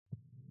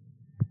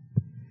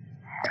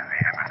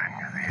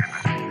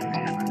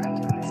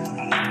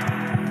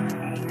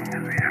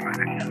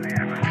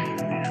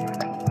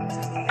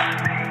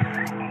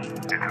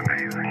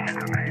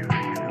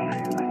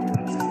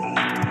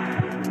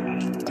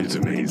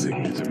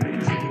amazing. It's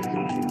amazing.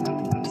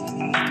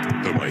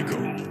 The Michael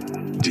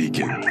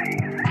Decon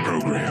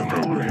program.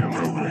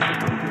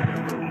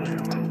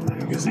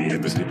 Is the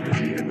embassy.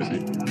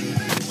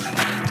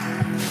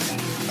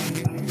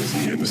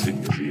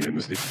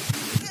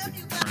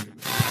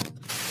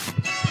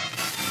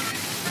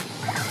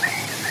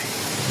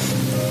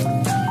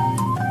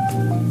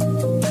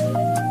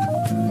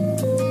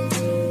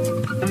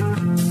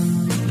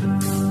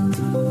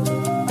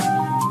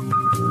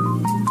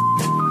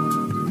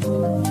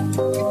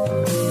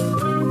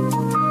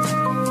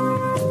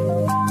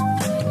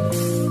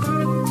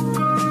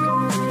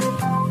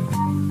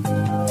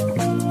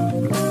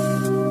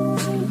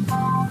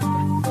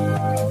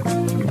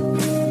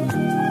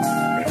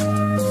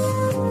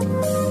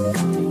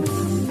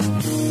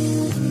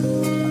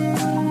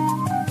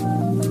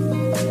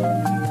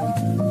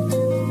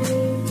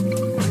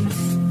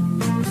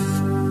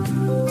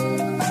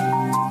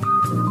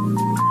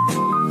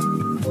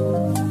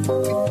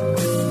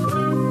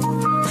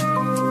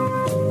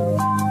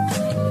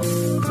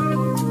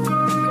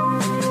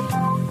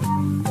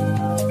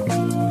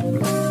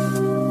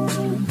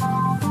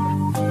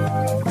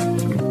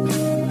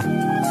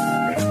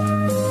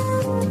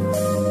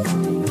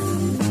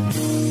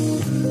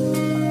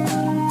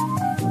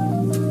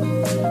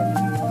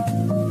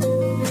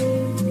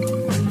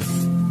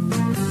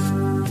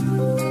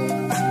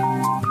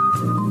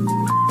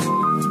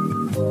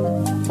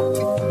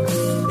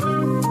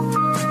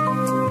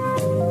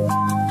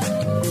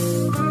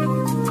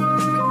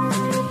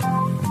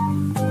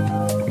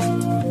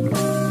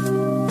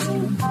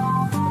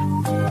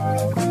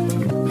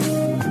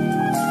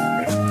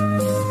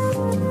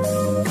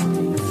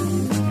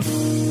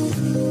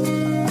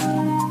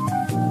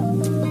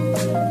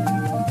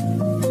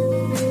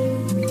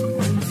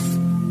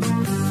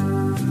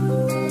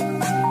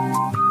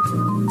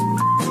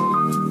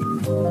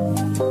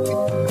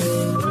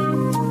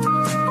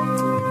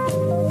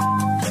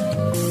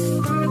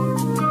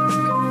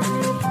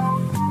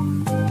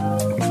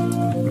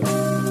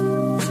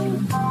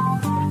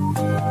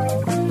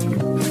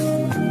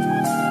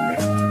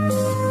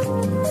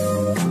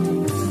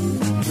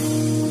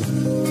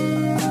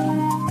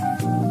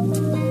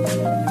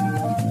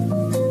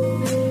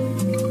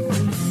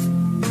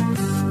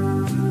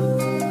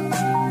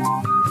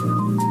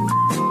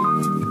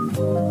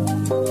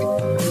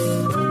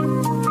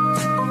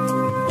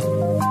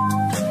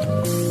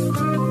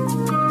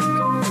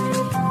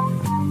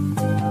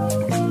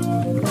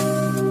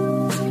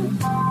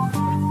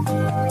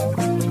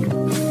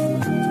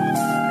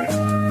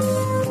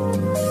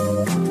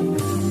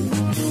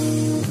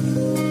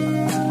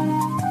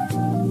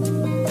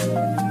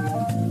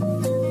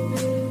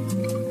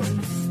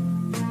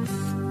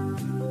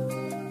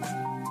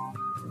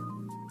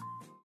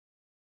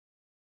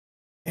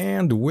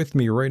 And with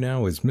me right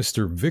now is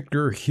Mr.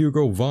 Victor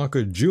Hugo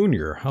Vaca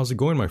Jr. How's it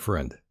going, my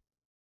friend?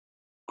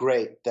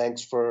 Great.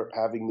 Thanks for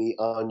having me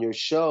on your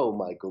show,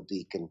 Michael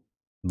Decon.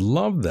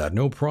 Love that.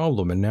 No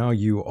problem. And now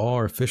you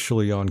are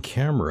officially on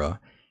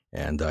camera.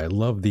 And I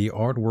love the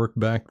artwork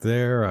back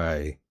there.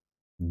 I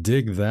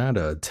dig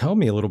that. Tell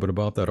me a little bit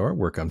about that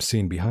artwork I'm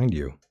seeing behind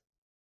you.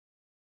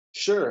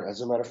 Sure. As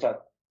a matter of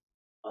fact,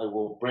 I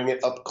will bring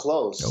it up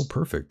close. Oh,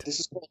 perfect. This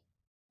is called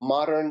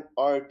modern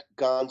art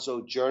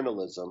gonzo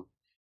journalism.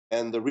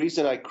 And the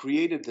reason I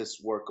created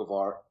this work of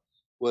art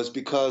was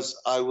because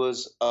I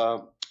was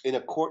in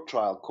a court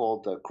trial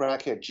called the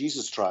Crackhead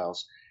Jesus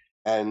trials.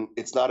 And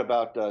it's not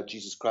about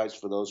Jesus Christ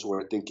for those who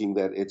are thinking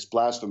that it's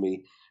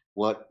blasphemy.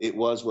 What it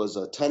was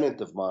a tenant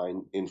of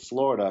mine in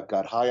Florida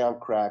got high on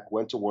crack,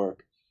 went to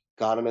work,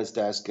 got on his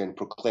desk and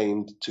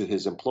proclaimed to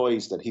his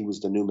employees that he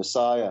was the new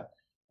Messiah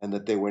and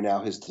that they were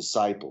now his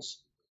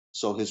disciples.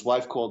 So his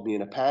wife called me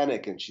in a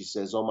panic and she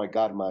says, "Oh my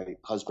God, my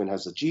husband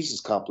has a Jesus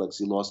complex.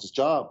 He lost his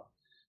job."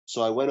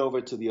 So I went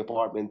over to the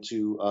apartment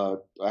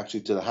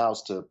actually to the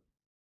house to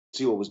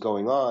see what was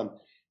going on.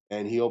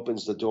 And he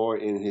opens the door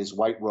in his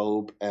white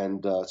robe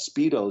and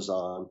Speedos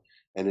on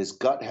and his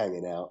gut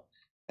hanging out.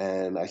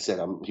 And I said,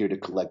 "I'm here to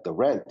collect the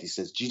rent." He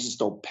says, "Jesus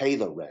don't pay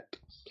the rent."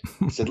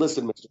 I said,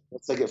 "Listen, mister,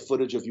 once I get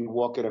footage of you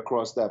walking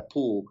across that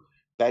pool,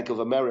 Bank of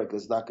America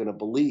is not going to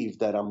believe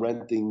that I'm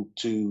renting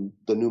to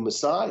the new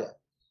Messiah."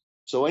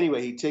 So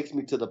anyway, he takes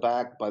me to the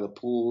back by the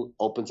pool,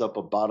 opens up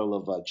a bottle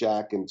of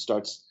Jack and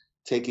starts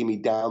taking me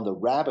down the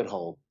rabbit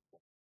hole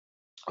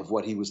of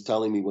what he was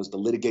telling me was the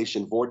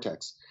litigation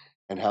vortex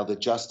and how the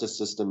justice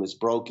system is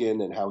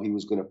broken and how he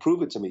was going to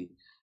prove it to me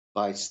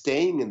by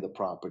staying in the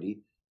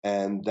property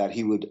and that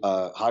he would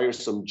hire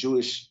some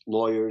Jewish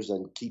lawyers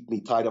and keep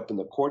me tied up in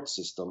the court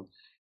system.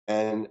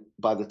 And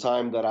by the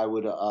time that I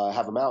would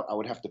have him out, I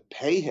would have to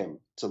pay him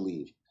to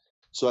leave.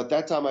 So at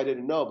that time, I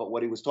didn't know, but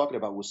what he was talking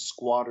about was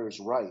squatters'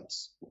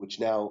 rights, which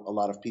now a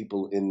lot of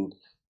people in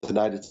the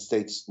United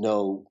States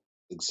know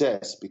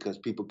exists because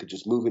people could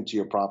just move into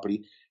your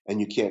property and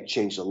you can't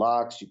change the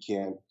locks, you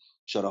can't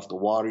shut off the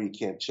water, you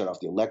can't shut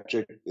off the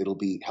electric, it'll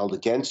be held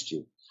against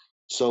you.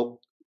 So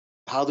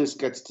how this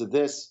gets to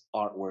this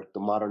artwork, the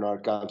modern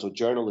art gonzo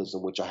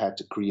journalism, which I had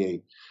to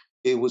create,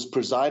 It was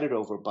presided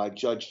over by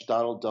Judge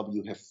Donald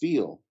W.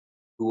 Heffiel,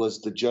 who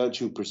was the judge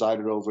who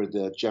presided over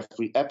the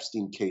Jeffrey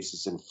Epstein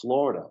cases in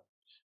Florida,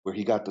 where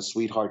he got the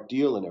sweetheart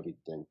deal and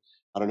everything.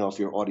 I don't know if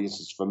your audience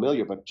is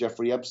familiar, but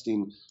Jeffrey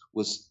Epstein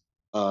was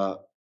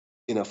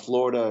in a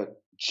Florida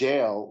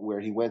jail where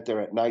he went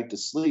there at night to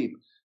sleep,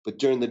 but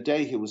during the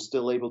day he was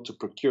still able to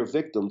procure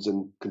victims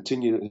and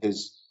continue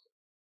his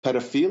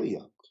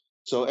pedophilia.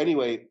 So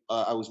anyway,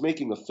 I was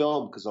making a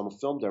film because I'm a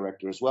film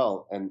director as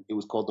well, and it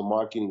was called The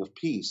Marketing of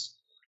Peace.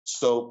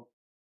 So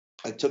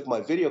I took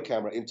my video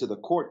camera into the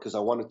court because I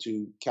wanted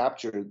to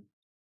capture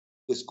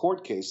this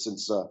court case.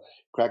 Since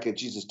Crackhead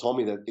Jesus told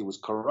me that it was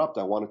corrupt,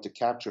 I wanted to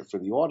capture it for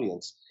the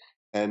audience.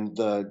 And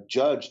the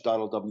judge,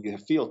 Donald W.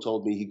 Heffiel,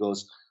 told me, he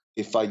goes,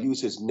 if I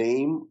use his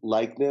name,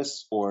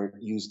 likeness, or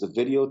use the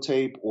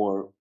videotape,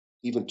 or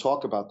even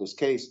talk about this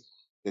case,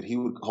 that he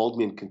would hold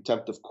me in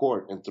contempt of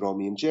court and throw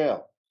me in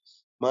jail.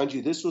 Mind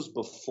you, this was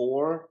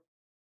before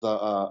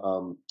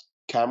the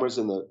cameras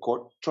in the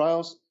court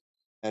trials,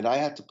 and I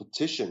had to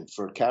petition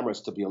for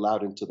cameras to be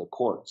allowed into the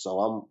court. So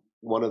I'm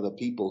one of the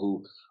people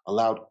who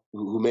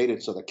made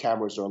it so the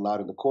cameras are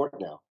allowed in the court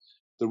now.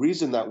 The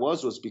reason that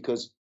was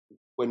because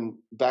when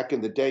back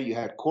in the day you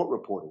had court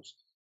reporters,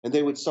 and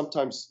they would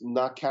sometimes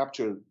not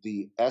capture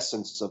the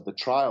essence of the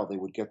trial. They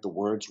would get the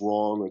words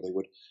wrong, or they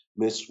would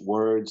miss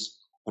words.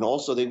 And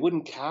also they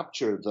wouldn't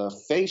capture the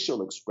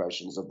facial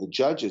expressions of the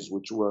judges,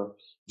 which were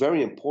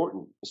very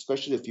important,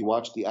 especially if you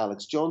watch the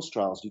Alex Jones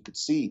trials. You could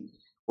see,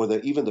 or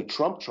even the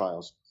Trump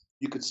trials,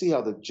 you could see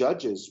how the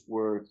judges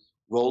were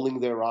rolling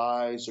their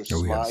eyes or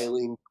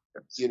smiling.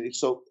 Yes.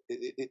 So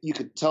you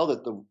could tell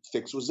that the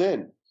fix was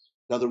in.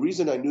 Now, the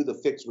reason I knew the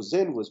fix was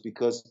in was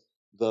because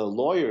the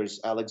lawyers,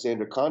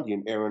 Alexander Condi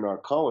and Aaron R.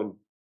 Cohen,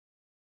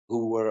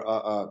 who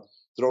were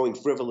throwing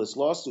frivolous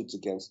lawsuits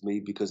against me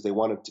because they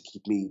wanted to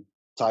keep me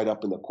tied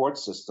up in the court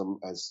system,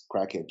 as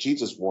Crackhead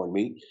Jesus warned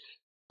me,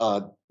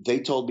 they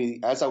told me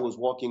as I was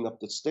walking up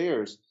the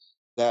stairs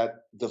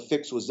that the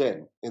fix was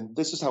in. And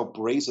this is how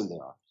brazen they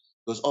are.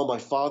 It goes, oh, my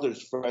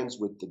father's friends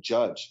with the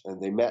judge,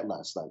 and they met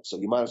last night, so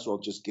you might as well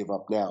just give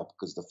up now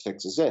because the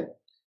fix is in.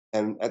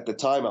 And at the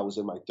time, I was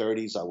in my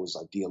 30s. I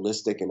was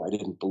idealistic, and I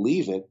didn't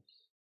believe it.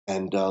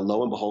 And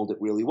lo and behold,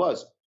 it really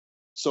was.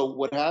 So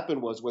what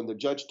happened was, when the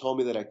judge told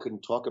me that I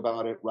couldn't talk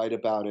about it, write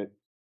about it,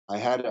 I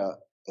had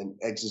an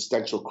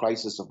existential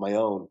crisis of my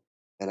own.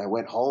 And I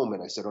went home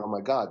and I said, oh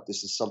my God,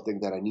 this is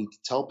something that I need to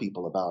tell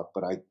people about,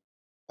 but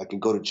I can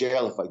go to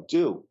jail if I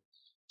do.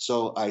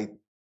 So I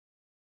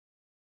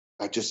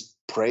just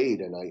prayed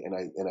and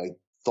I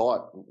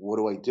thought, what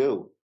do I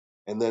do?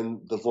 And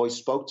then the voice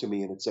spoke to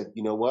me and it said,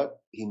 you know what?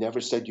 He never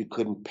said you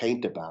couldn't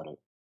paint about it.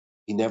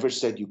 He never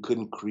said you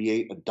couldn't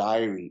create a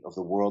diary of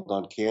the world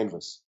on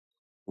canvas.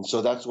 And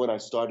so that's when I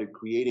started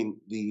creating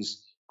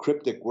these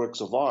cryptic works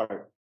of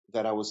art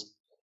that I was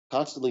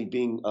constantly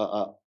being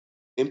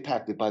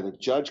impacted by the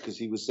judge, because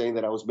he was saying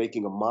that I was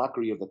making a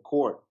mockery of the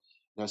court.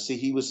 Now, see,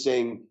 he was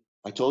saying,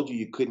 I told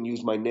you couldn't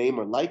use my name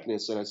or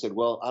likeness. And I said,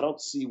 well, I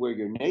don't see where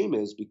your name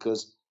is,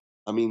 because,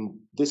 I mean,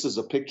 this is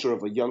a picture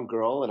of a young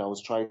girl. And I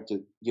was trying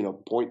to,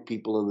 point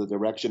people in the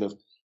direction of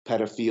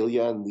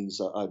pedophilia and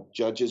these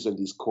judges and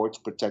these courts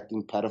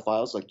protecting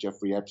pedophiles like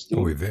Jeffrey Epstein.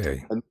 Oh,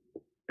 very. And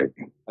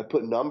I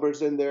put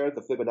numbers in there,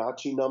 the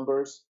Fibonacci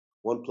numbers.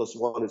 1 +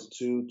 1 is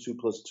 2, 2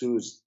 + 2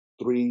 is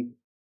 3.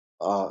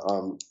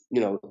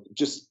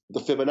 Just the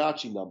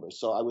Fibonacci numbers.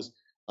 So I was,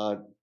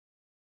 and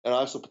I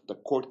also put the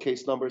court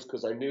case numbers,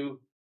 because I knew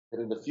that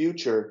in the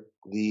future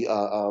the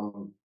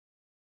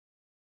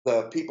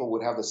people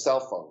would have the cell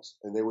phones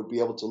and they would be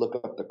able to look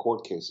up the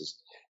court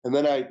cases. And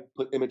then I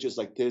put images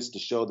like this to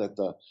show that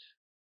the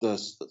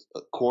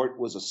court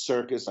was a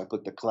circus. I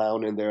put the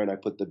clown in there, and I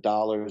put the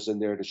dollars in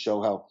there to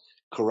show how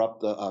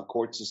corrupt the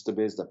court system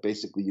is, that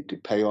basically you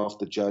could pay off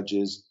the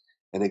judges.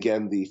 And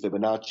again, the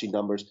Fibonacci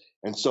numbers.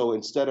 And so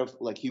instead of,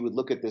 like, he would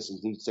look at this and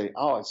he'd say,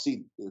 oh, I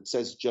see, it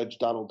says Judge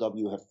Donald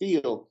W.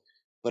 Heffiel,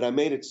 but I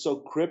made it so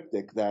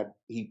cryptic that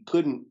he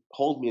couldn't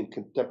hold me in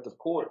contempt of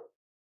court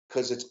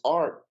because it's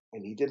art.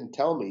 And he didn't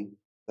tell me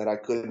that I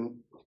couldn't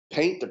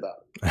paint about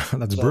it.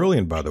 That's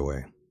brilliant, by the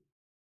way.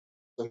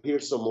 So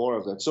here's some more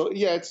of it. So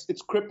yeah,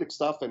 it's cryptic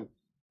stuff, and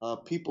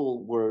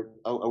people were.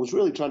 I was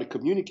really trying to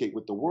communicate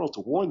with the world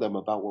to warn them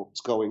about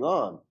what's going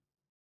on,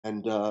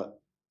 and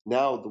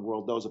now the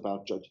world knows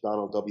about Judge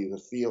Donald W.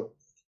 Heffiel.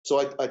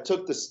 So I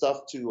took this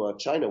stuff to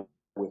China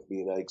with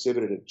me, and I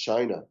exhibited it in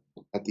China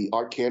at the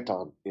Art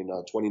Canton in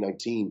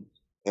 2019,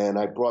 and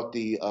I brought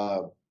the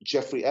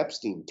Jeffrey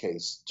Epstein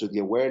case to the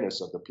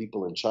awareness of the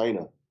people in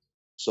China.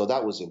 So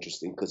that was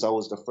interesting, because I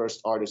was the first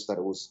artist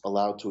that was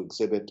allowed to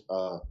exhibit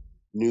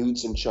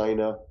nudes in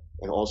China,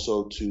 and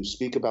also to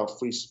speak about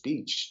free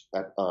speech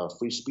at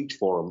free speech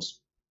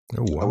forums.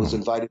 Oh, wow. I was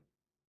invited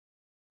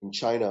in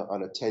China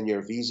on a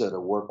 10-year visa to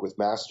work with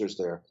masters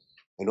there,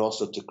 and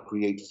also to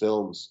create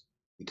films,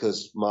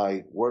 because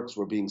my works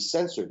were being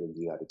censored in the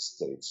United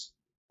States.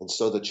 And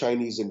so the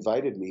Chinese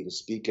invited me to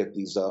speak at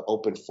these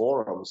open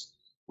forums,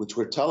 which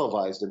were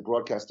televised and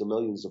broadcast to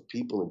millions of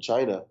people in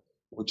China,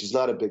 which is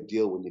not a big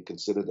deal when you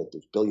consider that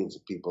there's billions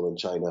of people in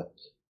China.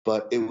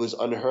 But it was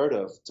unheard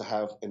of to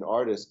have an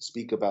artist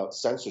speak about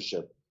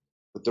censorship.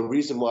 But the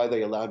reason why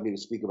they allowed me to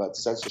speak about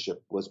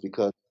censorship was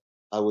because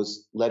I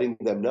was letting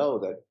them know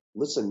that,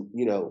 listen,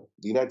 you know,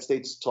 the United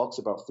States talks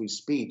about free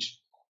speech,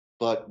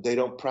 but they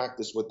don't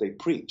practice what they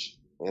preach.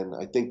 And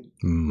I think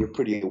you're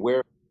pretty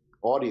aware,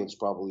 audience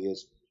probably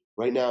is,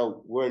 right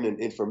now we're in an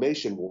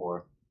information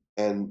war,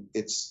 and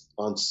it's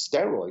on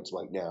steroids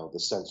right now, the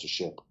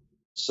censorship.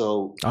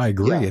 So I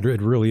agree. yeah.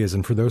 It really is.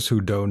 And for those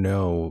who don't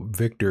know,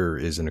 Victor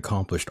is an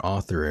accomplished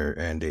author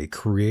and a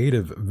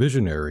creative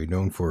visionary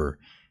known for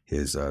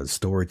his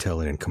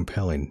storytelling and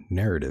compelling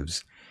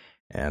narratives.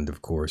 And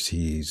of course,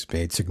 he's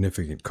made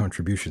significant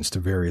contributions to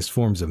various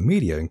forms of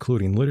media,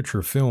 including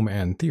literature, film,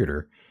 and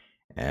theater.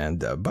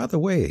 And by the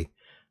way,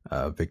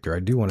 Victor, I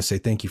do want to say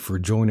thank you for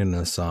joining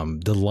us. I'm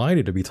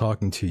delighted to be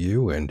talking to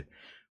you, and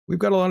we've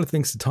got a lot of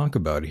things to talk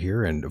about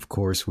here. And of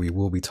course, we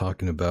will be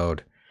talking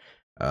about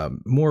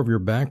more of your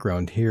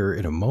background here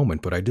in a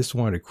moment. But I just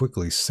wanted to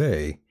quickly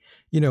say,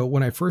 you know,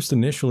 when I first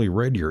initially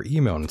read your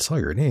email and saw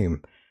your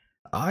name,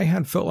 I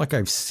had felt like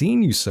I've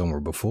seen you somewhere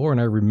before.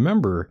 And I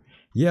remember,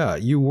 yeah,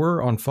 you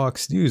were on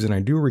Fox News, and I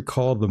do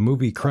recall the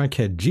movie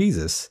Crackhead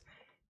Jesus.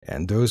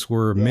 And those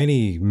were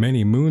many,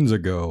 many moons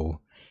ago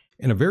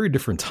in a very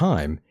different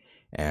time.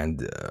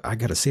 And I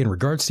got to say, in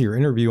regards to your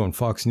interview on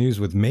Fox News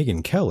with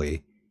Megyn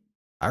Kelly,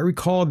 I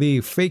recall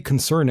the fake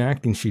concern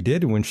acting she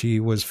did when she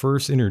was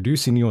first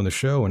introducing you on the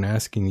show and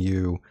asking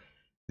you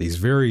these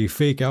very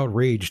fake,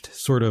 outraged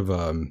sort of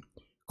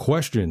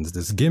questions,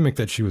 this gimmick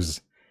that she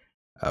was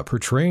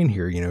portraying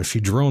here. You know, she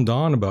droned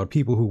on about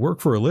people who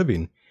work for a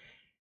living,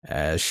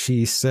 as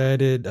she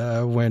said it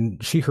when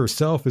she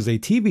herself is a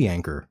TV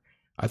anchor.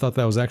 I thought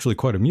that was actually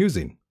quite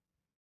amusing.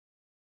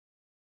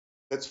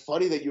 It's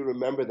funny that you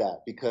remember that,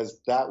 because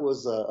that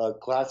was a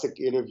classic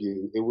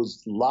interview. It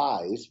was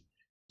live.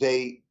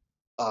 They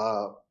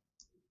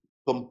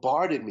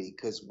bombarded me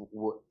because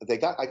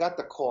I got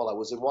the call. I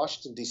was in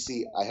Washington,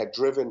 D.C. I had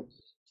driven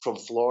from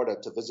Florida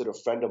to visit a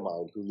friend of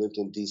mine who lived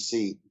in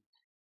D.C.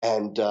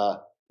 And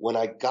when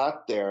I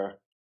got there,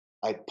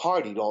 I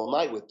partied all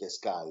night with this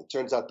guy. It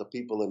turns out the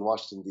people in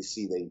Washington,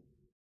 D.C.,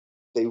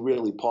 they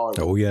really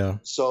party. Oh, yeah.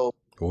 So,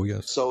 oh,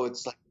 yes. So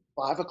it's like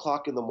 5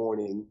 o'clock in the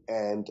morning,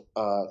 and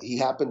he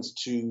happens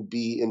to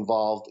be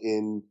involved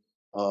in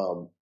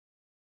the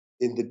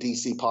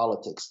DC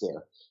politics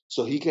there.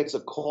 So he gets a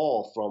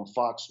call from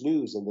Fox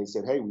News, and they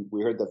said, hey,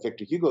 we heard that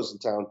Victor Hugo's in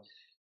town.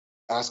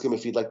 Ask him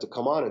if he'd like to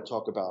come on and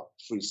talk about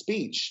free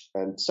speech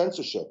and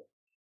censorship.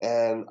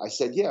 And I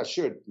said, yeah,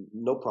 sure,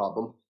 no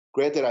problem.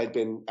 Granted, I'd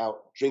been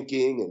out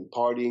drinking and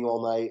partying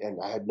all night, and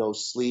I had no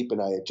sleep,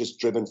 and I had just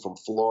driven from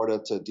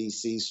Florida to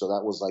DC, so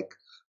that was like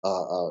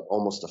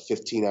almost a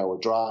 15-hour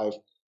drive.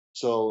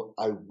 So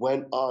I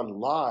went on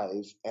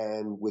live,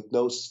 and with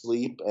no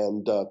sleep,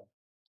 and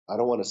I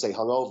don't want to say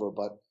hungover,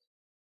 but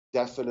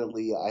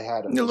definitely I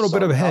had a little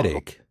bit of a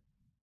headache.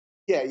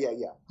 Yeah.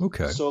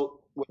 Okay. So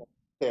when I'm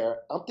there,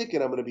 I'm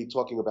thinking I'm going to be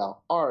talking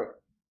about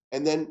art,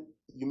 and then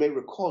you may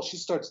recall she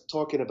starts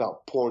talking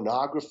about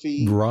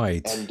pornography,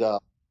 right, and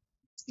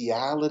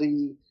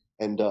bestiality,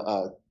 and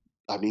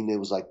I mean, it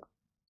was like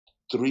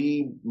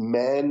 3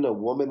 men, a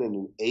woman, and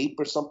an ape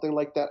or something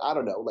like that. I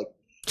don't know. Like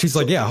she's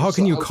like, yeah, how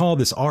can you call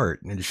this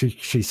art? And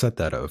she said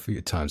that a few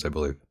times, I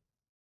believe.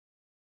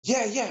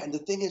 Yeah. And the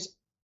thing is,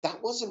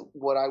 that wasn't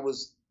what I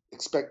was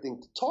expecting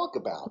to talk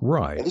about.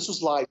 Right. And this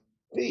was live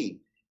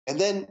feed.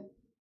 And then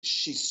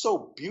she's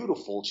so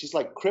beautiful. She's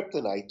like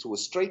kryptonite to a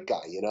straight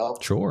guy, you know?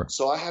 Sure.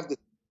 So I have this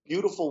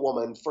beautiful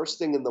woman first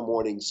thing in the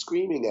morning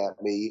screaming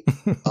at me,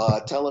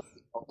 telling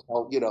me,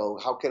 you know,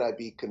 how can I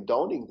be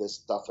condoning this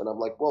stuff? And I'm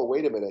like, well,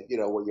 wait a minute. You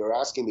know, what you're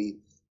asking me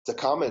to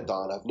comment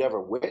on, I've never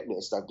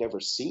witnessed, I've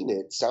never seen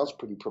it. Sounds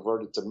pretty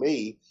perverted to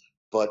me.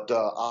 But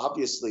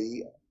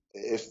obviously,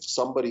 if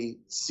somebody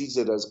sees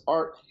it as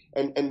art,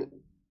 and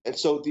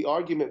so the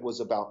argument was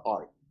about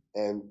art.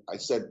 And I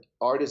said,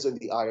 art is in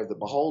the eye of the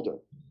beholder.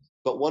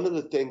 But one of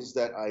the things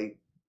that I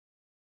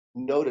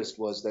noticed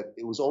was that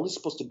it was only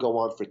supposed to go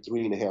on for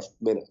 3.5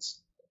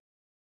 minutes.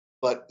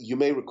 But you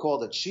may recall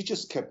that she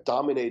just kept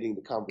dominating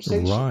the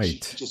conversation.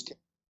 Right. She just kept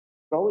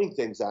throwing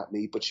things at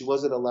me, but she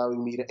wasn't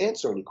allowing me to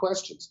answer any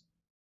questions.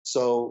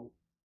 So,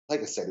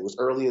 like I said, it was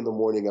early in the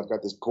morning. I've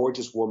got this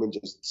gorgeous woman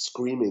just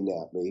screaming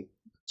at me.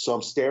 So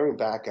I'm staring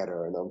back at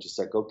her, and I'm just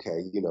like,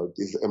 okay, you know,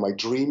 am I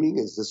dreaming?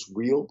 Is this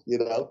real? You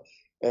know?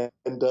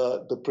 And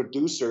the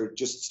producer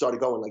just started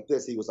going like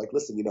this. He was like,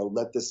 listen, you know,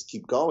 let this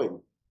keep going.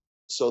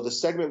 So the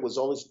segment was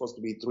only supposed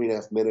to be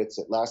 3.5 minutes.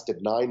 It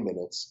lasted 9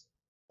 minutes.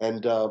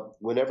 And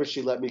whenever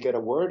she let me get a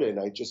word in,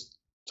 I just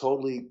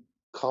totally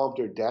calmed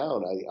her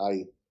down.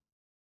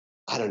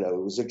 I don't know.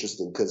 It was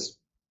interesting because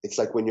it's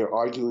like when you're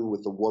arguing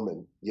with a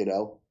woman, you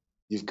know,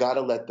 you've got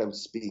to let them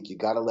speak. You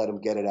got to let them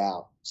get it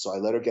out. So I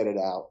let her get it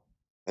out.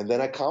 And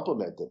then I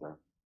complimented her,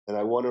 and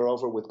I won her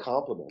over with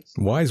compliments.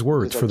 Wise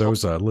words for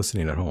those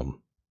listening at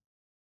home.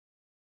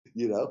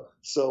 You know,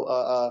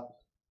 so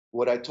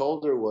what I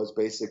told her was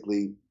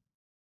basically,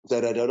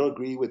 that I don't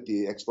agree with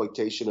the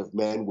exploitation of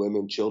men,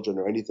 women, children,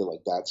 or anything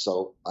like that.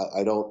 So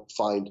I don't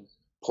find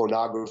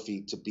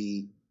pornography to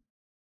be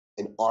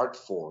an art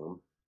form.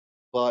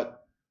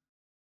 But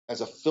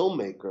as a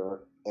filmmaker,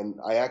 and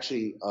I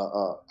actually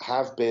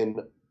have been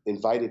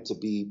invited to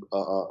be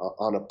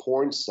on a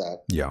porn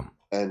set. Yeah.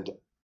 And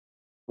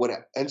what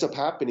ends up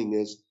happening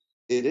is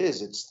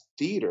it's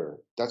theater.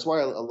 That's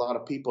why a lot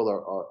of people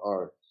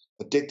are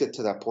addicted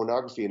to that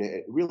pornography, and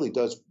it really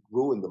does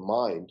ruin the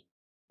mind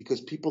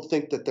because people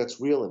think that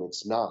that's real and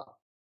it's not.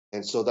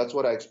 And so that's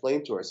what I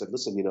explained to her. I said,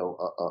 listen,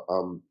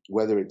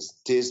 whether it's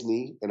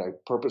Disney, and I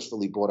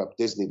purposefully brought up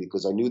Disney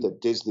because I knew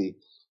that Disney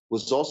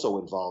was also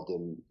involved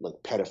in like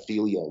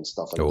pedophilia and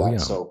stuff like Oh, that. yeah.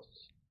 So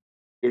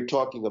you're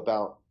talking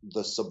about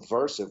the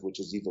subversive, which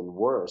is even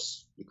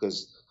worse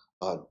because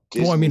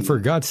Disney. Well, I mean, for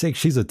God's sake,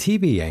 she's a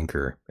TV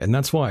anchor. And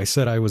that's why I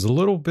said I was a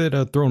little bit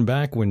thrown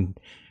back when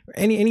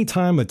any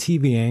time a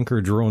TV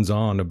anchor drones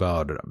on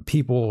about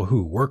people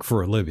who work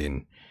for a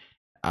living.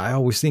 I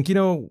always think,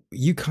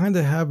 you kind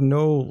of have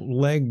no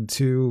leg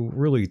to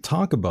really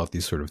talk about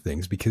these sort of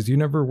things because you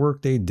never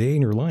worked a day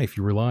in your life.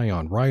 You rely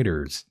on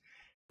writers,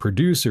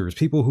 producers,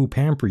 people who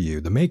pamper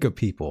you, the makeup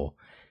people.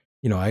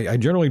 I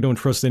generally don't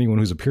trust anyone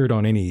who's appeared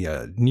on any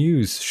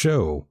news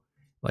show,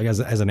 like as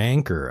an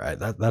anchor.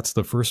 That's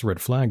the first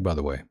red flag, by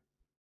the way.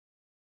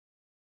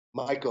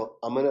 Michael,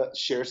 I'm going to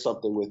share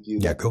something with you.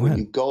 Yeah, go ahead.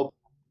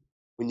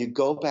 When you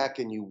go back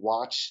and you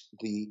watch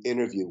the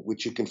interview,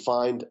 which you can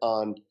find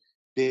on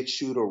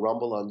BitChute or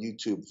Rumble on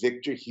YouTube,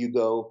 Victor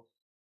Hugo,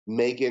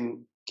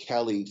 Megyn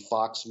Kelly,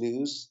 Fox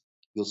News,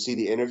 you'll see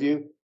the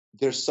interview.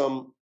 There's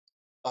some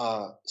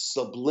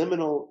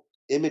subliminal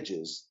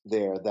images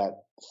there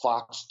that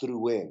Fox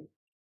threw in.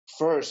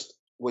 First,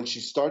 when she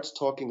starts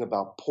talking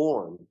about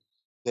porn,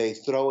 they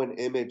throw an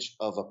image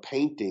of a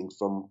painting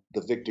from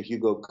the Victor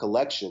Hugo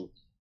collection,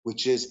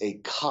 which is a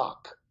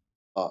cock.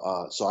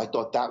 So I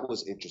thought that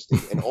was interesting.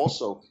 And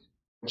also,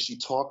 when she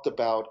talked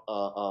about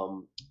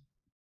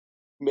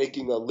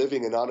making a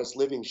living, an honest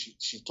living,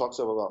 she talks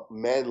about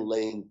men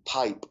laying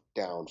pipe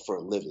down for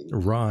a living.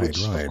 Right,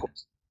 which, right. Of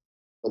course,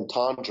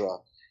 entendre.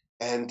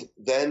 And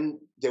then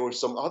there were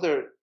some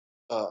other,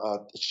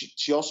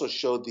 she also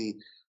showed the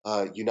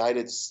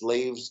United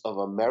Slaves of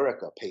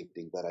America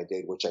painting that I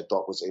did, which I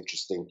thought was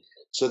interesting.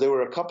 So there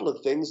were a couple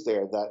of things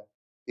there that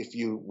if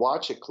you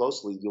watch it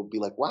closely, you'll be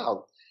like,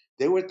 wow,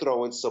 they were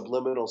throwing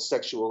subliminal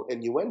sexual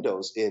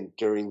innuendos in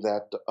during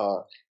that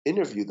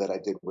interview that I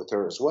did with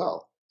her as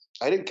well.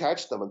 I didn't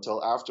catch them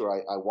until after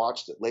I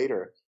watched it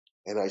later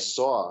and I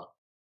saw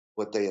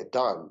what they had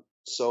done.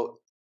 So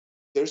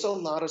there's a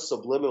lot of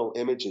subliminal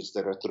images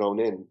that are thrown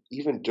in,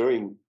 even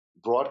during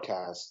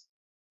broadcast.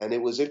 And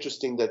it was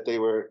interesting that they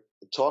were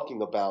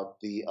talking about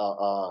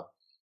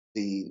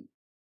the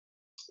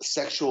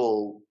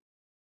sexual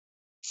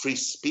free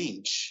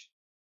speech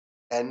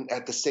and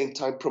at the same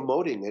time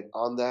promoting it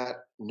on that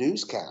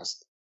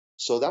newscast.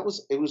 So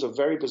it was a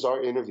very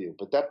bizarre interview,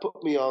 but that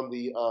put me on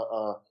the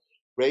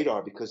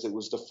radar because it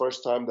was the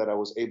first time that I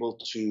was able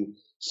to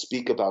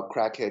speak about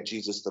Crackhead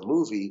Jesus, the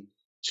movie,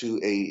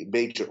 to a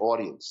major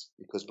audience.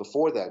 Because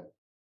before that,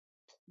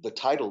 the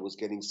title was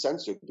getting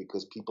censored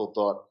because people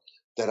thought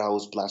that I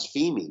was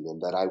blaspheming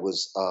and that I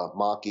was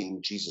mocking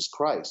Jesus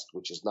Christ,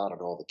 which is not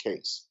at all the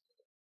case.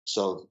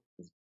 So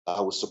I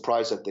was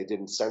surprised that they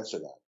didn't censor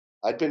that.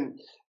 I'd been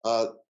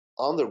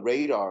on the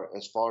radar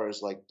as far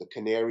as like the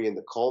canary in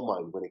the coal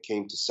mine when it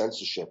came to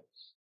censorship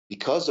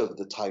because of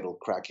the title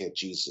Crackhead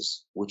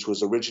Jesus, which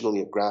was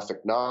originally a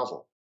graphic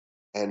novel.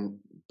 And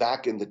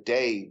back in the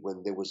day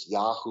when there was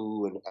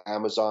Yahoo and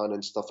Amazon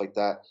and stuff like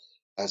that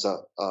as a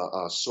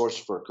source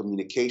for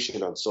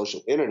communication on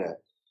social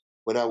internet,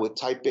 when I would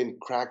type in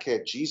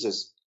Crackhead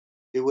Jesus,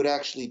 it would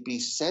actually be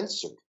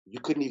censored. You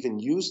couldn't even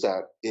use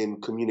that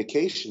in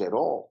communication at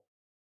all.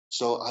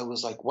 So I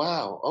was like,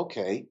 wow,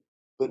 okay.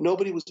 But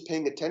nobody was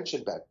paying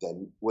attention back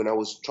then when I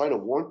was trying to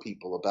warn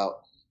people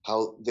about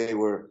how they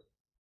were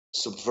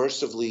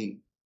subversively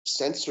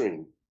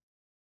censoring.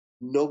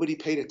 Nobody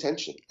paid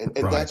attention. And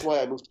Right. That's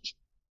why I moved to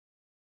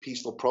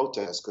peaceful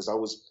protest, because I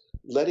was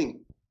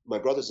letting my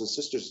brothers and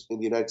sisters in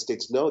the United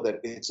States know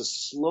that it's a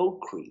slow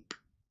creep.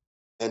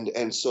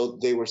 And so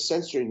they were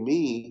censoring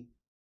me,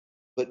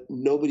 but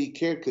nobody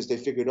cared because they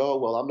figured, oh,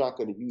 well, I'm not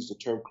going to use the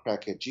term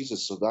Crackhead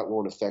Jesus, so that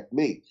won't affect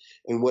me.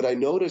 And what I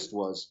noticed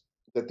was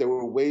that there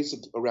were ways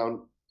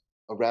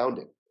around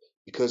it.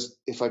 Because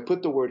if I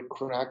put the word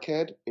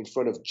crackhead in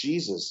front of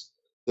Jesus,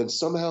 then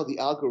somehow the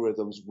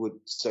algorithms would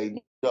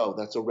say, no,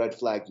 that's a red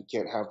flag. You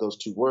can't have those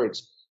two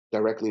words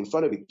directly in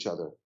front of each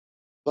other.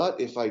 But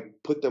if I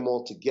put them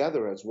all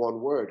together as one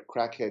word,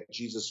 Crackhead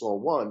Jesus all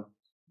one,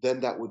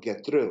 then that would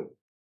get through.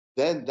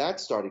 Then that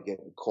started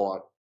getting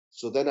caught.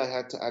 So then I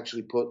had to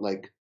actually put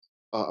like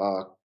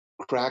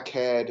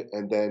crackhead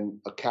and then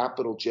a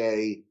capital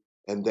J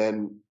and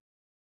then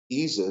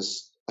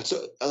Jesus.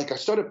 So like I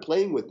started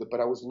playing with it, but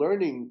I was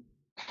learning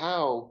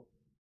how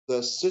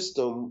the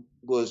system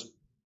was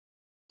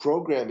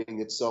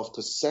programming itself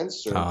to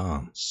censor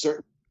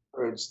certain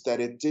words that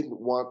it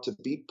didn't want to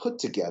be put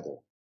together.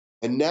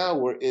 And now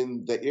we're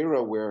in the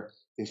era where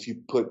if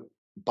you put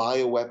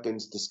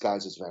bioweapons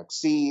disguised as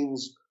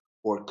vaccines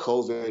or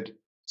COVID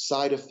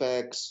side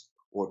effects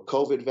or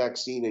COVID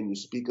vaccine, and you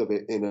speak of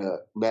it in a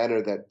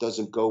manner that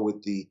doesn't go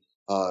with the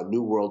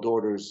New World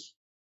Order's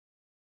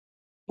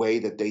way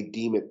that they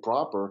deem it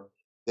proper,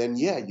 then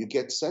yeah, you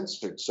get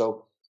censored.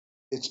 So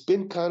it's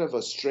been kind of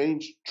a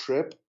strange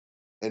trip,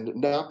 and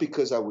not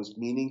because I was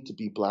meaning to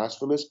be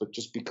blasphemous, but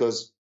just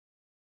because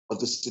of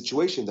the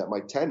situation that my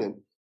tenant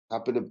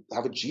happened to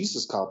have a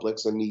Jesus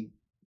complex and he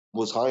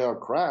was high on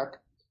crack.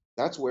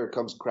 That's where it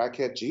comes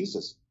Crackhead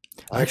Jesus.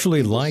 I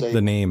actually like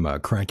the name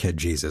Crackhead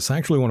Jesus. I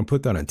actually want to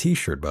put that on a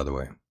t-shirt, by the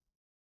way.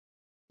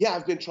 Yeah,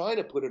 I've been trying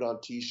to put it on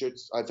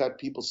t-shirts. I've had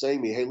people saying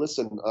to me, hey,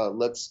 listen,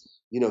 let's,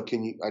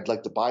 I'd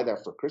like to buy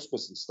that for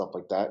Christmas and stuff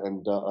like that.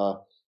 And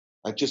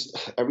I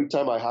just, every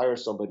time I hire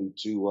somebody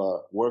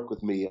to work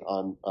with me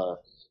on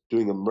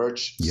doing a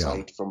merch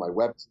site for my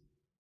website,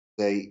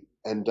 they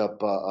end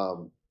up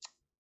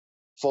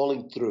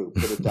falling through,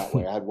 put it that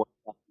way. I had one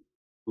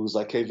who was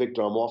like, hey,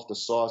 Victor, I'm off the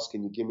sauce.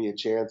 Can you give me a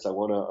chance? I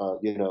want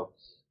to,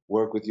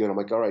 work with you. And I'm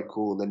like, all right,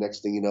 cool. And the next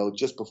thing you know,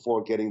 just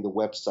before getting the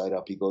website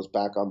up, he goes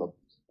back on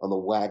the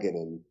wagon.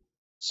 And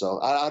so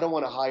I don't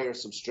want to hire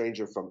some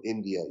stranger from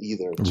India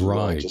either.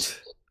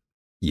 Right.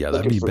 Yeah,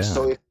 that'd be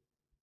bad.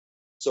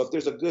 So if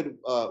there's a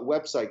good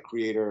website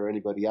creator or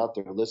anybody out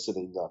there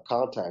listening,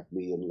 contact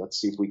me and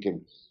let's see if we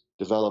can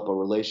develop a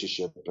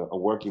relationship, a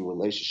working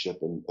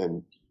relationship,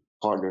 and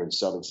partner in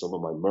selling some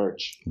of my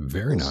merch.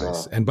 Very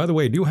nice. And by the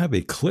way, I do have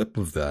a clip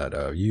of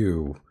that,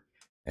 you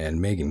and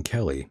Megyn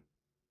Kelly.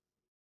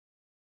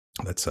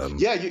 Let's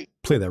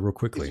play that real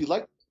quickly.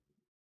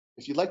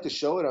 If you'd like to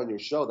show it on your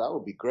show, that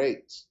would be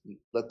great.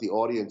 Let the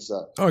audience.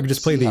 I could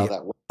just play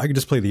I could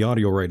just play the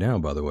audio right now.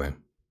 By the way.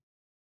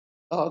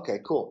 Oh, okay,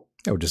 cool.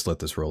 I would just let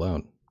this roll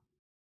out.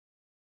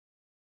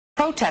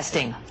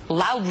 Protesting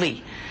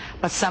loudly,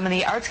 but some in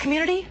the arts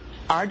community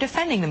are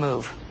defending the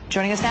move.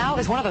 Joining us now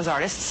is one of those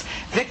artists,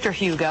 Victor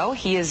Hugo.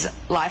 He is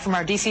live from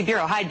our D.C.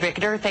 bureau. Hi,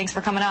 Victor. Thanks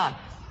for coming on.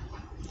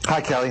 Hi,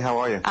 Kelly. How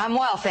are you? I'm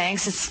well,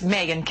 thanks. It's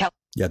Megyn Kelly.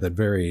 Yeah, that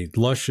very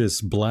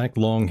luscious black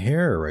long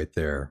hair right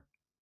there.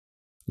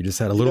 You just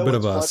had a little bit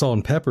of salt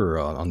and pepper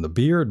on the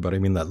beard, but I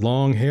mean, that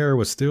long hair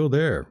was still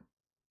there.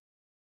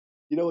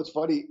 You know what's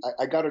funny?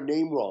 I got her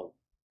name wrong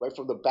right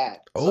from the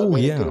bat. Oh,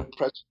 yeah.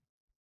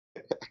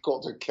 I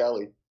called her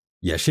Kelly.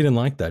 Yeah, she didn't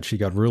like that. She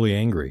got really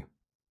angry.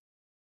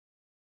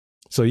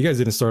 So you guys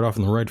didn't start off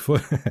on the right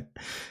foot.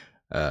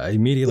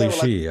 Immediately,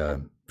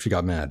 she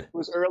got mad. It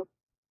was early.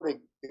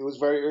 It was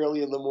very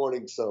early in the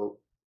morning,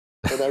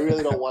 and I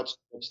really don't watch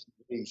much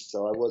TV,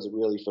 so I wasn't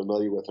really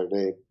familiar with her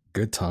name.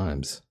 Good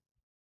times.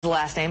 The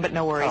last name, but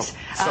no worries.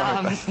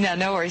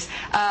 No worries.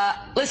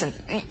 Listen,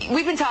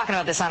 we've been talking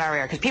about this on our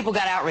air because people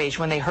got outraged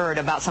when they heard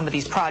about some of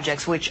these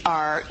projects, which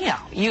are,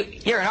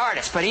 you're an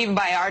artist, but even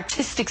by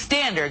artistic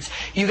standards,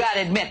 you got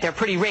to admit they're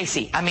pretty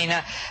racy. I mean,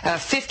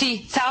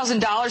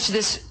 $50,000 to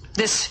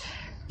this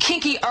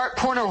kinky art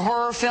porno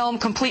horror film,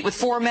 complete with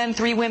 4 men,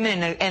 3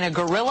 women, and a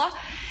gorilla.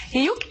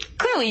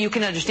 Clearly you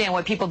can understand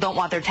why people don't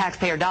want their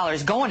taxpayer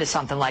dollars going to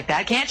something like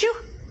that, can't you?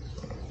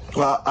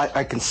 Well,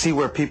 I can see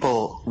where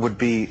people would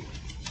be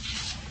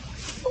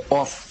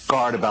off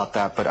guard about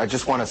that, but I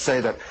just want to say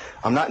that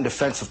I'm not in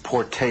defense of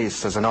poor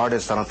taste. As an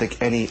artist, I don't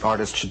think any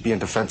artist should be in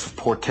defense of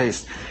poor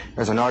taste.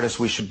 As an artist,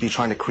 we should be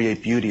trying to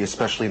create beauty,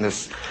 especially in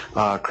this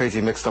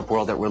crazy mixed-up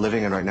world that we're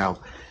living in right now.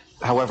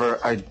 However,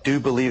 I do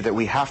believe that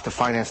we have to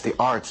finance the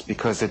arts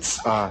because it's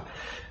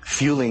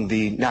fueling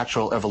the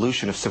natural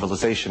evolution of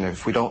civilization.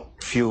 If we don't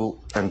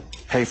fuel and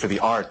pay for the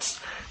arts,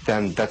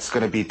 then that's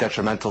going to be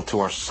detrimental to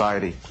our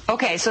society.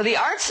 Okay, so the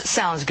arts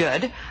sounds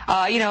good,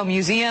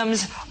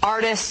 museums,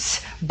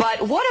 artists,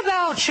 but what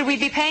about, should we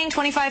be paying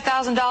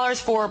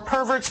 $25,000 for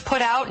perverts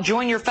put out,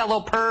 join your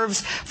fellow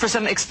pervs for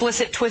some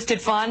explicit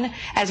twisted fun,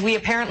 as we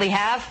apparently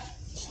have?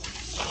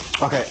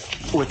 Okay,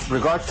 with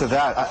regards to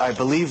that, I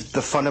believe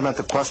the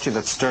fundamental question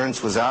that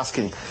Stearns was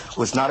asking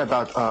was not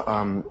about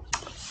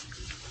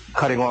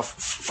cutting off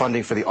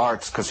funding for the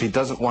arts, because he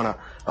doesn't want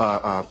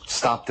to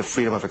stop the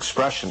freedom of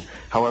expression.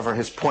 However,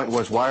 his point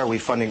was, why are we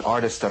funding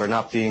artists that are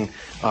not being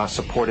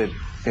supported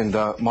in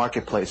the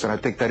marketplace? And I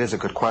think that is a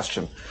good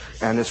question.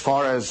 And as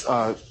far as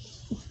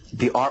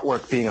the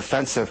artwork being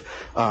offensive,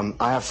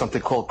 I have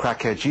something called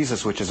Crackhead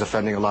Jesus, which is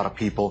offending a lot of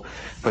people.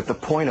 But the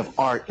point of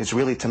art is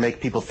really to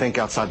make people think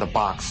outside the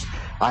box.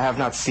 I have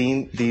not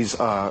seen these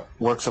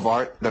works of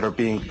art that are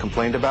being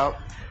complained about.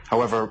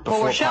 However,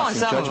 before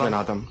passing judgment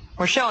on them,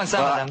 we're showing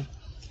some of them.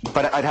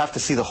 But I'd have to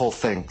see the whole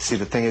thing. See,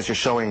 the thing is, you're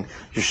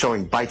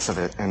showing bites of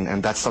it,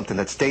 and that's something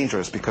that's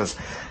dangerous, because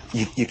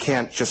you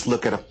can't just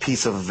look at a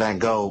piece of Van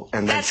Gogh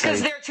and then say,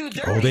 because they're too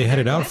dirty. Oh, they had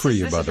it out for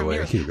you, by the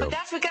way, Hugo. But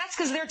that's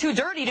because they're too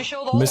dirty to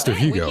show the whole Mr. thing.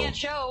 Hugo. We can't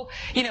show,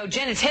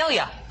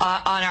 genitalia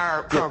on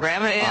our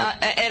program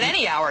at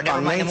any hour,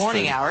 never mind the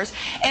morning hours.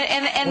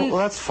 And well,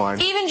 that's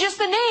fine. Even just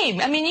the name.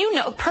 I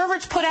mean,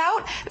 perverts put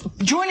out,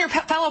 join your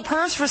fellow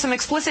pervs for some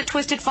explicit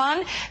twisted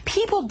fun.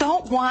 People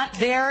don't want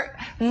their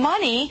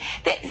money.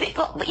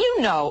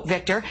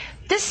 Victor,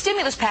 This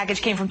stimulus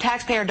package came from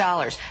taxpayer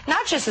dollars,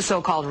 not just the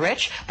so-called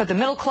rich, but the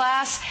middle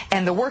class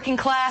and the working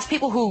class,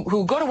 people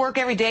who go to work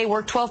every day,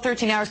 work 12,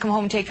 13 hours, come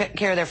home and take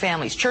care of their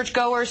families,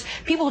 churchgoers,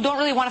 people who don't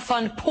really want to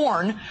fund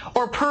porn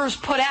or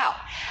pervs put out.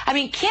 I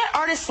mean, can't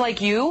artists like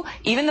you,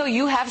 even though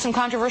you have some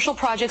controversial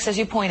projects, as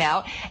you point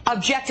out,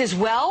 object as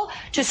well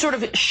to sort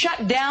of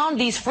shut down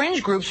these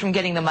fringe groups from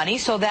getting the money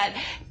so that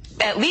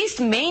at least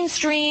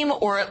mainstream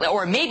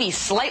or maybe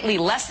slightly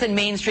less than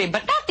mainstream,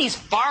 but not these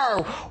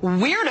far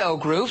weirdo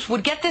groups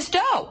would get this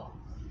dough?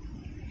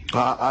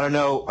 I don't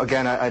know.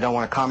 Again, I don't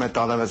want to comment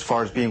on them as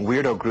far as being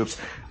weirdo groups.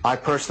 I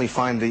personally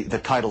find the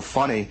title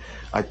funny.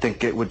 I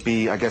think it would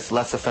be, I guess,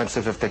 less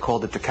offensive if they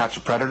called it To Catch a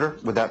Predator.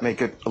 Would that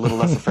make it a little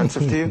less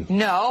offensive to you?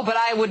 No, but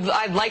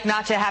I'd like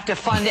not to have to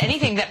fund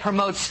anything that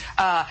promotes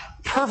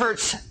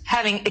perverts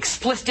having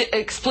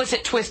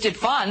explicit twisted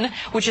fun,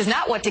 which is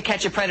not what To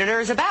Catch a Predator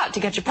is about. To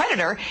Catch a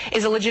Predator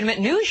is a legitimate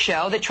news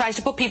show that tries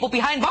to put people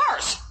behind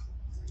bars.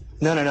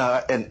 No,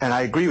 and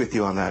I agree with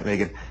you on that,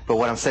 Megyn. But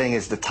what I'm saying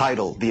is the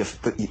title.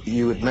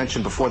 You had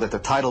mentioned before that the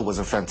title was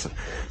offensive.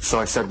 So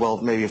I said,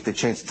 well, maybe if they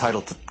change the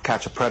title to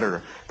Catch a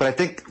Predator. But I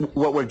think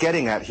what we're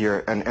getting at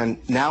here,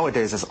 and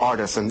nowadays as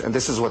artists, and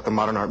this is what the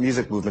modern art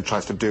music movement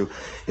tries to do,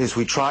 is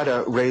we try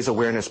to raise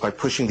awareness by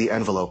pushing the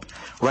envelope.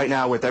 Right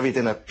now, with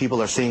everything that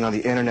people are seeing on the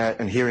internet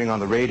and hearing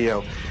on the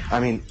radio, I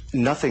mean,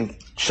 nothing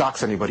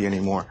shocks anybody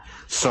anymore.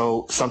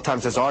 So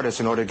sometimes as artists,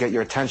 in order to get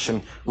your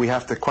attention, we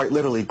have to quite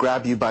literally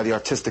grab you by the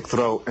artistic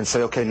throat and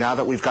say, okay, now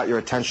that we've got your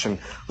attention,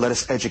 let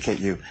us educate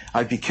you.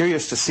 I'd be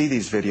curious to see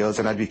these videos,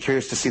 and I'd be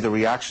curious to see the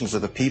reactions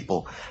of the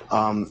people.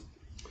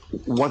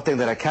 One thing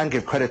that I can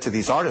give credit to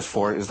these artists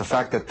for is the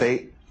fact that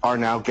they are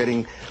now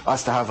getting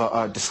us to have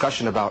a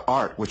discussion about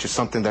art, which is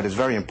something that is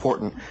very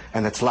important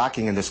and that's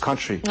lacking in this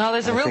country. Well,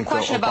 there's a real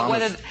question about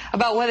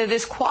whether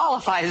this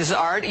qualifies as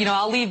art. You know,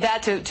 I'll leave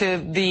that to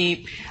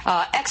the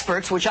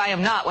experts, which I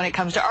am not when it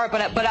comes to art.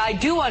 But I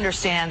do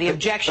understand the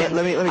objection of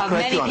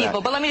many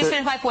people. But let me just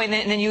finish my point,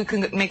 and then you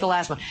can make the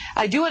last one.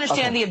 I do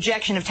understand the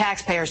objection of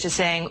taxpayers to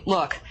saying,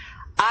 look,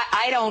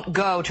 I don't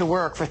go to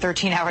work for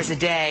 13 hours a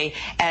day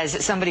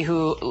as somebody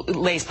who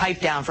lays pipe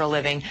down for a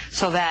living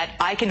so that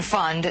I can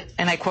fund,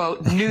 and I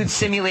quote, nude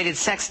simulated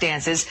sex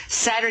dances,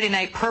 Saturday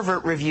night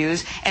pervert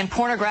reviews, and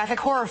pornographic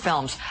horror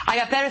films. I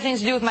got better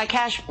things to do with my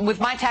cash, with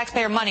my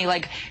taxpayer money,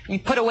 like you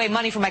put away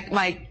money for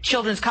my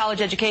children's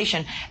college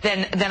education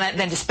than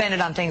to spend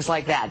it on things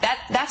like that.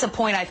 That's a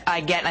point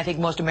I get, and I think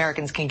most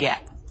Americans can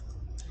get.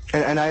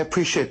 And I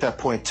appreciate that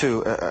point,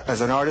 too. As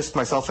an artist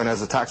myself and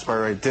as a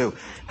taxpayer, I do.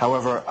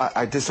 However,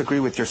 I disagree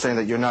with your saying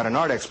that you're not an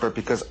art expert,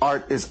 because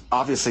art is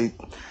obviously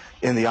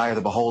in the eye of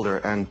the beholder.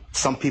 And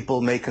some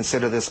people may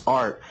consider this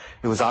art.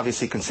 It was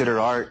obviously considered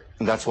art,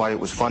 and that's why it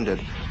was funded.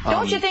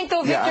 Don't you think,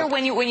 though, Victor,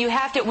 when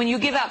you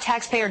give out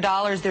taxpayer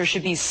dollars, there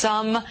should be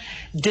some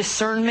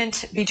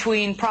discernment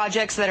between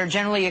projects that are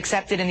generally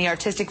accepted in the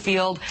artistic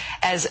field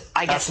as,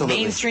 I guess,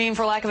 mainstream,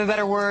 for lack of a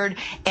better word,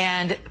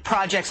 and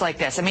projects like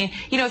this? I mean,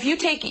 you know, if you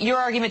take your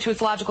argument to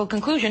its logical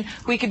conclusion,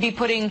 we could be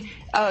putting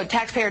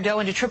taxpayer dough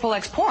into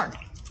XXX porn.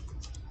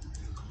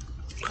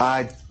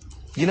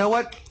 You know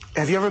what?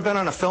 Have you ever been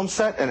on a film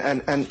set?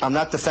 And I'm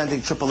not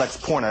defending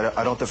XXX porn.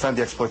 I don't defend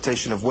the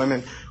exploitation of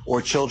women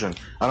or children.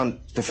 I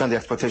don't defend the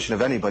exploitation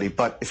of anybody.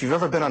 But if you've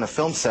ever been on a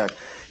film set,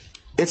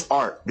 it's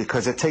art,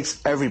 because it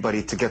takes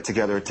everybody to get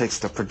together. It takes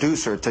the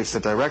producer, it takes the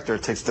director,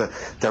 it takes the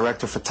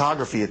director of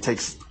photography, it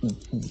takes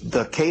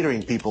the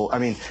catering people. I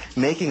mean,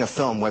 making a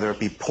film, whether it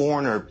be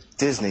porn or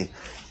Disney,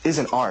 is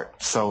an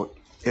art. So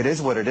it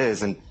is what it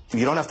is. And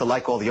you don't have to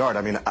like all the art.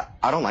 I mean,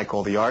 I don't like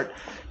all the art.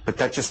 But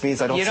that just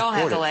means I don't support it. You don't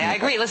have to like it. I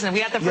agree. Listen,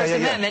 we got the First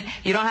Amendment.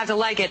 You don't have to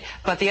like it.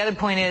 But the other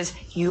point is,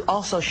 you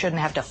also shouldn't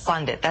have to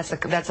fund it. That's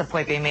the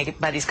point being made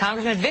by these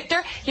congressmen.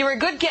 Victor, you were a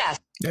good guest.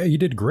 Yeah, you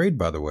did great,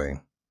 by the way.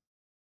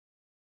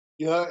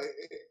 Yeah,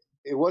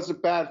 it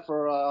wasn't bad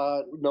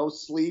for no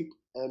sleep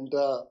and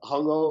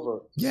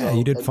hungover. Yeah, so,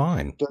 you did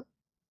fine.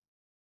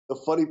 The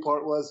funny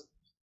part was,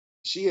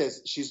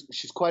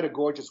 she's quite a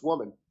gorgeous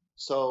woman.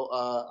 So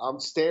I'm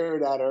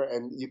staring at her,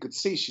 and you could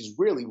see she's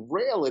really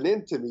railing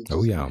into me.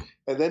 Oh, yeah.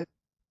 And then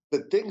the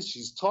things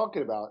she's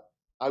talking about,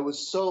 I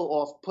was so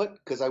off-put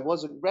because I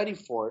wasn't ready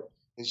for it.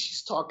 And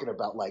she's talking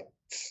about, like,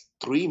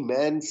 3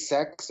 men,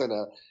 sex, and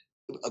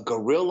a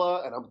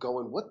gorilla. And I'm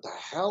going, what the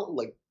hell?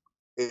 Like,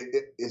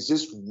 is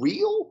this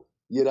real?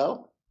 You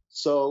know?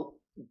 So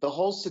the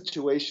whole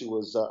situation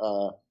was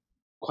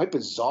quite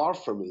bizarre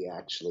for me,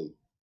 actually.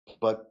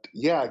 But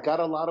yeah, it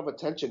got a lot of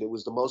attention. It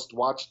was the most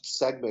watched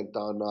segment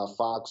on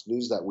Fox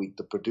News that week.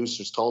 The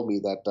producers told me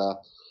that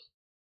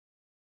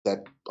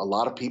that a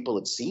lot of people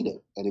had seen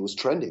it and it was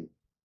trending.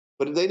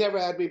 But they never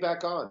had me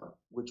back on,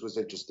 which was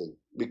interesting,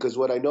 because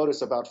what I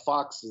noticed about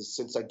Fox is,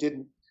 since I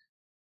didn't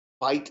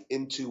bite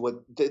into what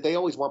they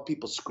always want,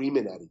 people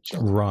screaming at each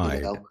other. Right.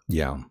 You know?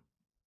 Yeah.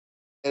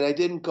 And I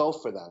didn't go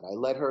for that. I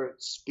let her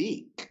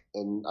speak,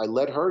 and I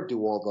let her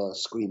do all the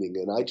screaming,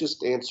 and I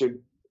just answered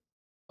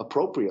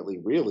appropriately,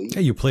 really. Yeah,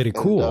 you played it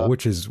cool,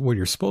 which is what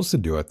you're supposed to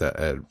do at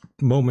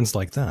moments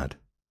like that.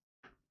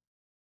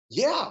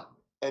 Yeah,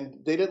 and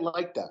they didn't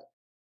like that.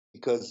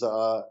 because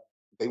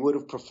they would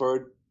have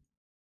preferred.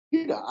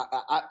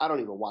 I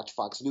don't even watch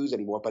Fox News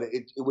anymore, but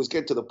it was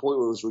getting to the point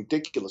where it was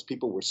ridiculous.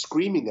 People were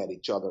screaming at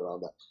each other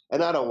on that,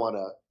 and I don't want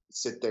to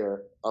sit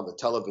there on the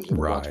television and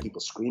watch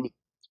people screaming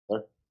at each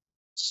other.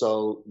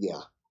 So yeah,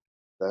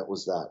 that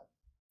was that.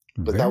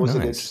 But that was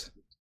an interesting.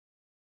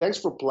 Thanks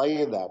for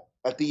playing that.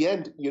 At the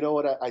end, you know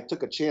what? I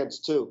took a chance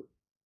too.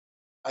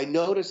 I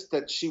noticed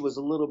that she was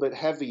a little bit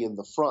heavy in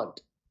the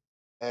front,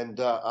 and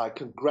I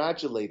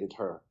congratulated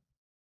her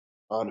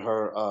on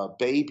her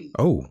baby.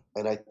 Oh,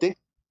 and I think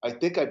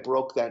I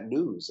broke that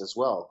news as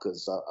well,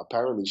 because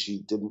apparently she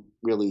didn't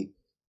really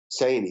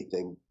say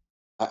anything.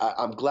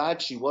 I'm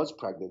glad she was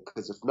pregnant,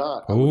 because if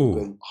not, I would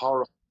have been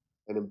horrified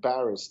and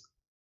embarrassed.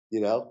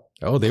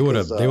 Oh, they would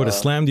have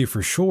slammed you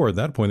for sure at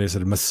that point. They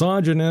said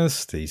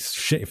misogynist. He's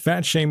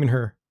fat shaming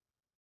her.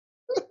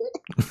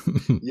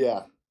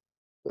 Yeah,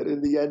 but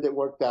in the end, it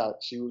worked out.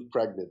 She was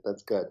pregnant.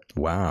 That's good.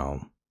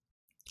 Wow,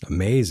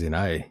 amazing.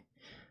 I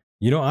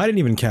didn't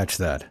even catch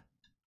that.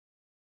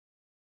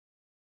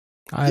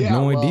 I had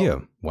no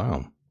idea.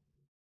 Wow.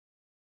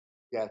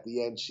 Yeah, at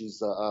the end, she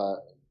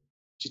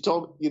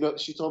told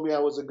me I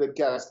was a good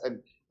guest,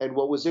 and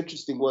what was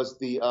interesting was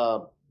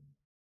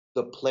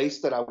the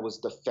place that I was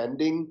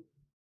defending,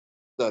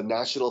 the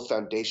National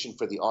Foundation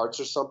for the Arts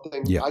or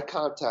something. Yeah. I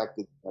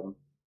contacted them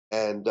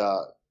and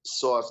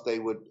saw if they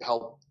would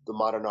help the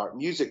modern art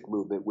music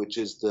movement, which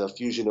is the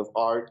fusion of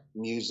art,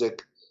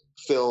 music,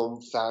 film,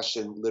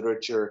 fashion,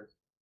 literature,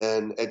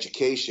 and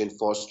education,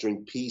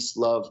 fostering peace,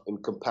 love,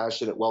 and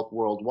compassionate wealth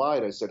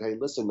worldwide. I said, hey,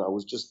 listen, I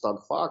was just on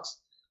Fox.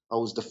 I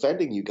was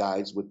defending you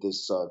guys with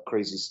this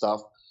crazy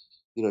stuff.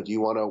 Do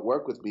you want to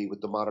work with me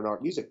with the modern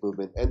art music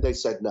movement? And they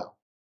said no.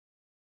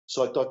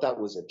 So I thought that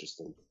was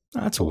interesting.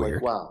 That's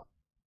weird. Wow.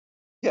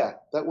 Yeah,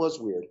 that was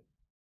weird.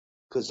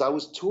 Because I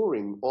was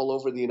touring all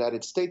over the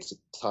United States at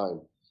the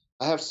time.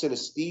 I have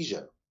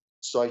synesthesia,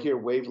 so I hear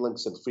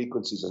wavelengths and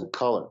frequencies and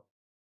color.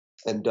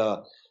 And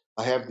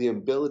I have the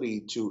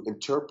ability to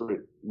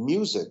interpret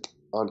music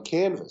on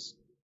canvas.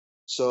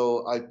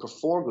 So I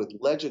performed with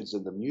legends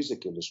in the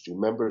music industry,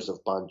 members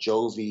of Bon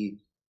Jovi,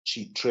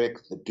 Cheap Trick,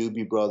 the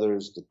Doobie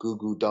Brothers, the Goo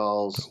Goo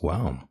Dolls.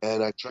 Wow.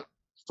 And I traveled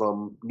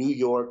from New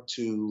York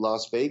to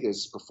Las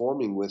Vegas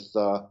performing with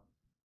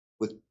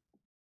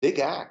big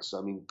acts.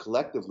 I mean,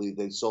 collectively,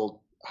 they sold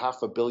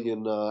 500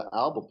 million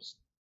albums.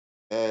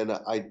 And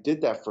I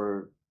did that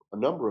for a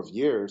number of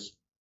years.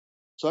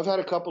 So I've had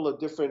a couple of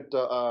different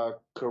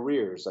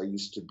careers. I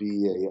used to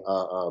be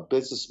a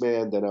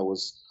businessman. Then I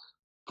was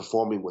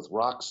performing with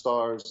rock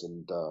stars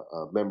and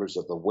members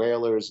of the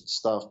Wailers and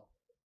stuff.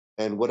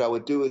 And what I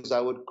would do is I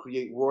would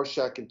create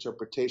Rorschach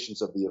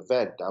interpretations of the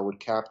event. I would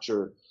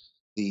capture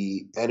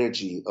the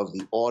energy of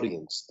the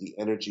audience, the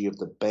energy of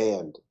the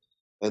band,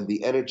 and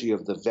the energy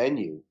of the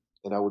venue,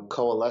 and I would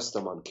coalesce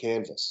them on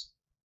canvas.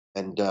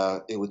 And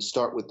it would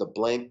start with the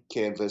blank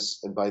canvas,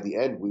 and by the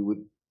end, we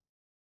would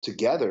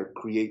together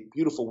create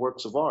beautiful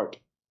works of art.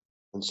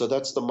 And so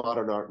that's the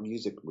modern art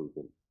music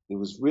movement. It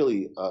was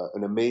really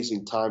an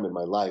amazing time in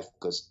my life,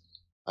 because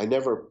I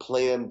never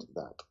planned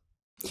that.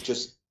 It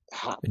just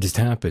happened. It just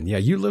happened. Yeah,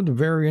 you lived a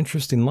very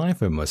interesting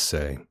life, I must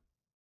say.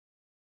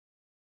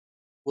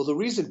 Well, the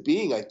reason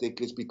being, I think,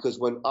 is because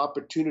when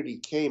opportunity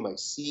came, I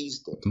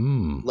seized it.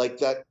 Like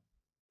that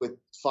with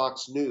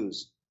Fox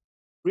News.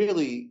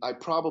 Really, I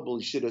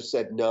probably should have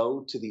said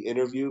no to the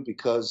interview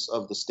because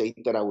of the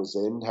state that I was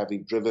in,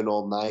 having driven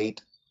all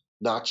night,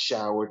 not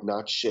showered,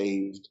 not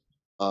shaved,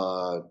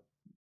 had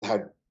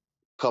a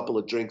couple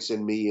of drinks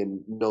in me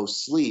and no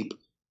sleep.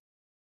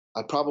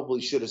 I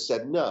probably should have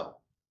said no,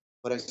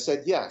 but I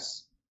said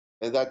yes.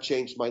 And that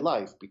changed my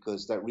life,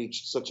 because that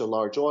reached such a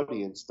large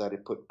audience that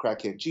it put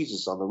Crackhead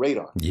Jesus on the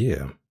radar.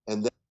 Yeah.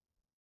 And then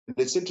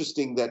it's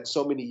interesting that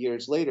so many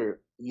years later,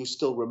 you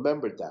still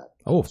remembered that.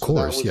 Oh, of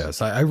course,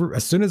 yes. I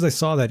as soon as I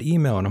saw that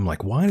email, and I'm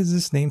like, why does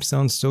this name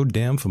sound so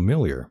damn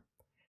familiar?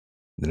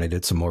 Then I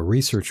did some more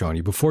research on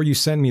you. Before you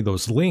send me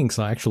those links,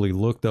 I actually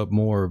looked up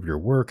more of your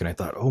work, and I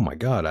thought, oh my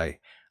God,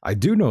 I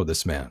do know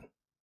this man.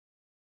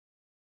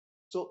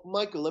 So,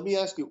 Michael, let me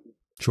ask you.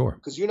 Sure.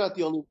 Because you're not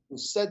the only one who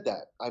said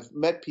that. I've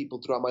met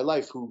people throughout my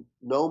life who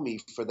know me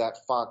for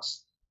that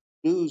Fox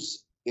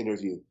News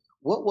interview.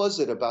 What was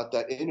it about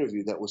that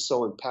interview that was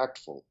so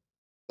impactful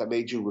that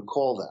made you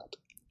recall that?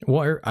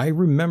 Well, I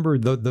remember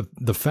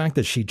the fact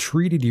that she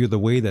treated you the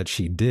way that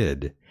she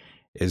did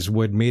is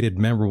what made it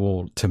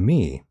memorable to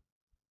me.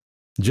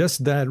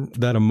 Just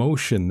that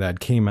emotion that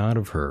came out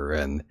of her,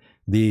 and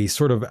the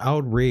sort of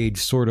outrage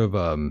sort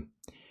of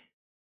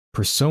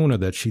persona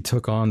that she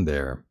took on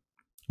there.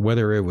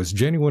 Whether it was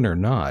genuine or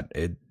not,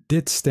 it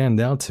did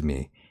stand out to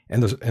me.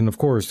 And of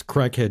course,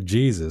 Crackhead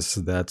Jesus,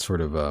 that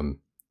sort of,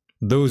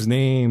 those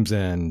names,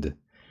 and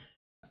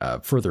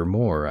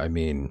furthermore, I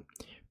mean,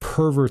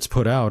 Perverts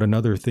Put Out,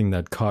 another thing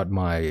that caught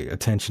my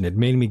attention. It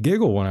made me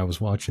giggle when I was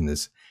watching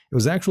this. It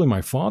was actually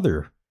my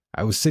father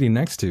I was sitting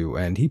next to,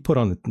 and he put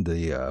on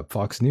the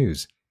Fox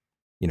News.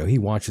 You know, he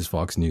watches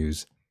Fox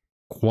News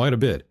quite a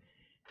bit.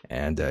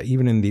 And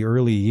even in the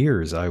early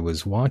years, I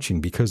was watching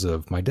because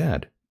of my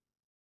dad.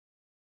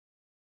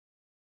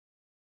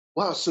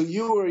 Wow, so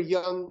you were a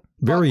young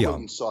Very buck young.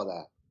 when you saw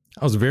that.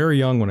 I was very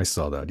young when I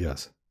saw that,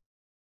 yes.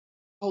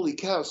 Holy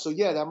cow. So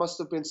yeah, that must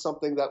have been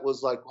something that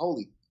was like,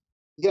 holy,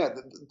 yeah,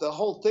 the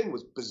whole thing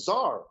was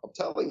bizarre. I'm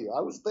telling you,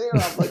 I was there.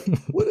 I'm like,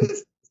 what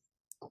is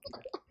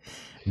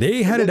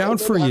They had it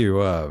out for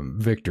you,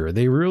 Victor.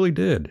 They really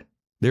did.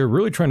 They were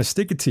really trying to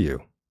stick it to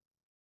you.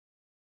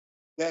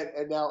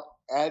 And now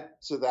add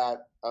to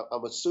that,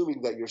 I'm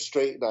assuming that you're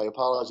straight, and I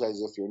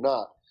apologize if you're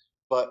not,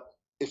 but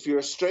if you're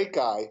a straight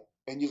guy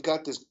and you've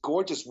got this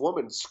gorgeous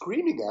woman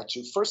screaming at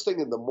you first thing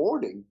in the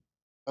morning,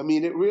 I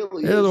mean, it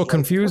really is a little like,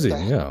 confusing,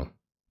 yeah.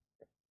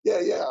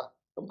 Yeah.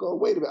 I'm going,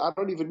 wait a minute, I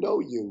don't even know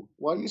you.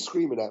 Why are you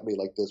screaming at me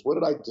like this? What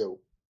did I do?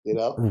 You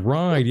know?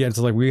 Right, yeah, it's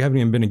like we haven't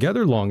even been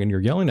together long and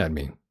you're yelling at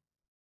me.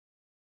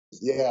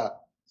 Yeah.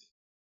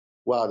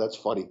 Wow, that's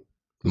funny.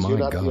 My you're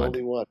not God. the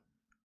only one.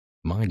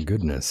 My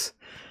goodness.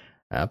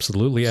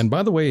 Absolutely. And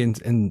by the way,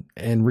 in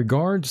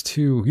regards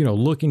to,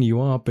 looking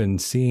you up and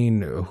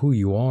seeing who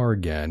you are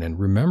again and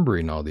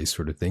remembering all these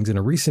sort of things, in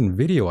a recent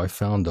video I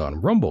found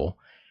on Rumble,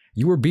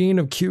 you were being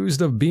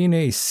accused of being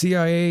a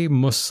CIA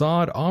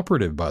Mossad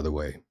operative, by the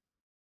way.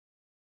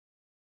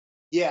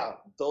 Yeah,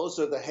 those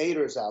are the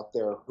haters out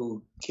there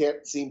who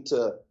can't seem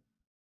to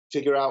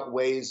figure out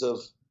ways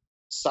of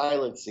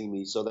silencing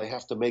me, so they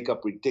have to make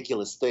up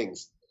ridiculous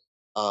things.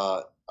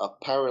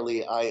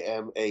 Apparently, I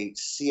am a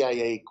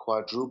CIA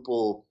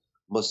quadruple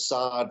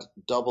Mossad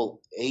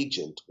double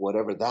agent,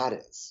 whatever that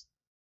is.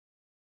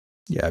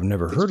 Yeah, I've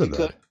never heard of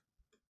that.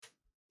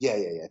 Yeah.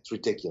 It's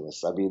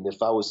ridiculous. I mean,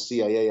 if I was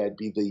CIA, I'd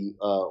be the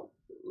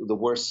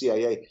worst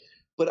CIA.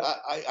 But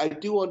I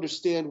do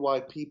understand why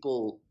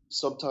people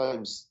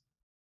sometimes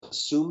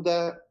assume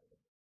that,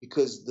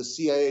 because the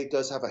CIA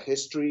does have a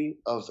history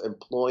of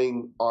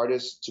employing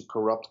artists to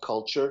corrupt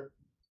culture.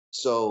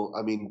 So,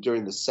 I mean,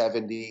 during the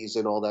 70s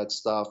and all that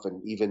stuff,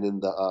 and even in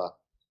the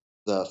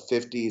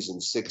 50s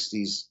and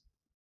 60s,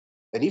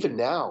 and even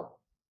now,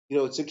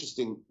 it's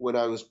interesting. When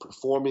I was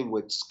performing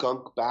with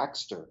Skunk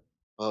Baxter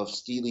of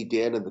Steely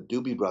Dan and the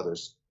Doobie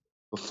Brothers,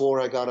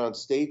 before I got on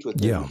stage with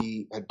him,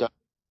 he had done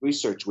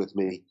research with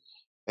me,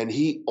 and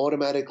he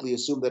automatically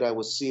assumed that I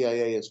was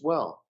CIA as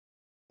well.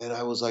 And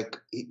I was like,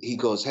 he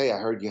goes, "Hey, I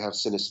heard you have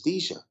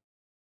synesthesia."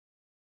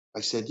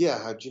 I said, "Yeah,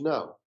 how'd you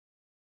know?"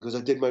 He goes,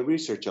 "I did my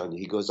research on you."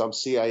 He goes, "I'm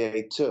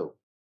CIA too."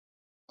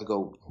 I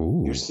go,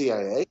 Ooh. "You're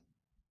CIA?"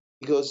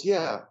 He goes,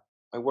 "Yeah,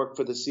 I work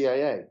for the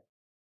CIA."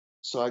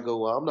 So I go,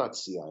 "Well, I'm not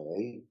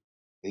CIA."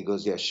 He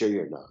goes, "Yeah, sure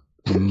you're not."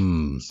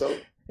 So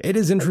it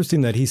is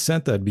interesting that he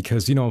said that,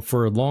 because,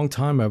 for a long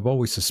time, I've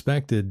always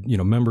suspected,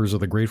 members of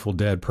the Grateful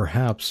Dead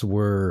perhaps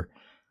were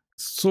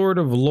sort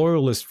of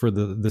loyalists for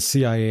the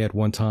CIA at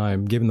one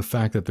time, given the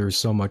fact that there's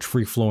so much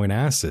free-flowing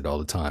acid all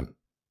the time.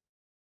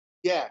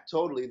 Yeah,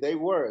 totally. They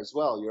were as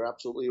well. You're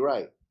absolutely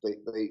right.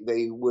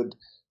 They would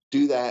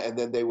do that, and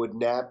then they would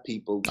nab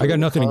people. I got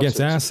nothing against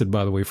acid,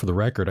 by the way, for the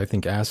record. I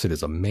think acid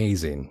is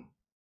amazing.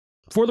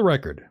 For the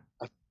record.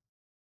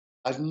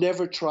 I've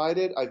never tried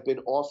it. I've been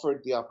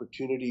offered the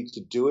opportunity to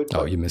do it.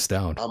 Oh, you missed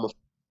out. I'm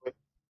afraid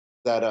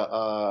that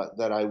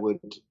I would,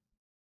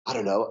 I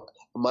don't know.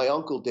 My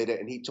uncle did it,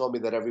 and he told me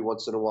that every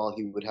once in a while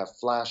he would have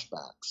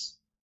flashbacks,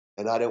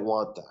 and I didn't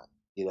want that.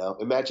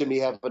 Imagine me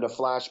having a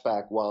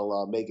flashback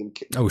while Megyn.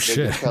 Oh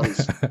shit!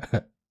 Kelly's,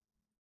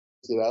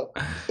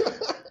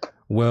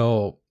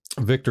 Well,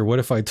 Victor, what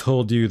if I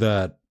told you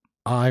that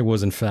I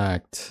was in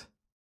fact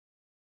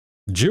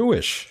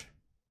Jewish?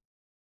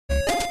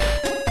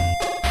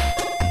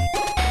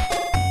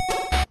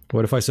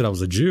 What if I said I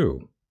was a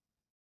Jew?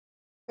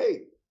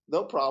 Hey,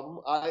 no problem.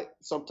 I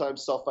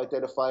sometimes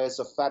self-identify as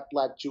a fat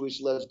black Jewish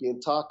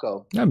lesbian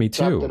taco. Yeah, me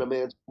too. Trapped in a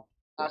man's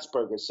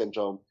Asperger's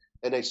syndrome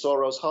and a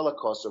Soros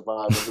Holocaust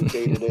survivor who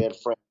dated Anne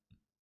Frank.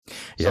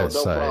 Yes,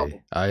 so no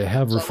I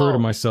have referred to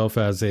myself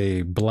as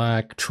a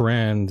black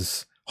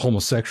trans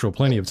homosexual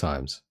plenty of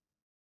times.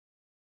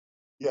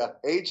 Yeah,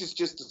 age is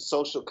just a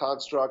social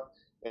construct,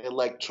 and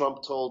like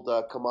Trump told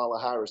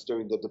Kamala Harris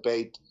during the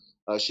debate,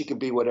 she can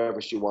be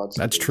whatever she wants.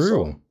 That's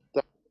true.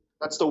 So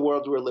that's the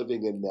world we're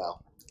living in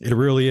now. It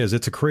really is.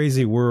 It's a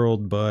crazy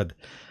world, but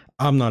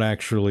I'm not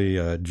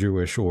actually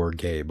Jewish or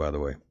gay, by the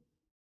way.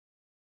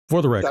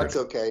 For the record. That's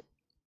okay.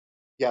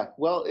 Yeah,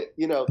 well,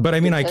 But I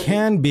mean, I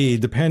can be,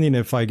 depending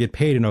if I get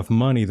paid enough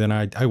money, then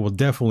I will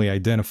definitely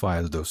identify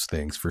as those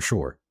things for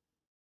sure.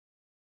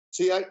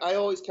 See, I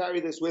always carry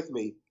this with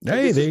me.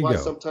 Hey, there you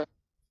go.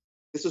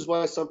 This is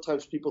why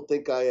sometimes people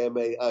think I am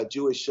a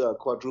Jewish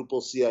quadruple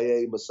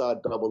CIA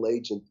Mossad double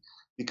agent,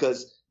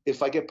 because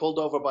if I get pulled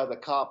over by the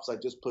cops, I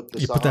just put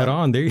this on. You put that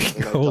on, there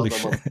you go. Holy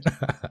shit.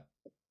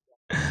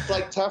 It's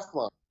like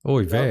Teflon.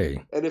 Oy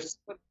vey. And if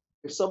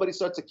somebody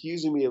starts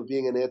accusing me of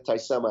being an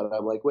anti-Semite,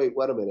 I'm like, wait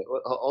a minute,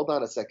 hold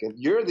on a second.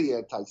 You're the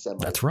anti-Semite.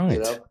 That's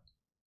right.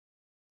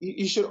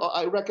 You should.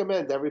 I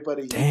recommend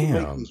everybody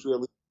make these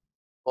really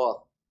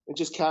off and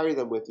just carry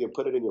them with you and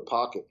put it in your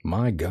pocket.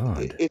 My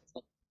God.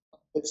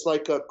 It's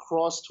like a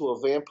cross to a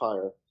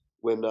vampire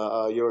when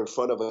you're in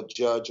front of a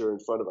judge or in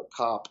front of a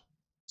cop.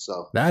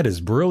 So that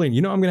is brilliant.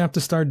 I'm going to have to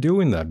start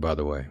doing that, by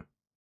the way.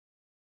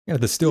 Yeah,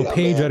 the still Yeah,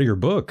 page man. out of your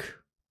book.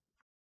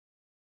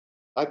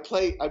 I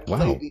play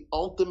Wow. the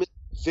ultimate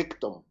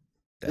victim.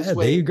 This Yeah,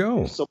 there you way,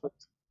 go.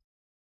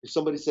 if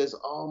somebody says,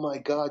 "Oh my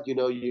God, you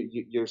know,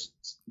 you're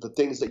the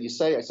things that you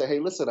say," I say, "Hey,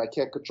 listen, I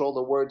can't control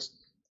the words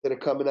that are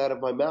coming out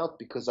of my mouth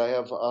because I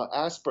have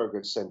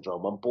Asperger's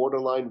syndrome. I'm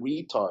borderline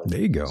retard.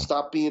 There you go.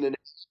 Stop being an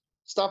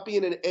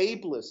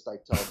ableist." I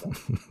tell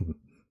them.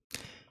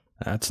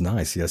 That's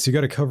nice. Yes, you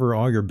got to cover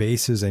all your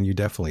bases, and you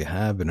definitely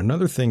have. And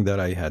another thing that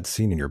I had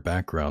seen in your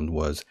background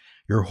was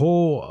your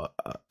whole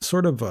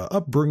sort of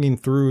upbringing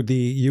through the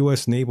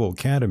U.S. Naval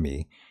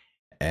Academy.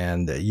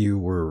 And you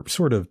were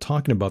sort of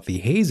talking about the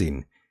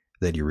hazing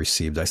that you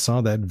received. I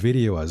saw that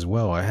video as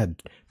well. I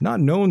had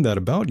not known that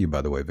about you,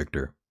 by the way,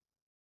 Victor.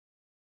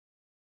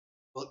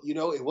 Well, you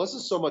know, it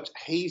wasn't so much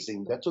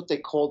hazing. That's what they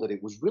called it.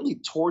 It was really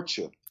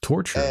torture.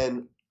 Torture.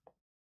 And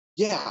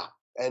yeah,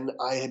 and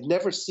I had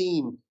never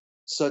seen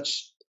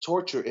such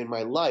torture in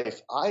my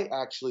life. I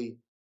actually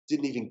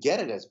didn't even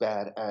get it as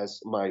bad as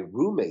my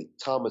roommate,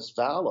 Thomas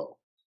Vallow,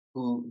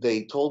 who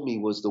they told me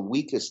was the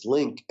weakest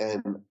link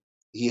and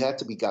he had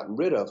to be gotten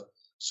rid of.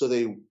 So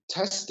they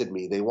tested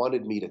me. They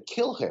wanted me to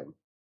kill him.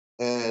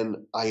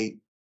 And I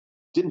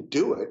didn't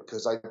do it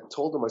because I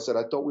told them, I said,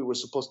 I thought we were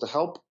supposed to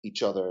help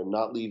each other and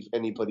not leave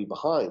anybody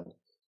behind.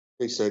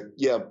 They said,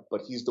 yeah,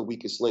 but he's the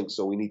weakest link,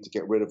 so we need to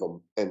get rid of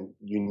him. And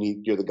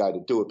you're the guy to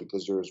do it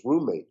because you're his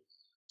roommate.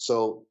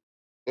 So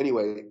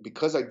anyway,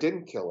 because I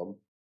didn't kill him,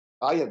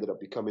 I ended up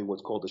becoming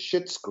what's called a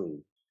shit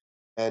screen.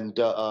 And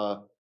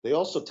they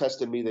also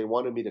tested me. They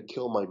wanted me to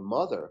kill my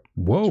mother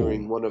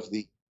during one of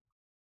the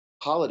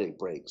holiday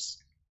breaks.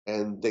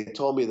 And they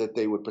told me that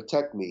they would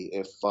protect me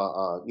if,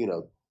 you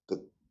know,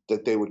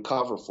 that they would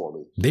cover for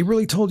me. They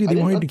really told you they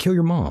wanted to kill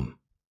your mom?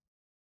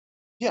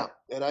 Yeah.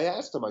 And I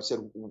asked them, I said,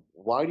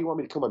 why do you want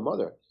me to kill my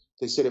mother?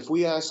 They said, if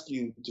we ask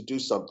you to do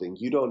something,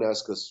 you don't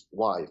ask us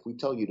why. If we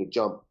tell you to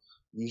jump,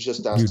 you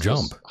just ask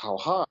us how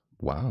high.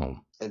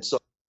 Wow. And so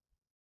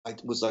I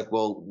was like,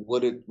 well,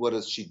 what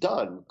has she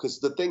done? Because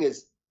the thing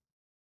is,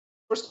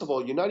 first of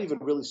all, you're not even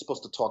really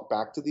supposed to talk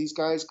back to these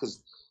guys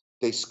because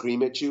they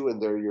scream at you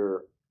and they're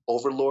your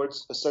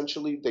overlords,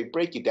 essentially. They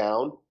break you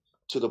down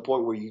to the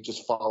point where you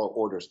just follow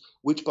orders,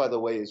 which, by the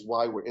way, is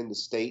why we're in the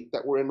state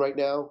that we're in right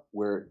now,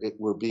 where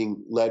we're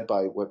being led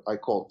by what I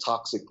call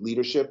toxic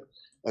leadership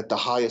at the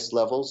highest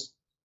levels.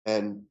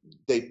 And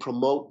they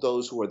promote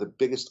those who are the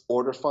biggest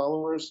order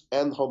followers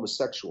and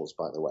homosexuals,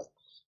 by the way.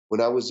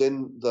 When I was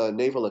in the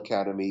Naval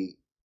Academy,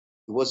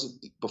 it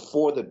wasn't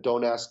before the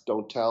don't ask,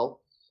 don't tell.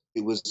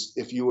 It was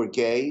if you were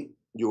gay,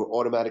 you were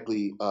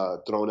automatically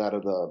thrown out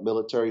of the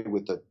military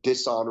with a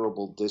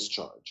dishonorable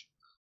discharge.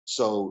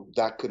 So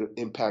that could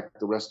impact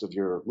the rest of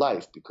your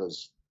life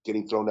because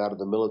getting thrown out of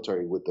the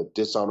military with a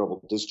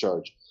dishonorable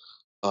discharge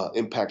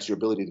impacts your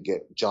ability to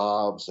get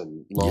jobs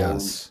and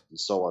loans and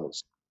so on.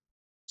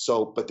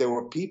 So, but there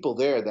were people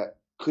there that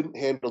couldn't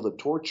handle the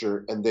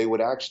torture and they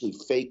would actually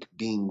fake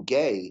being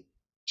gay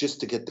just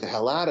to get the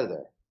hell out of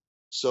there.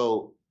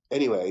 So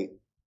anyway,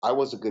 I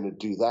wasn't going to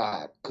do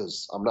that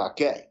because I'm not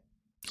gay.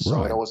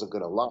 So I wasn't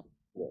going to lie.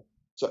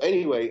 So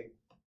anyway,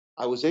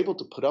 I was able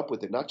to put up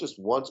with it, not just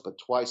once, but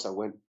twice. I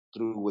went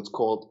through what's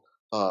called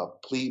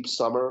plebe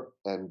summer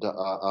and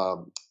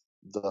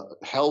the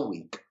Hell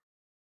Week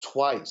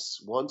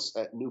twice, once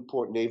at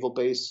Newport Naval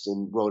Base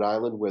in Rhode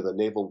Island, where the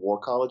Naval War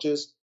College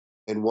is,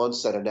 and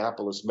once at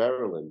Annapolis,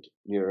 Maryland,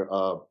 near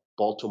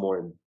Baltimore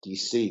and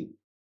D.C.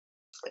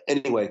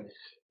 Anyway,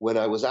 when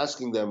I was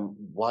asking them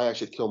why I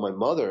should kill my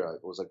mother, I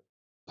was like,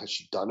 has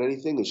she done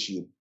anything? Is she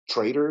a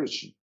traitor? Is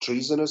she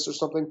treasonous or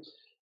something?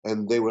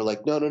 And they were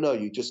like, no,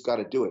 you just got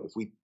to do it. If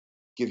we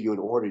give you an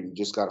order, you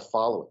just got to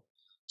follow it.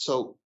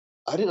 So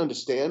I didn't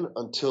understand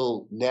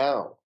until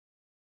now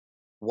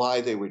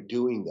why they were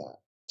doing that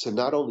to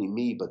not only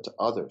me, but to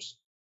others,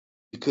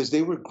 because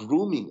they were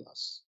grooming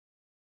us.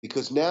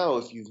 Because now,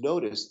 if you've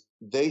noticed,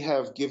 they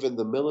have given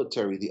the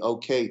military the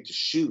okay to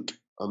shoot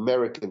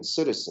American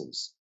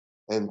citizens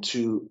and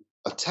to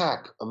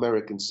attack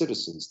American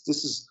citizens.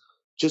 This has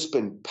just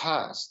been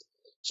passed.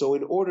 So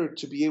in order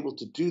to be able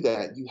to do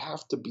that, you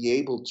have to be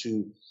able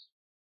to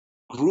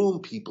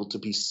groom people to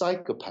be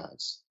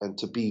psychopaths and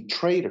to be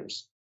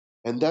traitors.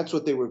 And that's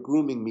what they were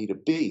grooming me to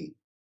be.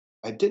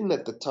 I didn't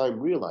at the time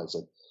realize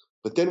it.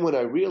 But then when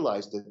I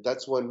realized it,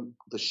 that's when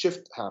the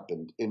shift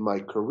happened in my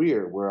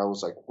career where I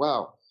was like,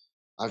 wow,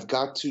 I've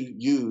got to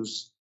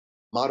use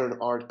modern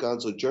art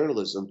gonzo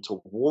journalism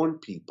to warn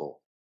people.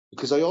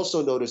 Because I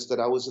also noticed that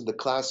I was in the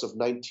class of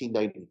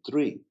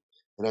 1993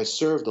 and I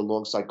served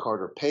alongside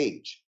Carter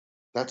Page.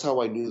 That's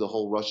how I knew the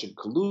whole Russian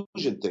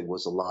collusion thing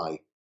was a lie,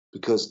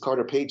 because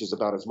Carter Page is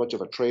about as much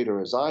of a traitor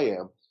as I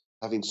am,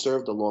 having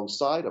served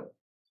alongside him.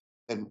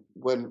 And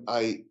when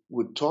I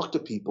would talk to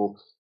people,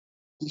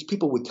 these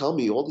people would tell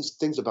me all these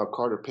things about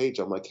Carter Page.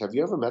 I'm like, have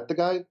you ever met the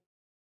guy?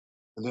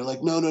 And they're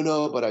like,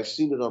 no, but I've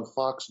seen it on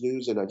Fox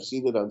News and I've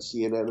seen it on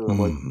CNN. And I'm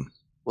like,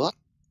 well, I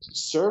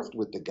served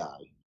with the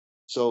guy.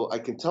 So I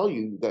can tell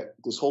you that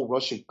this whole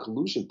Russian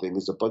collusion thing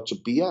is a bunch of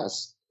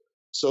BS.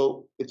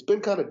 So it's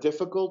been kind of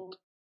difficult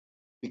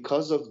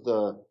because of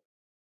the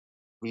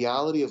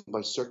reality of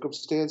my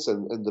circumstance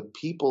and the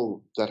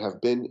people that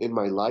have been in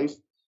my life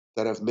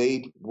that have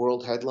made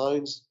world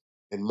headlines,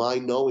 and my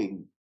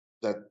knowing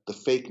that the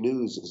fake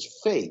news is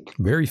fake.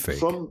 Very fake.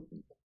 From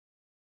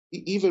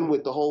even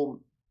with the whole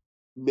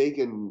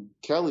Megyn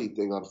Kelly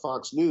thing on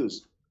Fox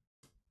News,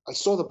 I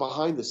saw the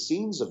behind the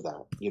scenes of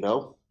that, you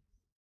know,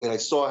 and I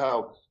saw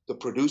how the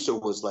producer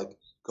was like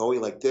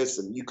going like this,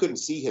 and you couldn't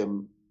see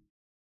him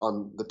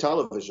on the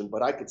television,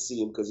 but I could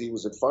see him because he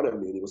was in front of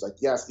me, and he was like,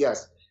 "Yes,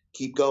 yes,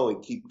 keep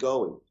going, keep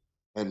going."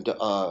 And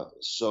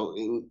so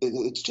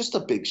it's just a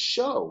big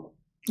show.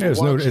 Yeah,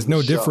 it's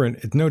no different.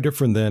 It's no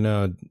different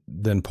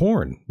than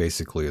porn,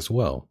 basically, as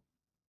well.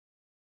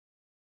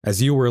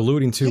 As you were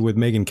alluding to with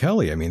Megyn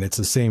Kelly, I mean, it's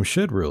the same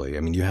shit, really.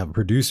 I mean, you have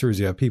producers,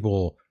 you have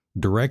people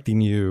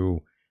directing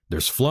you.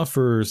 There's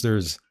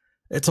fluffers.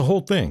 It's a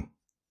whole thing.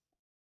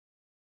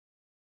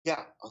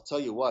 Yeah, I'll tell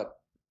you what.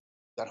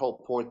 That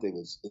whole porn thing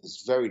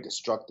is very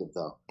destructive,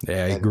 though.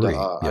 Yeah, I agree.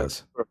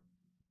 Yes.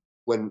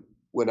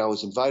 When I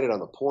was invited on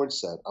the porn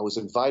set, I was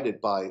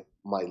invited by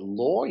my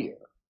lawyer,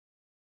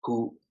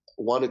 who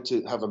wanted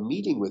to have a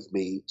meeting with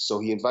me. So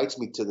he invites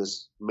me to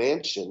this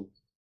mansion,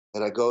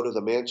 and I go to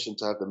the mansion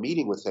to have the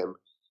meeting with him.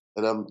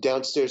 And I'm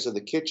downstairs in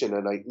the kitchen,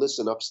 and I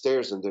listen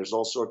upstairs, and there's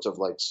all sorts of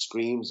like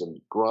screams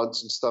and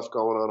grunts and stuff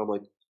going on. I'm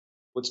like,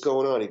 "What's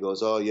going on?" He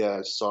goes, "Oh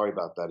yeah, sorry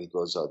about that." He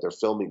goes, "They're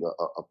filming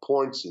a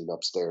porn scene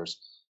upstairs."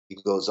 He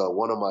goes,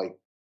 "One of my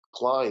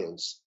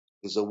clients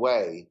is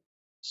away,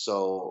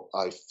 so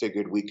I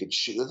figured we could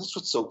shoot." That's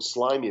what's so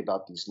slimy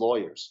about these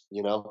lawyers,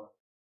 you know?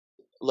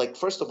 Like,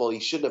 first of all, he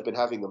shouldn't have been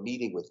having a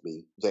meeting with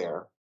me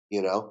there,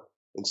 you know?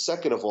 And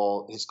second of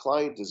all, his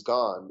client is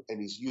gone,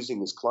 and he's using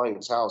his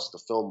client's house to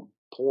film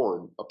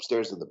porn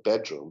upstairs in the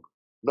bedroom.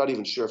 I'm not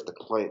even sure if the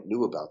client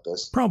knew about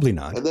this. Probably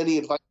not. And then he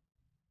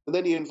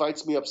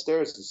invites me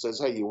upstairs and says,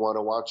 "Hey, you want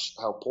to watch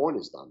how porn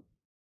is done?"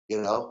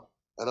 You know?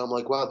 And I'm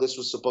like, wow, this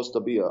was supposed to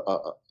be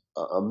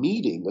a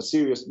meeting, a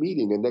serious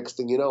meeting. And next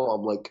thing you know,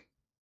 I'm like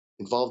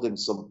involved in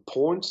some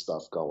porn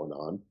stuff going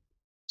on.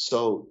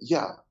 So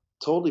yeah,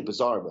 totally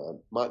bizarre, man.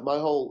 My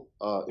whole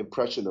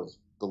impression of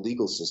the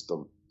legal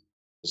system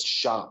is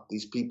shot.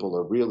 These people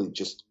are really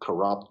just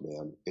corrupt,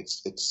 man.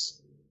 It's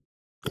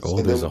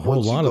there's a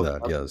whole lot of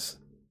that, yes.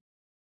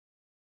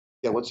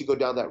 Yeah, once you go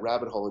down that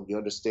rabbit hole and you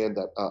understand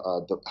that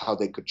how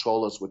they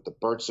control us with the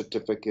birth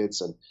certificates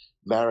and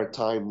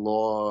maritime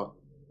law,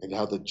 and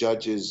how the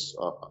judges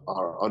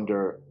are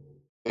under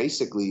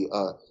basically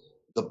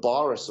the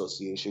Bar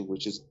Association,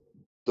 which is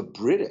the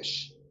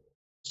British.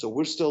 So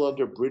we're still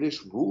under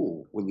British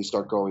rule when you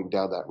start going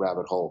down that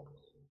rabbit hole.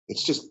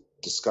 It's just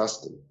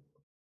disgusting.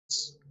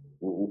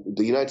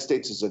 The United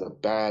States is in a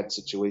bad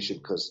situation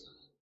because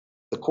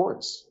the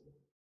courts,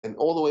 and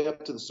all the way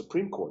up to the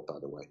Supreme Court, by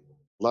the way.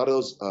 A lot of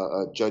those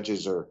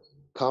judges are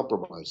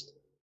compromised.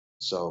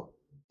 So,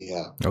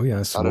 yeah. Oh,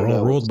 yes. We're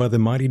all ruled by the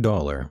mighty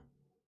dollar.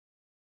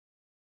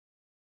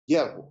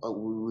 Yeah,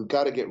 we've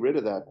got to get rid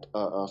of that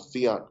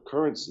fiat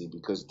currency,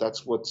 because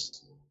that's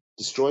what's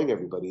destroying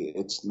everybody.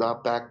 It's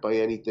not backed by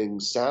anything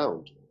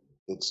sound.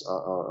 It's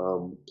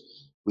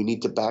we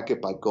need to back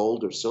it by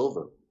gold or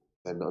silver,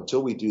 and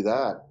until we do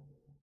that,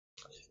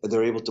 and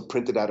they're able to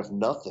print it out of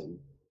nothing,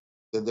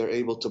 then they're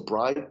able to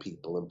bribe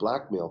people and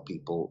blackmail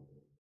people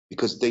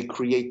because they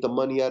create the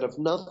money out of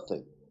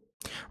nothing.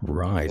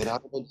 Right. And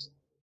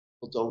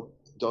people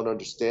don't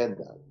understand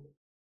that.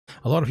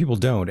 A lot of people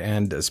don't.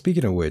 And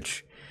speaking of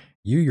which,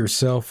 you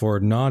yourself are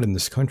not in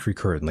this country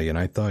currently, and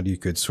I thought you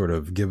could sort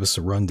of give us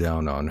a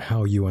rundown on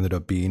how you ended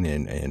up being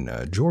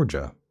in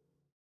Georgia.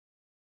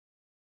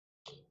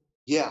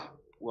 Yeah.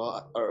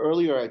 Well,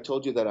 earlier I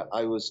told you that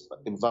I was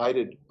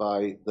invited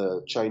by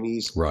the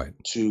Chinese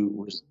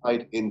to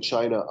reside in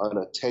China on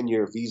a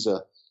 10-year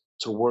visa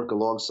to work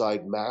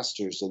alongside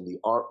masters in the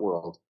art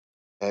world.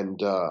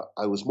 And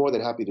I was more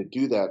than happy to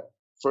do that,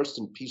 first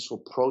in peaceful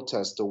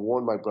protest to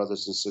warn my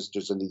brothers and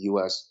sisters in the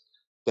U.S.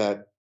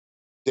 that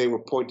they were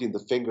pointing the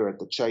finger at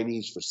the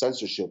Chinese for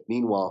censorship.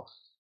 Meanwhile,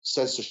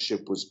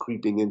 censorship was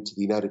creeping into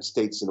the United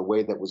States in a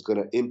way that was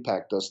going to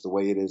impact us the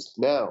way it is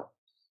now.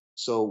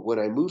 So when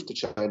I moved to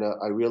China,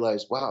 I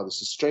realized, wow,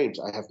 this is strange.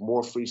 I have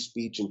more free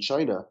speech in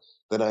China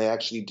than I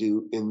actually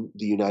do in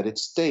the United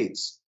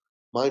States.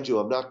 Mind you,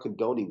 I'm not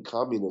condoning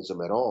communism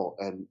at all.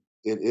 And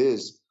it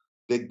is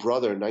Big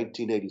Brother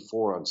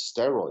 1984 on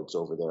steroids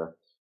over there.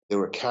 There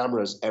were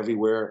cameras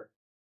everywhere.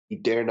 You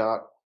dare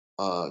not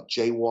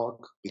jaywalk,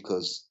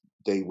 because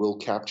they will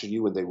capture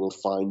you and they will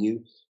fine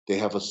you. They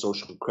have a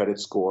social credit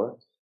score.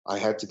 I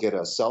had to get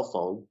a cell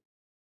phone,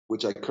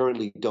 which I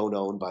currently don't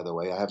own, by the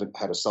way. I haven't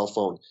had a cell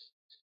phone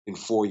in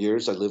 4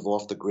 years. I live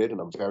off the grid,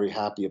 and I'm very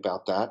happy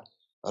about that.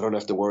 I don't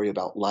have to worry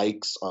about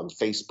likes on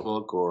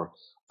Facebook or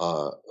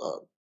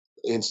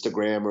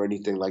Instagram or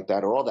anything like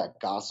that, or all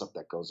that gossip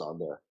that goes on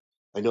there.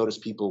 I notice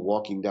people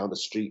walking down the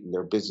street and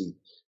they're busy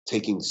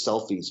taking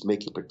selfies,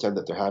 making pretend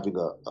that they're having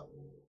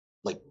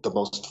like the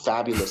most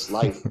fabulous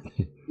life.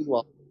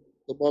 Meanwhile,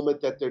 the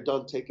moment that they're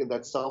done taking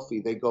that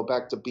selfie, they go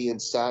back to being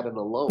sad and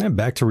alone. Yeah,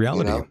 back to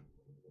reality. You know?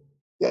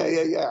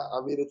 Yeah.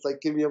 I mean, it's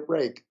like, give me a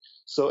break.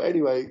 So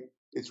anyway,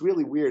 it's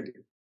really weird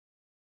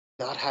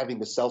not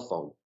having a cell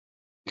phone,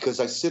 because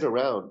I sit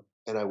around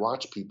and I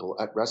watch people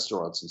at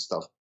restaurants and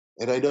stuff,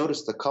 and I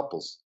notice the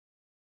couples.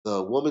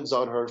 The woman's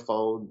on her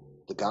phone,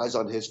 the guy's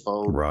on his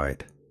phone.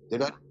 Right. They're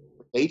not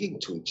relating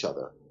to each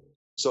other.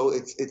 So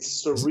it's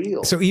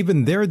surreal. So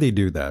even there they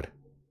do that.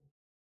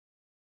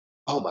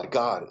 Oh my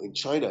God! In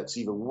China, it's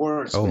even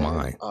worse. Oh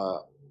man.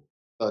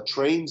 my.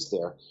 Trains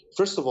there.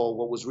 First of all,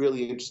 what was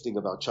really interesting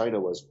about China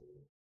was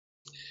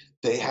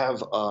they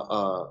have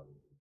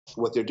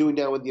what they're doing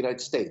now in the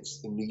United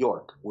States, in New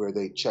York, where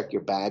they check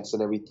your bags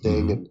and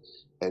everything,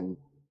 and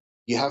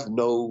you have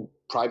no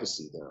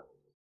privacy there.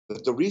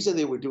 But the reason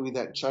they were doing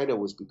that in China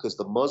was because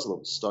the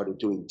Muslims started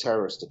doing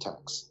terrorist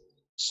attacks.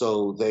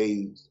 So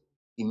they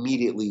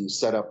immediately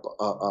set up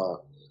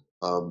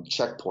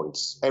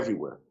checkpoints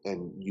everywhere,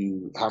 and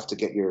you have to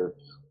get your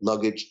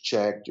luggage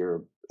checked,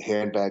 your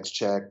handbags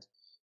checked.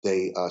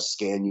 They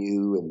scan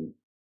you, and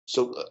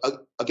so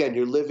again,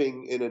 you're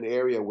living in an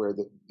area where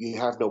you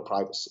have no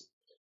privacy.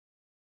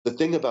 The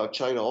thing about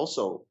China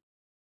also,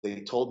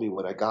 they told me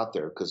when I got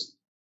there, because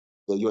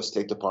the U.S.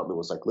 State Department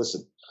was like,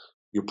 listen,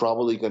 you're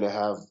probably going to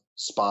have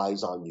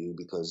spies on you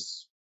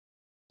because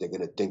they're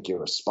going to think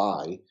you're a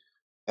spy.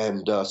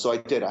 And so I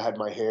did. I had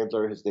my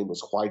handler. His name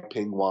was Huai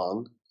Ping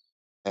Wang.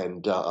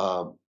 And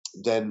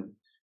then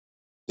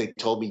they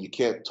told me you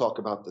can't talk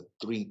about the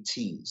 3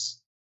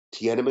 T's: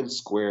 Tiananmen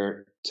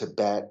Square,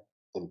 Tibet,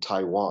 and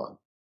Taiwan.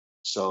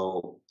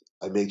 So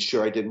I made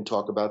sure I didn't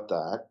talk about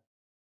that.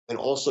 And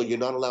also, you're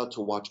not allowed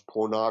to watch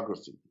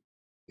pornography.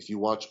 If you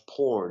watch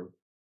porn,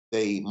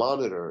 they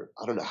monitor,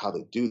 I don't know how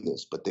they do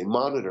this, but they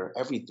monitor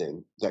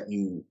everything that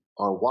you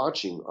are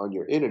watching on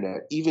your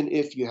internet, even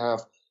if you have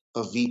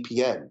a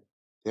VPN.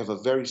 They have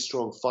a very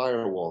strong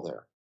firewall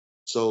there.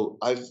 So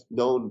I've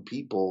known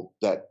people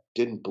that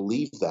didn't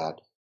believe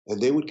that,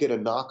 and they would get a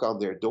knock on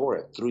their door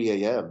at 3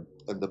 a.m.,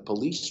 and the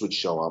police would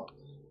show up,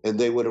 and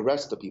they would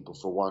arrest the people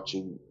for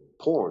watching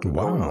porn.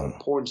 Wow.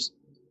 Porn.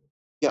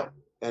 Yeah.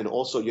 And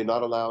also, you're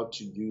not allowed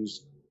to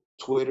use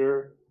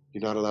Twitter.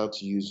 You're not allowed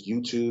to use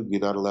YouTube.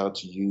 You're not allowed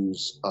to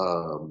use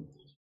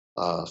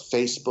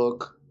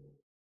Facebook.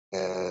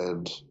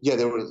 And yeah,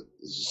 there were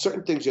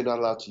certain things you're not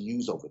allowed to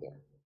use over there.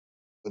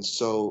 And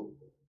so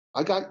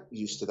I got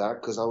used to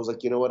that because I was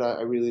like, you know what?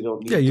 I really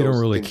don't need. Yeah, you those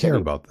don't really things care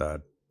anymore. about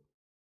that.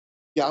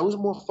 Yeah, I was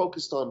more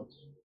focused on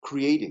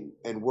creating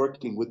and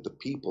working with the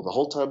people. The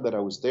whole time that I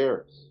was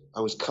there, I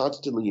was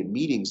constantly in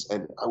meetings,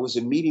 and I was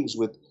in meetings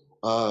with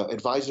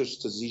advisors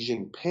to Xi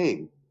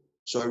Jinping.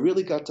 So I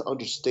really got to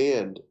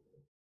understand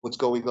what's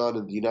going on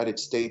in the United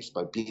States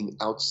by being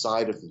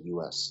outside of the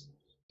US.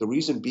 The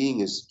reason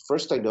being is,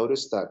 first I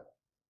noticed that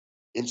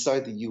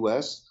inside the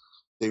US,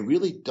 they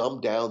really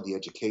dumbed down the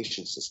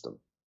education system.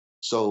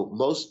 So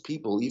most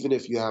people, even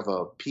if you have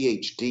a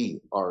PhD,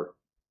 are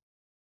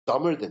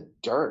dumber than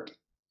dirt.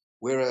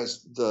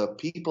 Whereas the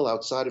people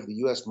outside of the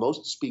US,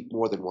 most speak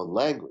more than one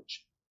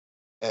language.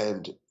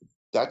 And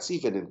that's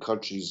even in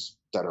countries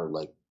that are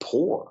like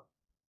poor.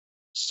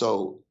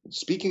 So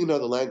speaking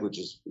another language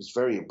is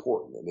very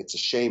important. And it's a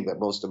shame that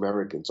most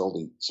Americans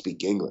only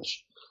speak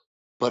English.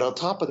 But on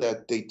top of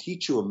that, they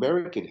teach you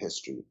American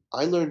history.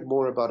 I learned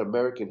more about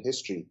American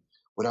history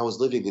when I was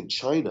living in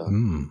China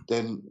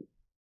than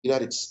the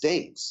United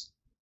States.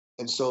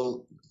 And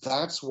so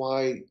that's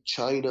why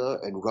China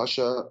and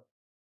Russia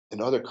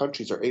and other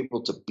countries are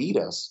able to beat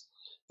us,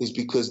 is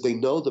because they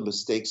know the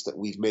mistakes that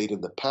we've made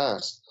in the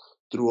past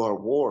through our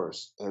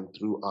wars and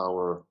through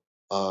our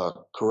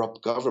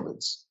corrupt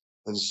governments.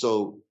 And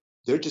so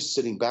they're just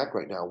sitting back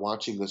right now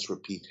watching us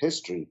repeat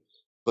history,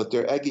 but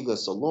they're egging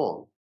us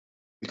along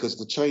because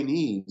the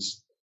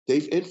Chinese,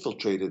 they've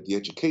infiltrated the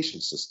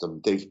education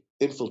system. They've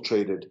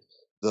infiltrated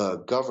the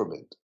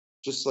government,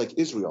 just like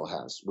Israel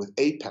has with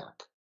AIPAC.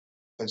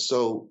 And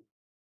so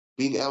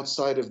being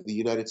outside of the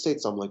United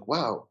States, I'm like,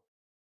 wow,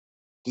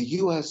 the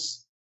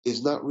U.S.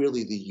 is not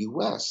really the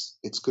U.S.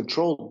 It's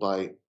controlled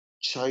by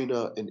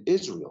China and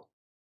Israel.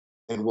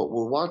 And what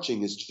we're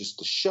watching is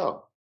just a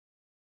show.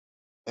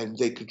 And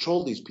they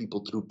control these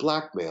people through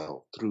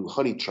blackmail, through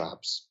honey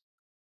traps.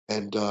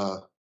 And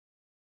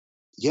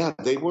yeah,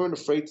 they weren't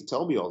afraid to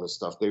tell me all this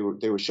stuff. They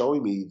were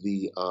showing me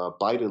the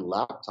Biden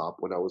laptop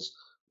when I was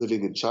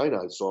living in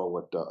China. I saw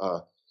what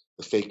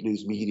the fake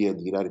news media in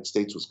the United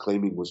States was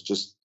claiming was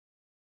just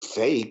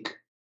fake.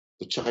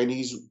 The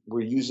Chinese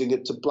were using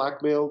it to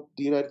blackmail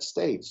the United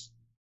States.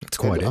 It's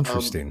quite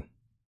interesting.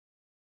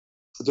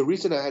 The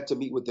reason I had to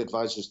meet with the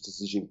advisors to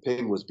Xi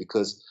Jinping was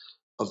because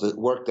of the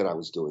work that I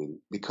was doing,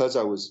 because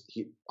I was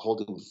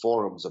holding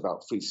forums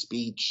about free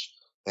speech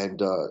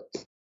and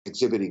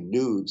exhibiting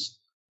nudes.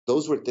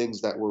 Those were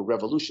things that were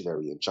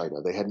revolutionary in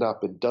China. They had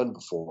not been done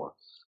before.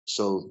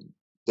 So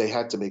they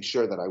had to make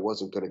sure that I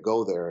wasn't going to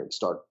go there and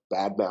start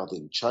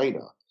bad-mouthing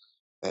China.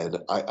 And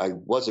I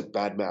wasn't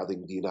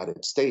bad-mouthing the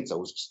United States. I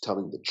was just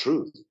telling the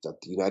truth,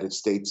 that the United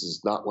States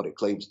is not what it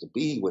claims to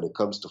be when it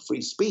comes to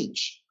free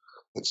speech.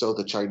 And so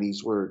the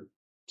Chinese were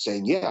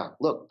saying, yeah,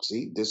 look,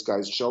 see, this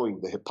guy's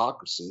showing the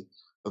hypocrisy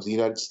of the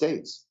United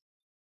States.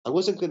 I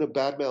wasn't going to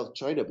badmouth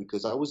China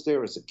because I was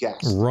there as a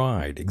guest.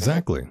 Right,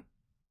 exactly.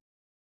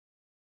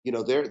 You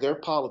know, their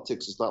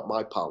politics is not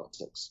my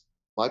politics.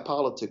 My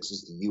politics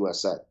is the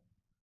USA.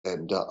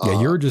 And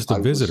yeah, you're just a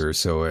visitor,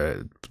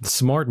 so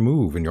smart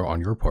move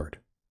on your part.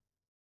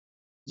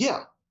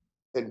 Yeah,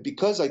 and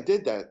because I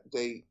did that,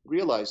 they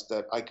realized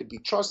that I could be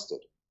trusted.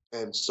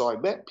 And so I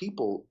met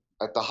people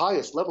at the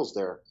highest levels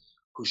there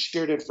who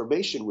shared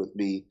information with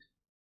me,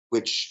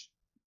 which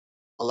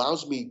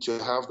allows me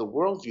to have the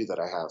worldview that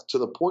I have, to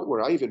the point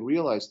where I even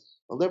realized,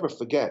 I'll never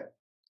forget,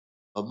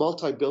 a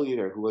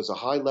multi-billionaire who has a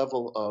high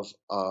level of,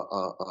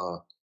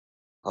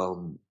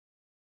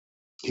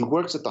 he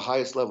works at the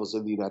highest levels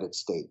in the United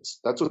States.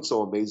 That's what's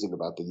so amazing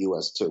about the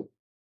U.S. too.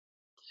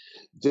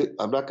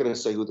 I'm not going to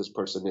say who this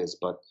person is,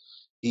 but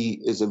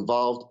he is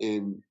involved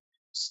in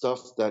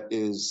stuff that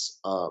is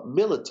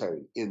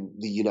military in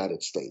the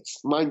United States.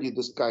 Mind you,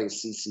 this guy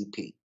is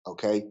CCP,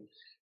 okay?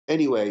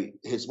 Anyway,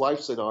 his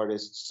wife's an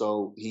artist,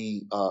 so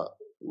he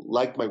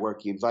liked my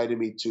work. He invited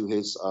me to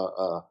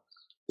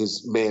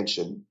his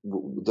mansion.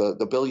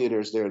 The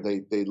billionaires there,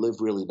 they live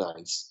really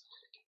nice.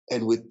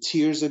 And with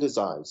tears in his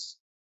eyes,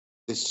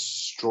 this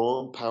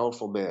strong,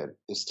 powerful man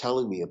is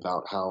telling me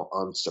about how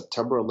on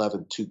September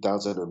 11,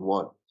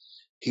 2001,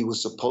 he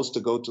was supposed to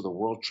go to the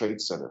World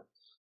Trade Center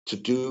to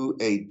do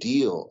a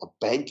deal, a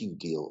banking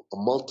deal, a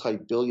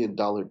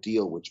multi-billion-dollar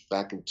deal, which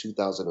back in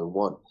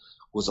 2001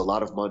 was a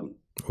lot of money.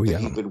 Oh, yeah.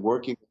 And he'd been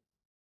working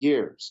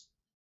years.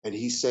 And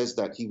he says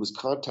that he was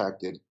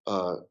contacted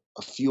a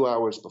few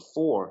hours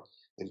before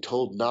and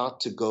told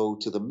not to go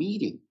to the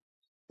meeting.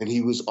 And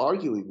he was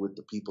arguing with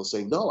the people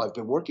saying, no, I've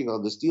been working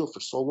on this deal for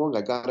so long.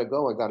 I got to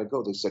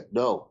go. They said,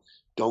 no,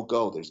 don't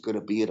go. There's going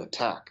to be an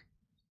attack.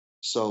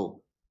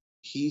 So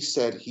he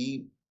said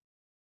he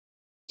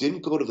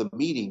didn't go to the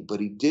meeting,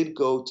 but he did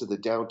go to the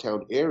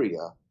downtown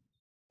area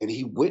and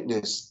he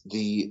witnessed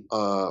the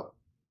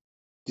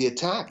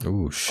attack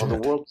on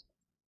the world.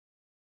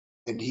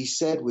 And he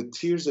said with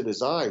tears in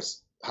his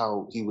eyes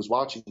how he was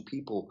watching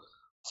people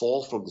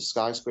fall from the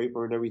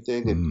skyscraper and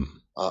everything, and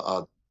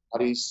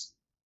bodies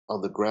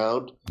on the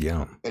ground.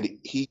 Yeah. And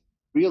he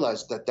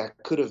realized that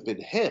that could have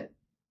been him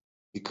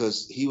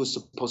because he was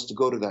supposed to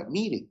go to that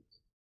meeting.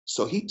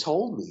 So he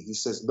told me, he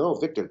says, no,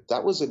 Victor,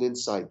 that was an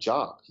inside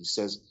job. He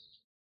says,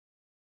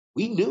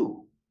 we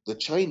knew, the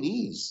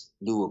Chinese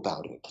knew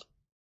about it.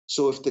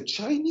 So if the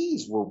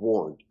Chinese were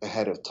warned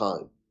ahead of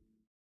time,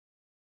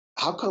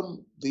 how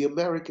come the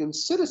American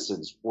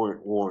citizens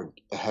weren't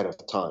warned ahead of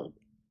time?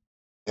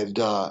 And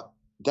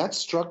that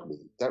struck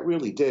me. That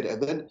really did.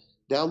 And then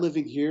now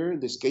living here in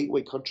this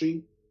gateway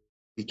country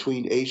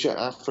between Asia,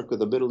 Africa,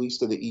 the Middle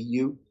East, and the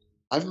EU,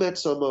 I've met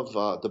some of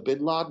the Bin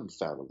Laden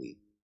family.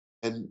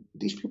 And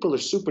these people are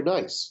super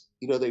nice.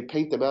 You know, they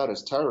paint them out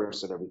as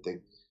terrorists and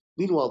everything.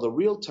 Meanwhile, the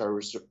real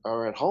terrorists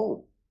are at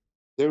home.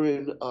 They're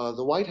in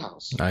the White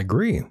House. I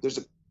agree.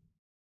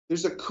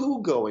 There's a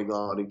coup going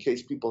on, in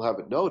case people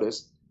haven't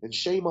noticed. And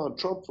shame on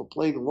Trump for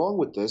playing along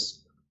with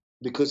this,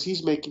 because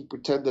he's making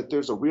pretend that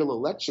there's a real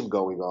election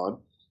going on.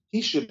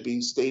 He should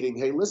be stating,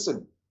 hey,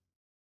 listen,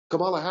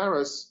 Kamala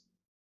Harris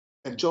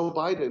and Joe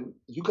Biden,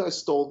 you guys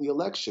stole the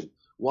election.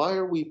 Why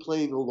are we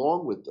playing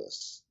along with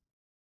this?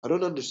 I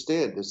don't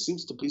understand. There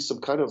seems to be some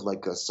kind of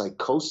like a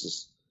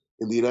psychosis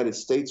in the United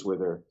States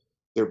where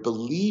they're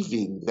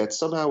believing that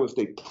somehow if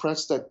they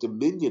press that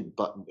Dominion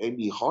button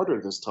any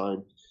harder this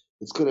time,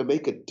 it's going to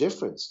make a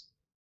difference.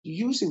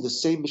 You're using the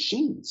same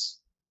machines.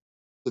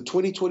 The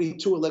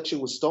 2022 election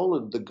was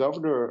stolen. The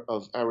governor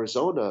of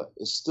Arizona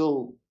is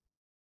still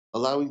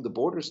allowing the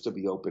borders to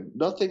be open.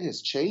 Nothing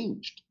has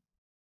changed.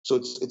 So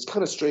it's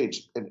kind of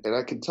strange. And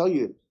I can tell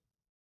you,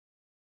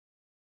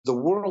 the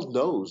world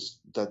knows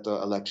that the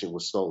election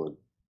was stolen.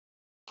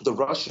 The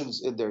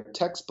Russians in their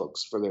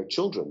textbooks for their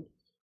children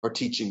are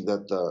teaching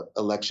that the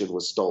election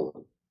was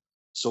stolen.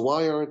 So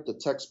why aren't the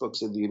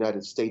textbooks in the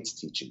United States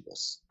teaching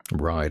this?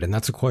 Right, and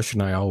that's a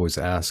question I always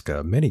ask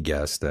many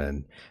guests,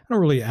 and I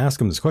don't really ask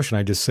them this question.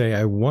 I just say,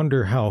 I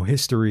wonder how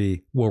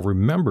history will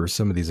remember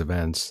some of these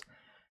events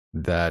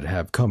that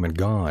have come and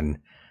gone,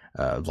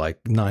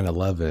 like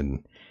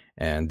 9/11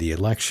 and the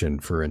election,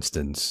 for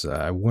instance.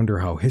 I wonder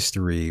how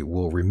history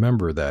will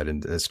remember that,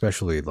 and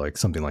especially like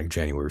something like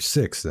January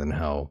 6th and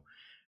how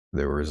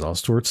there was all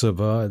sorts of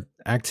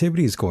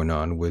activities going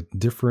on with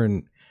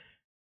different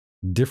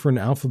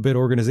alphabet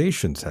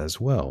organizations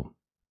as well.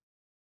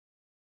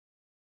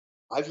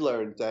 I've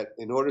learned that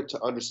in order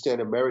to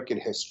understand American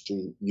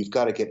history, you've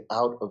got to get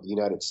out of the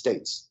United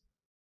States,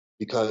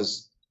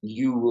 because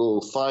you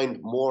will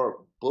find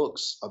more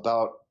books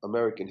about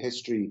American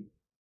history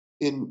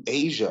in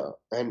Asia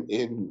and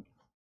in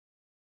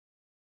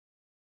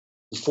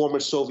the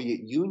former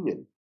Soviet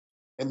Union.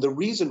 And the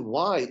reason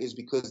why is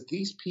because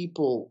these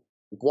people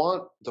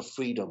want the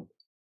freedom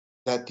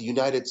that the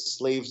United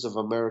Slaves of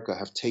America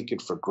have taken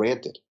for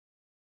granted.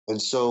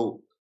 And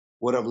so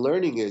what I'm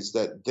learning is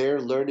that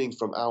they're learning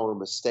from our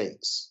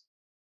mistakes,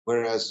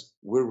 whereas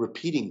we're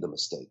repeating the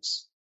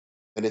mistakes.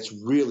 And it's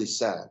really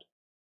sad,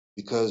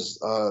 because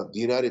the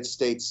United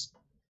States,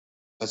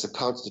 as a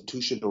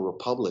constitutional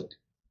republic,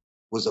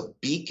 was a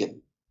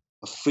beacon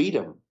of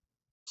freedom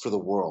for the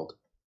world,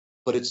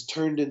 but it's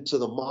turned into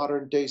the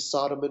modern day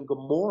Sodom and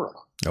Gomorrah.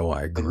 Oh,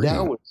 I And agree.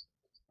 now it's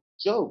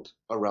a joke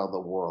around the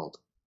world.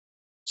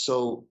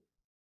 So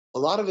a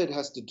lot of it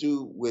has to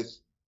do with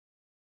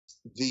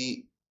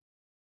the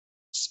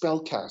spell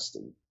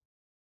casting,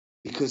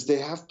 because they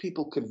have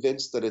people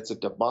convinced that it's a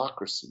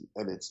democracy,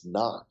 and it's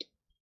not.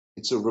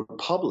 It's a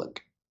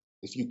republic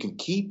if you can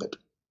keep it.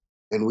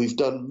 And we've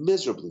done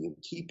miserably in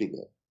keeping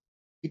it.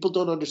 People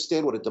don't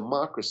understand what a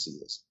democracy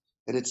is.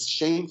 And it's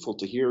shameful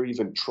to hear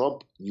even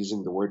Trump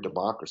using the word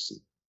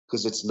democracy,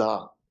 because it's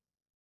not.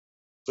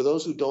 For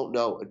those who don't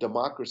know, a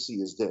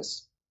democracy is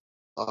this.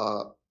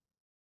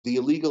 The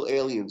illegal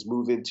aliens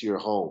move into your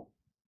home.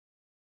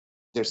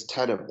 There's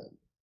 10 of them.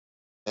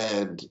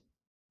 And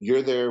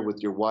you're there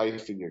with your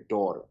wife and your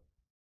daughter.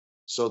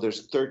 So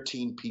there's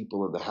 13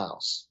 people in the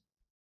house.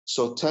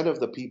 So 10 of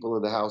the people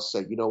in the house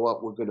say, you know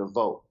what, we're going to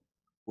vote.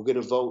 We're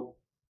going to vote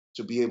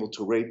to be able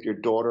to rape your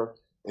daughter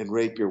and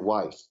rape your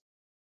wife,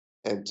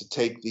 and to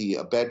take the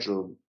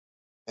bedroom,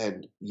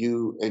 and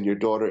you and your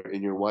daughter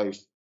and your wife,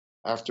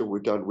 after we're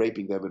done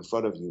raping them in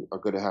front of you, are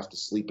going to have to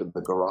sleep in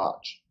the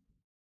garage.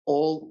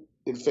 All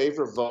in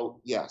favor vote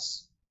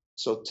yes.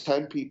 So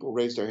 10 people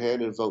raise their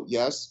hand and vote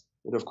yes.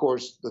 And of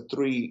course, the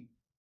 3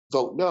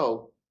 vote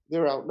no.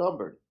 They're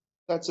outnumbered.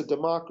 That's a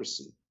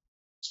democracy.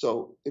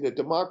 So in a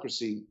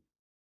democracy,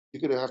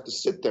 you're going to have to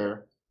sit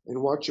there and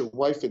watch your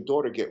wife and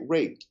daughter get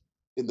raped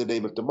in the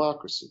name of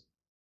democracy.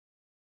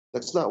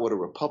 That's not what a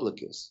republic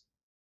is.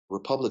 A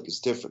republic is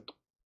different.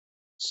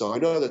 So I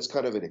know that's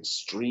kind of an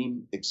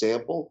extreme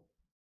example,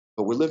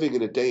 but we're living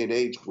in a day and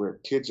age where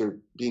kids are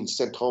being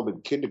sent home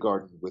in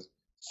kindergarten with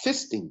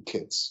fisting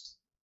kids.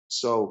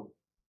 So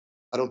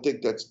I don't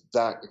think that's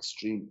that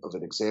extreme of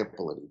an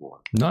example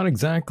anymore. Not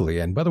exactly.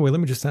 And by the way, let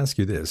me just ask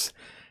you this.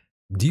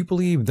 Do you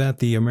believe that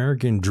the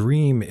American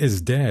dream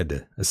is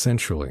dead,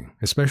 essentially,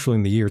 especially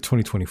in the year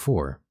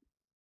 2024?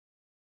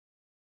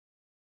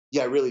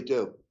 Yeah, I really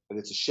do. And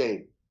it's a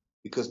shame,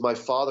 because my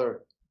father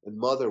and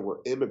mother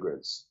were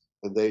immigrants,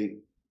 and they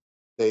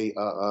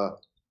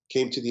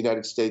came to the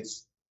United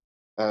States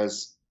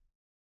as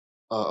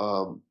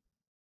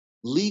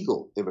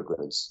legal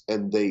immigrants,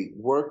 and they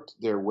worked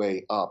their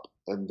way up,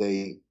 and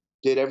they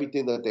did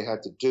everything that they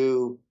had to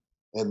do,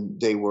 and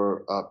they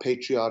were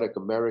patriotic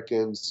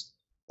Americans.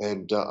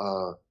 And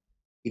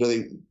you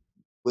know,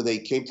 when they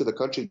came to the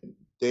country,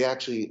 they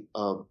actually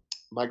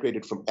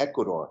migrated from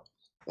Ecuador,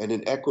 and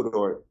in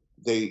Ecuador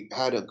they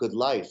had a good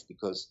life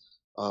because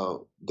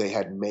they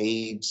had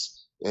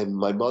maids. And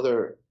my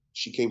mother,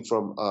 she came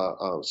from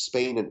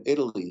Spain and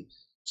Italy,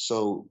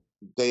 so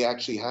they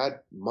actually had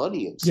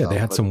money and stuff. Yeah, they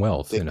had some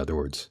wealth, in other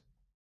words.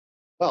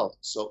 Well,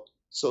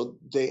 so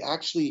they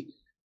actually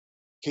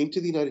came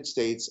to the United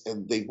States,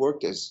 and they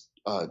worked as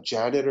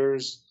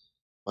janitors.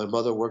 My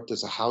mother worked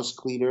as a house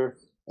cleaner.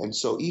 And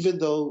so even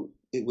though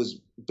it was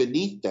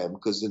beneath them,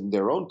 because in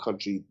their own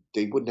country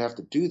they wouldn't have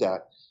to do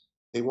that,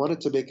 they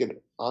wanted to make an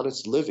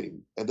honest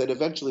living. And then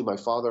eventually my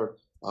father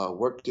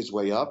worked his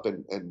way up,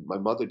 and my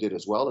mother did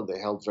as well, and they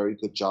held very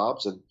good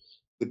jobs and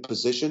good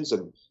positions,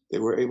 and they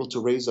were able to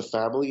raise a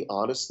family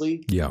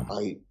honestly. Yeah.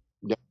 I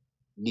never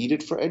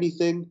needed for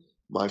anything.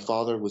 My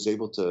father was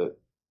able to,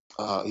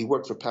 he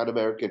worked for Pan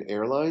American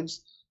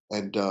Airlines,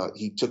 and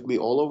he took me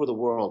all over the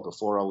world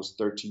before I was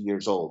 13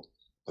 years old.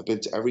 I've been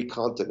to every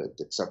continent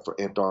except for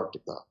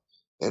Antarctica.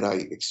 And I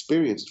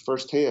experienced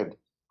firsthand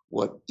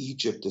what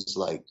Egypt is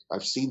like.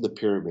 I've seen the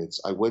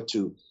pyramids. I went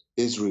to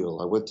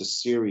Israel. I went to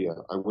Syria.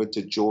 I went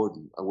to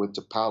Jordan. I went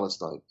to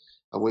Palestine.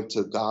 I went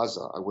to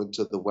Gaza. I went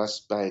to the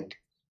West Bank.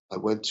 I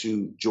went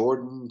to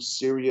Jordan,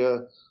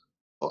 Syria,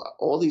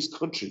 all these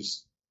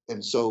countries.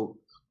 And so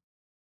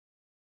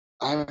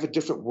I have a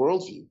different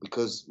worldview,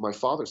 because my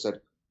father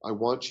said, I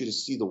want you to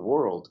see the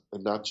world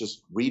and not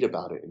just read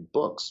about it in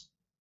books,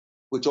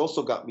 which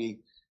also got me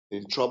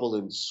in trouble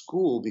in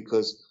school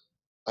because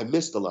I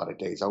missed a lot of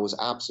days. I was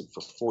absent for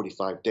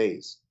 45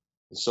 days.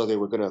 And so they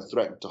were going to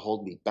threaten to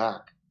hold me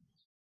back.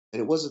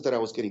 And it wasn't that I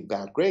was getting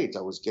bad grades.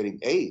 I was getting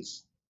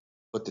A's.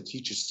 But the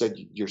teacher said,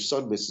 your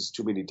son misses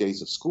too many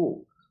days of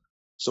school.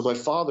 So my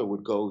father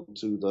would go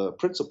to the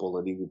principal,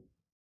 and he would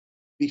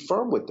be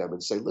firm with them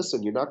and say,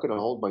 listen, you're not going to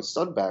hold my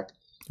son back.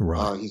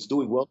 Right. He's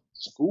doing well in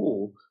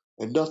school,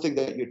 and nothing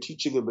that you're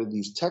teaching him in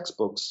these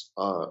textbooks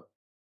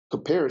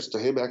compares to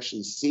him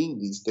actually seeing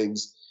these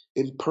things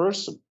in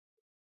person.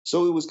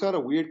 So it was kind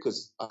of weird,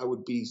 because I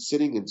would be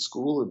sitting in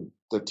school and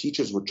the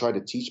teachers would try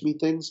to teach me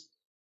things.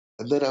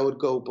 And then I would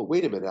go, but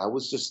wait a minute, I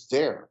was just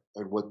there.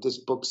 And what this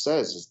book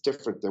says is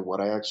different than what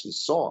I actually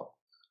saw.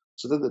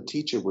 So then the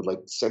teacher would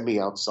send me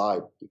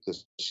outside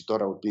because she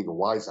thought I was being a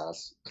wise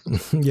ass.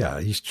 Yeah,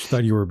 you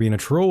thought you were being a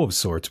troll of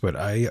sorts. But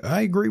I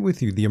agree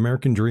with you. The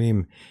American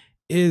dream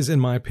is, in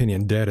my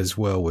opinion, dead as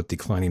well, with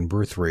declining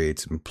birth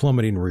rates and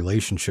plummeting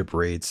relationship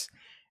rates.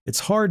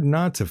 It's hard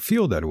not to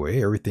feel that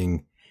way.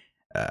 Everything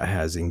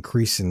has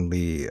increased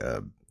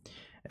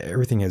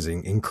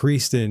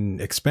in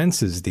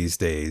expenses these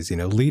days,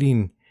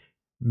 leading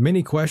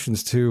many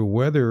questions to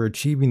whether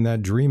achieving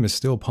that dream is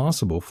still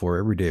possible for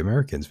everyday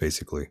Americans,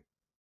 basically.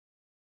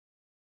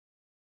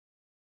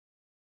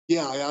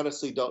 Yeah, I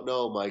honestly don't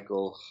know,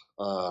 Michael.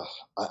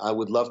 I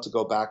would love to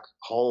go back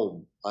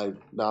home. I've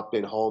not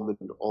been home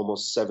in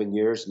almost 7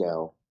 years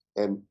now.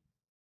 And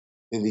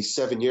in these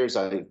 7 years,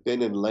 I've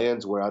been in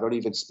lands where I don't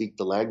even speak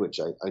the language.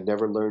 I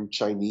never learned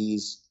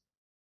Chinese.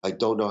 I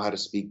don't know how to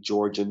speak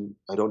Georgian.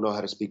 I don't know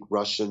how to speak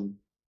Russian.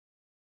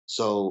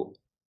 So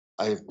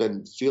I've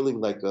been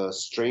feeling like a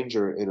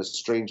stranger in a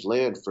strange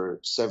land for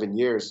 7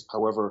 years.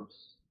 However,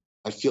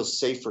 I feel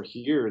safer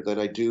here than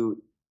I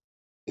do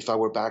if I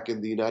were back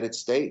in the United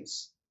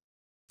States.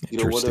 You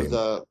know,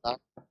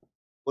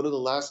 one of the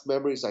last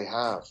memories I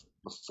have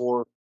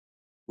before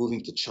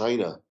moving to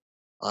China,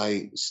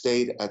 I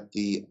stayed at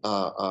the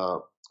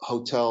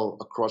hotel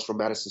across from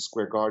Madison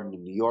Square Garden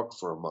in New York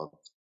for a month.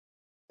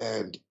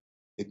 And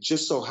it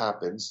just so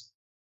happens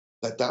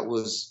that that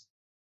was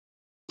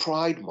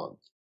Pride Month.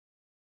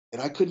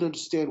 And I couldn't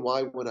understand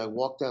why when I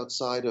walked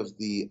outside of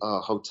the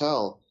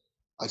hotel,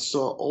 I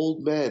saw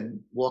old men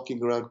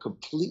walking around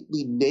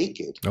completely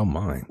naked. Oh,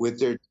 my. With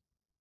their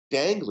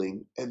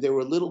dangling, and there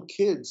were little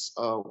kids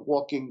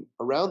walking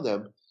around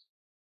them.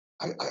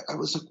 I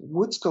was like,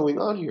 what's going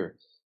on here?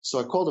 So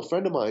I called a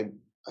friend of mine.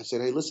 I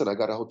said, hey, listen, I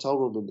got a hotel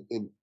room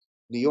in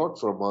New York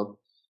for a month.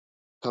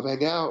 Come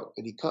hang out.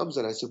 And he comes,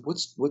 and I said,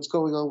 what's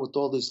going on with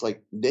all this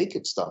like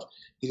naked stuff?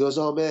 He goes,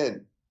 oh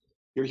man,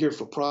 you're here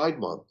for Pride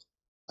Month.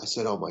 I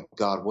said, oh my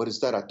God, what is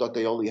that? I thought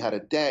they only had a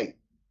day.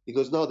 He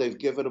goes, no, they've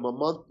given them a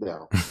month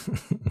now.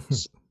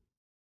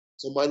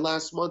 So my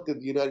last month in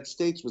the United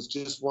States was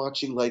just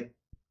watching like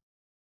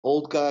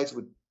old guys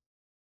with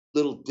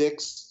little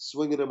dicks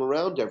swinging them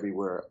around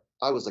everywhere.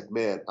 I was like,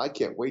 man, I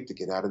can't wait to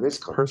get out of this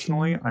country.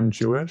 Personally, I'm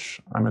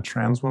Jewish, I'm a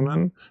trans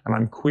woman, and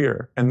I'm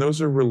queer, and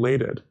those are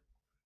related.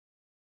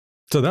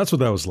 So that's what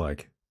that was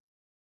like.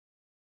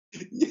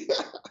 Yeah.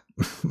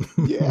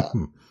 Yeah.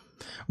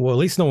 Well, at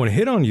least no one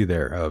hit on you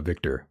there,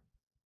 Victor.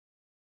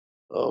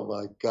 Oh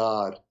my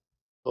God.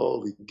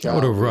 Holy cow.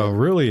 That would have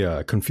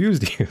really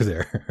confused you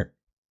there.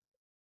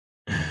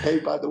 Hey,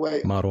 by the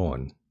way,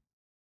 Maron.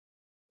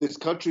 This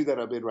country that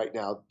I'm in right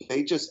now,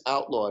 they just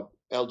outlawed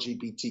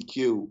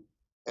LGBTQ,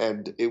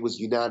 and it was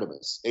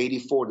unanimous,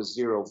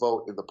 84-0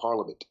 vote in the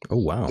parliament. Oh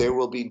wow! There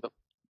will be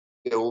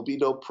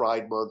no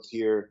Pride Month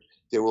here.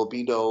 There will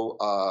be no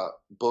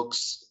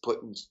books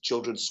put in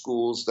children's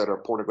schools that are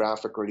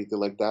pornographic or anything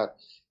like that.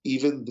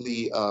 Even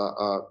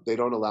they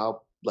don't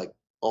allow like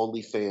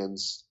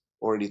OnlyFans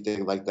or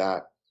anything like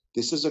that.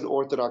 This is an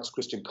Orthodox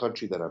Christian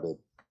country that I'm in,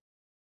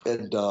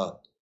 and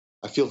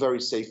I feel very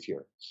safe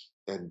here.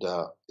 And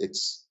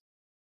it's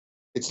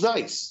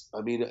nice.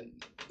 I mean,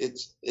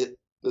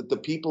 the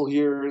people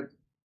here,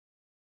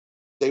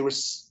 they were,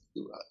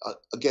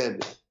 again,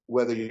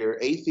 whether you're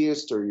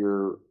atheist or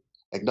you're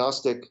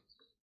agnostic,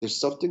 there's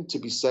something to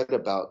be said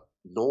about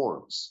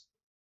norms.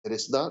 And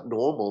it's not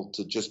normal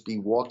to just be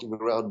walking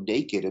around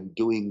naked and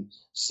doing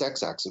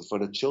sex acts in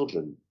front of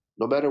children,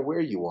 no matter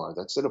where you are.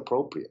 That's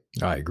inappropriate.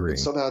 I agree. And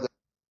somehow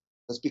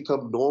that's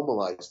become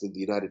normalized in the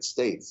United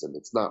States, and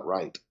it's not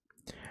right.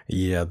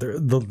 Yeah, the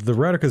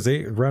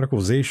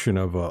radicalization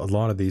of a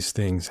lot of these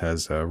things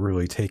has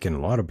really taken a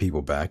lot of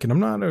people back. And I'm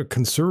not a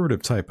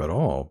conservative type at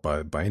all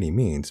by any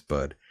means.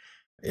 But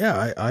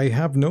yeah, I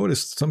have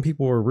noticed some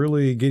people are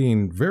really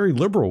getting very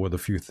liberal with a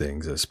few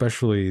things,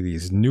 especially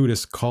these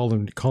nudist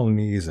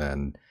colonies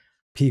and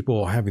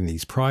people having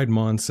these pride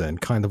months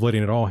and kind of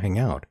letting it all hang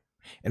out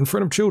in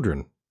front of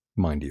children,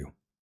 mind you.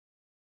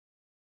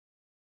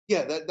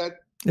 Yeah, that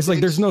it's like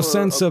there's no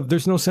sense of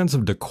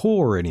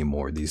decor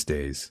anymore these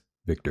days.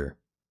 Victor.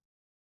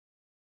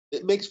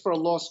 It makes for a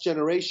lost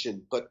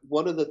generation, but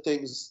one of the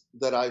things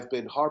that I've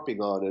been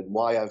harping on and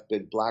why I've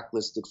been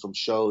blacklisted from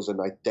shows, and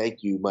I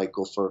thank you,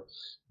 Michael, for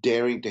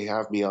daring to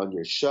have me on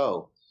your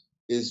show,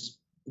 is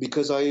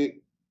because I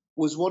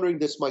was wondering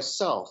this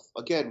myself.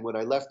 Again, when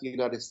I left the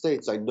United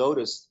States, I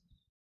noticed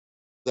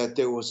that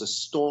there was a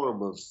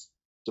storm of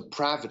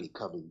depravity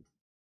coming.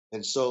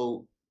 And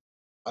so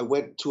I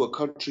went to a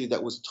country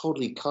that was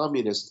totally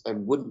communist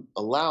and wouldn't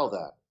allow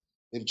that.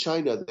 In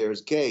China, there's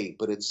gay,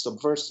 but it's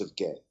subversive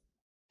gay.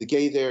 The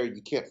gay there,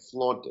 you can't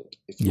flaunt it.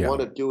 If you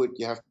want to do it,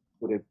 you have to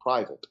do it in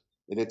private.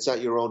 And it's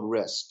at your own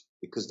risk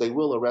because they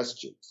will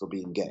arrest you for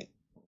being gay.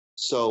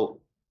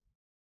 So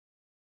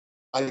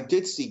I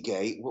did see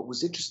gay. What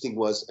was interesting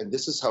was, and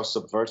this is how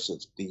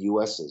subversive the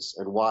U.S. is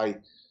and why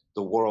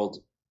the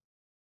world,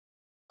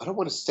 I don't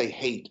want to say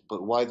hate,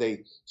 but why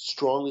they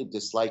strongly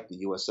dislike the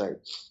USA.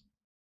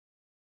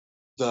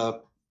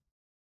 The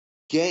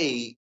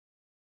gay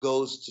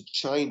goes to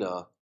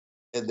China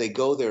and they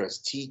go there as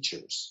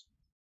teachers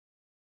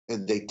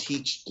and they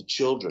teach the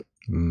children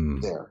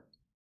there.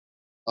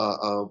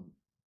 I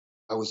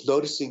was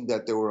noticing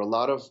that there were a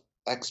lot of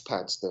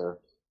expats there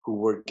who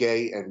were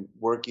gay and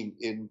working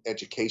in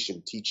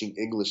education, teaching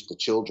English to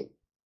children.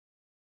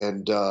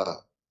 And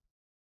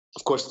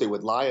of course they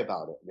would lie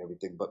about it and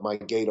everything, but my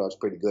gaydar is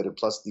pretty good. And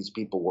plus these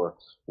people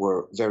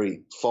were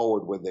very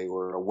forward when they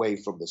were away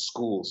from the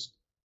schools.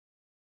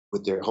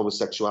 with their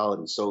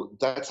homosexuality. So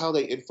that's how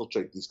they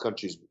infiltrate these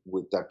countries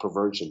with that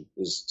perversion,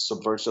 is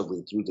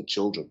subversively through the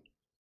children.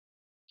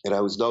 And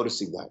I was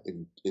noticing that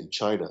in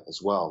China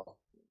as well.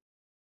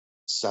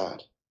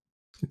 Sad.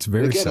 It's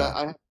very again,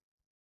 sad.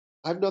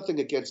 I have nothing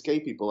against gay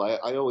people.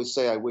 I always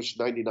say I wish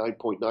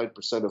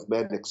 99.9% of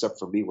men except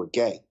for me were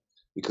gay,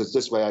 because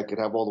this way I could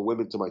have all the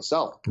women to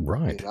myself.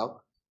 Right. You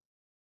know?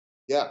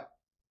 Yeah.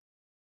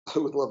 I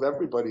would love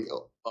everybody.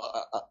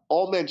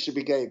 All men should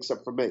be gay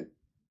except for me.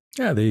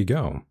 Yeah, there you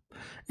go.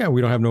 Yeah,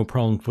 we don't have no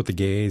problem with the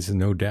gays,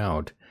 no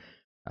doubt.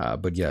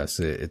 But yes,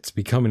 it's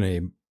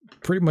becoming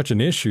pretty much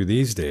an issue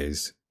these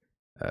days,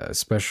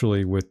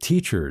 especially with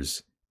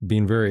teachers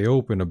being very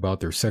open about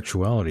their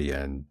sexuality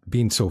and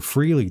being so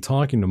freely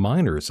talking to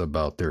minors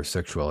about their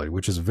sexuality,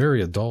 which is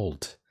very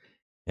adult.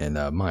 In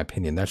my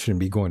opinion, that shouldn't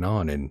be going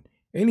on in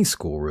any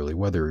school, really,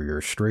 whether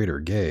you're straight or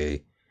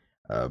gay.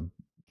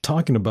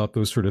 Talking about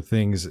those sort of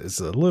things is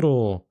a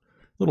little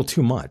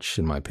too much,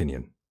 in my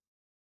opinion.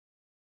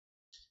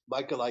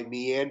 Michael, I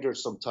meander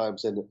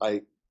sometimes, and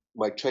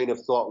my train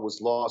of thought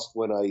was lost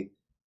when I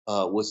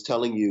was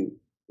telling you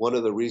one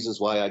of the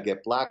reasons why I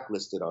get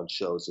blacklisted on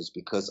shows is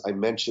because I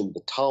mentioned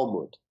the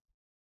Talmud.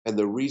 And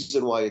the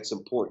reason why it's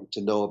important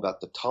to know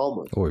about the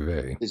Talmud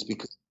is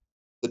because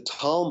the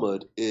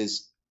Talmud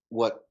is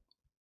what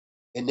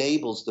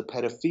enables the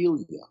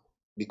pedophilia,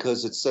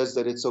 because it says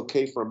that it's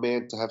okay for a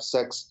man to have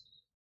sex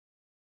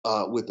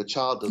with a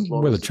child as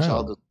long as the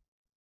child is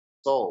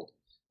old.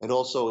 And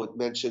also it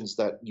mentions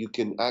that you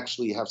can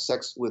actually have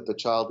sex with a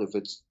child if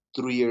it's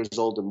 3 years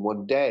old in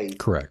one day.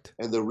 Correct.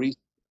 And the reason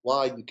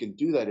why you can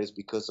do that is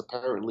because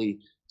apparently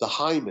the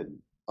hymen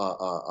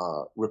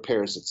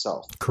repairs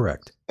itself.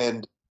 Correct.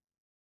 And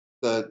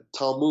the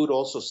Talmud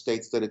also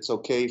states that it's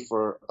okay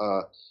for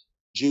a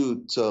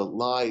Jew to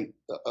lie.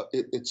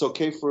 It's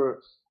okay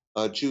for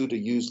a Jew to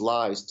use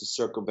lies to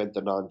circumvent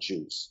the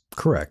non-Jews.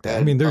 Correct. And,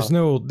 I mean, there's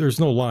no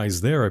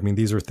lies there. I mean,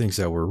 these are things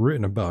that were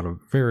written about a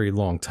very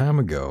long time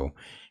ago.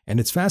 And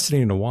it's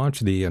fascinating to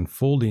watch the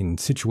unfolding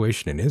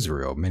situation in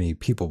Israel. Many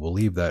people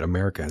believe that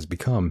America has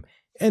become,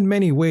 in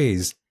many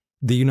ways,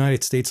 the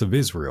United States of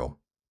Israel,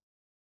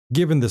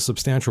 given the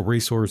substantial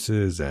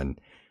resources and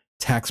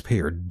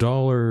taxpayer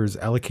dollars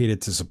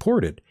allocated to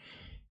support it.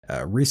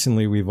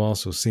 Recently, we've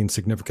also seen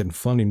significant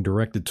funding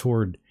directed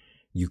toward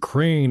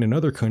Ukraine and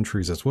other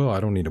countries as well. I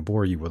don't need to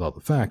bore you with all the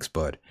facts,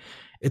 but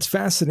it's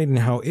fascinating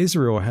how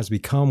Israel has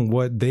become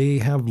what they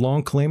have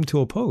long claimed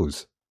to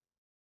oppose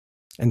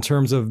in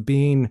terms of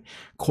being,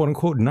 quote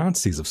unquote,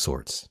 Nazis of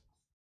sorts.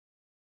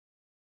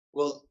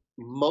 Well,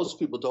 most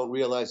people don't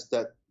realize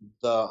that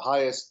the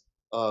highest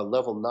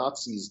level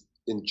Nazis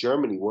in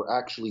Germany were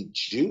actually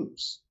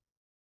Jews.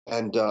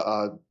 And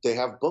they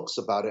have books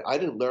about it. I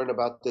didn't learn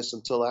about this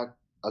until I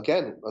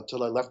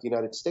left the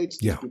United States.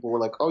 These people were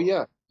like, oh,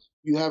 yeah,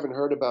 you haven't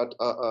heard about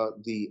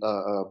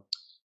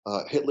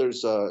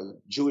Hitler's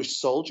Jewish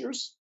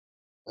soldiers?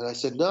 And I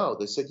said, no.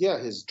 They said, yeah,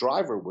 his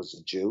driver was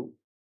a Jew.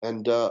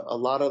 And a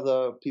lot of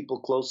the people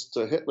close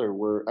to Hitler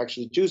were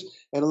actually Jews.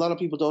 And a lot of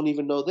people don't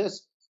even know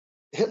this.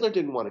 Hitler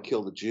didn't want to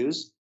kill the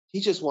Jews. He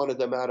just wanted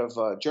them out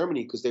of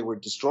Germany because they were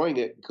destroying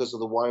it because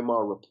of the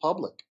Weimar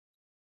Republic.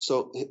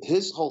 So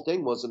his whole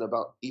thing wasn't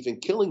about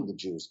even killing the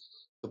Jews.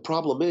 The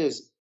problem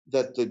is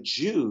that the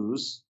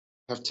Jews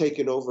have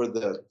taken over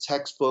the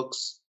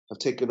textbooks, have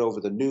taken over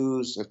the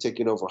news, have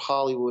taken over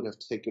Hollywood, have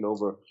taken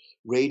over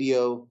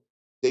radio.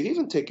 They've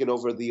even taken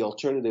over the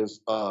alternative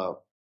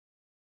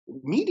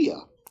media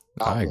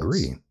outlets. I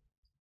agree.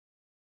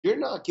 You're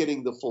not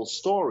getting the full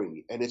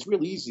story, and it's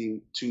really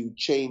easy to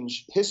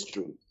change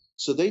history.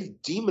 So they've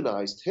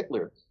demonized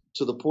Hitler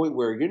to the point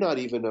where you're not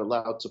even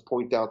allowed to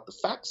point out the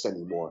facts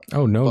anymore.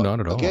 Oh, no, not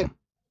at all. Again,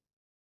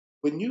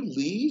 when you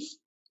leave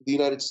the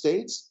United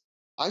States,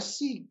 I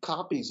see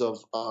copies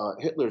of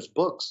Hitler's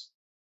books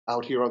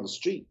out here on the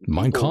street.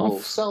 Mein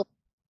Kampf?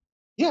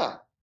 Yeah,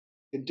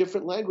 in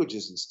different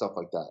languages and stuff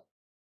like that.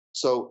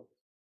 So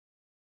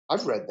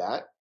I've read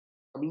that.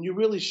 I mean, you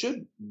really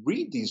should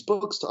read these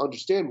books to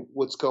understand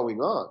what's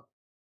going on.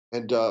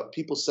 And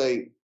people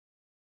say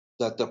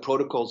that the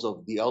Protocols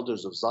of the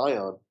Elders of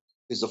Zion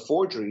is a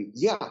forgery.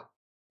 Yeah,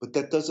 but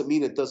that doesn't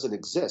mean it doesn't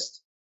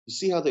exist. You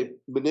see how they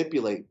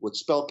manipulate with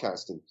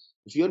spellcasting.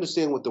 If you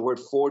understand what the word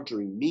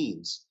forgery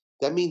means,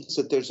 that means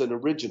that there's an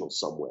original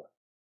somewhere.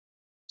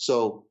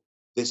 So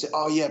they say,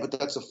 oh, yeah, but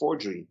that's a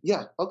forgery.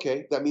 Yeah,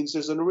 okay, that means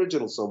there's an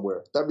original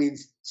somewhere. That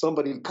means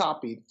somebody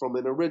copied from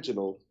an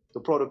original the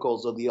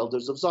Protocols of the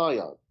Elders of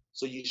Zion.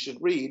 So you should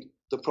read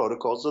the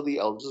Protocols of the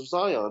Elders of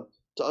Zion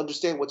to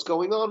understand what's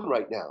going on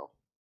right now.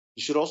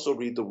 You should also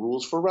read the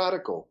Rules for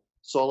Radical,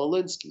 Saul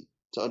Alinsky,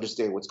 to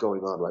understand what's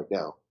going on right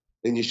now.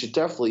 And you should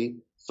definitely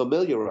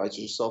familiarize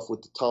yourself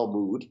with the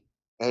Talmud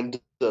and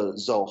the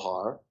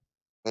Zohar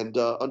and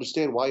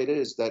understand why it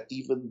is that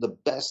even the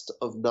best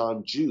of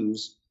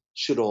non-Jews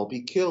should all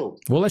be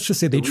killed. Well, let's just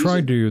say they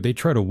tried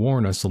to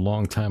warn us a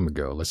long time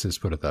ago. Let's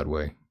just put it that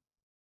way.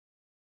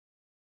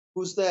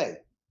 Who's they?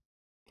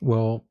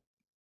 Well,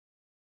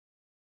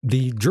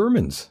 the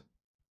Germans.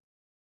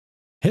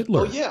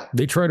 Hitler. Oh, yeah.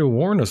 They tried to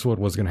warn us what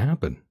was going to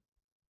happen.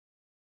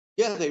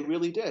 Yeah, they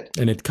really did.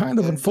 And it kind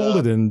of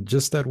unfolded in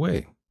just that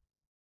way.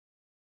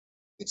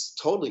 It's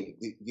totally,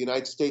 the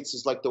United States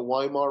is like the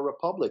Weimar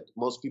Republic.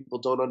 Most people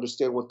don't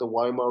understand what the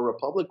Weimar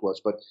Republic was.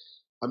 But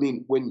I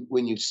mean,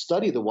 when you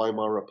study the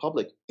Weimar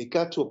Republic, it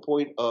got to a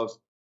point of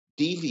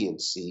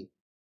deviancy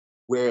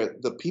where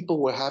the people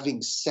were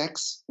having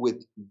sex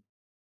with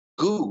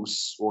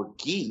goose or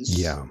geese.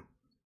 Yeah.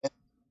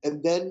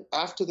 And then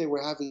after they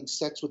were having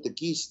sex with the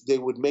geese, they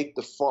would make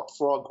the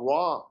frog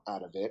raw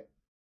out of it.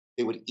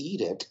 They would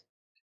eat it.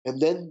 And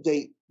then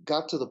they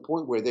got to the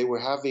point where they were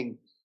having,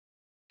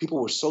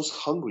 people were so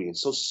hungry and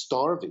so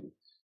starving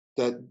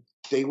that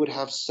they would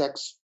have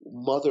sex,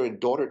 mother and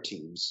daughter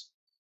teams.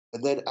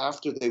 And then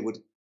after they would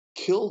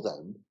kill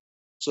them,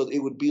 so it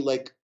would be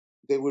like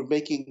they were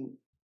making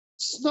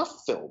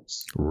snuff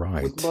films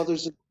with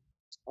mothers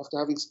after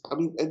having, I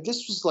mean, and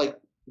this was like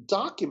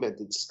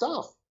documented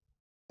stuff.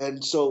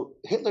 And so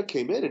Hitler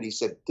came in and he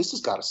said, this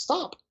has got to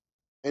stop.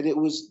 And it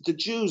was the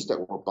Jews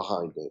that were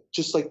behind it,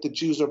 just like the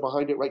Jews are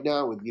behind it right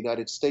now in the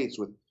United States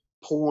with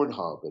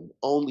Pornhub and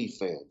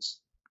OnlyFans.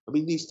 I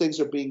mean, these things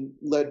are being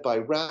led by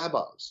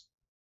rabbis.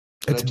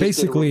 It's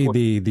basically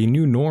the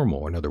new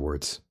normal, in other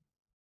words.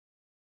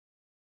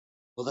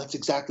 Well, that's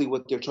exactly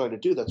what they're trying to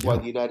do. That's why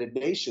the United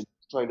Nations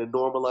is trying to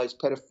normalize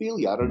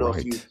pedophilia. I don't know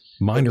if you...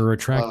 Minor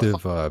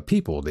attractive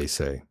people, they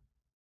say.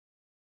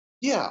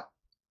 Yeah.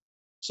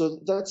 So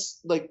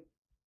that's like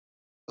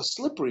a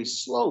slippery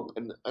slope.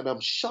 And I'm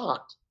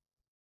shocked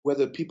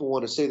whether people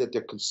want to say that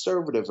they're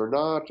conservative or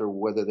not, or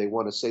whether they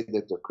want to say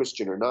that they're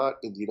Christian or not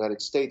in the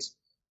United States.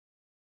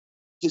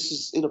 This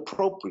is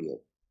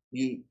inappropriate.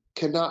 You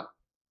cannot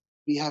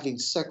be having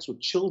sex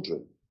with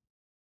children.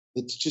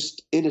 It's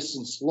just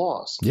innocence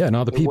lost. Yeah,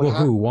 now the people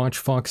who watch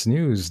Fox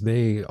News,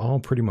 they all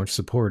pretty much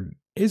support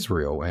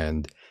Israel,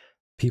 and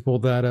people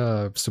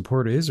that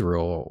support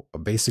Israel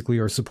basically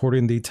are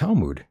supporting the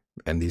Talmud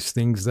and these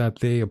things that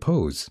they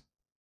oppose.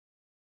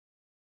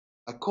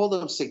 I call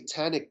them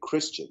satanic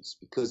Christians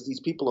because these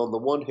people, on the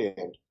one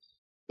hand,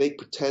 they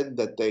pretend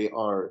that they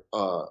are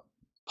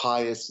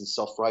pious and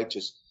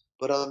self-righteous,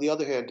 but on the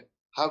other hand,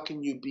 how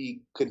can you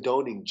be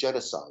condoning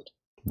genocide?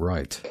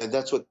 Right. And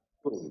that's what,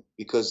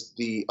 because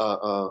the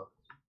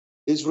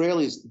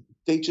Israelis,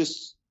 they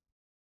just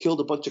killed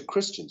a bunch of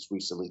Christians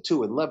recently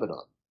too in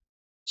Lebanon.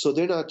 So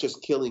they're not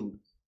just killing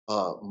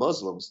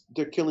Muslims,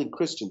 they're killing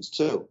Christians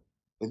too.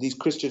 And these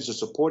Christians are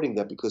supporting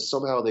that because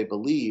somehow they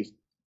believe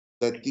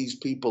that these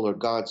people are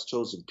God's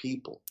chosen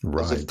people.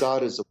 Right. As if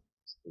God is a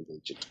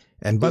religion.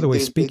 And by the way,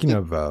 speaking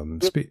of,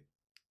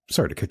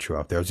 sorry to cut you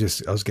off there.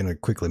 I was going to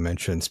quickly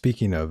mention,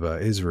 speaking of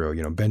Israel,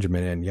 you know,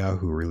 Benjamin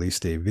Netanyahu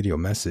released a video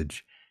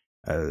message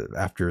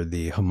after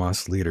the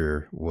Hamas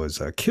leader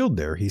was killed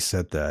there. He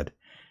said that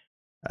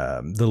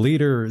the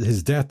leader,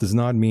 his death does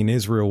not mean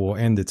Israel will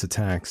end its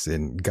attacks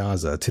in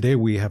Gaza. Today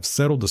we have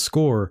settled the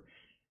score.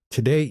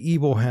 Today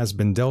evil has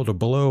been dealt a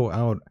blow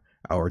out.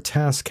 Our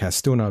task has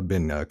still not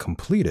been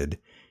completed.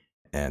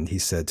 And he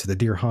said, to the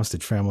dear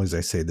hostage families,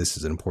 I say this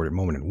is an important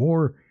moment in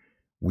war.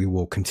 We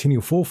will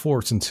continue full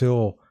force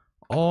until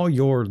all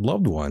your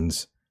loved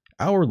ones,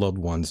 our loved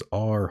ones,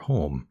 are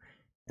home.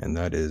 And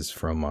that is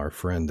from our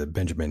friend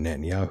Benjamin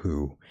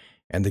Netanyahu.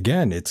 And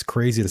again, it's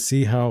crazy to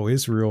see how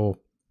Israel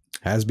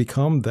has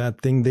become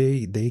that thing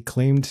they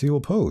claim to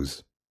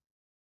oppose.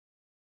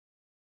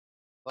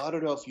 I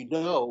don't know if you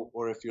know,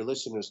 or if your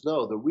listeners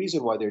know, the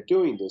reason why they're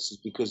doing this is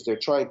because they're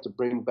trying to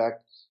bring back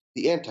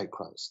the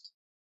Antichrist.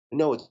 I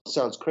know it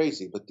sounds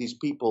crazy, but these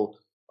people,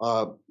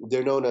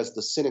 they're known as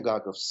the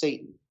synagogue of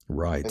Satan.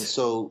 Right. And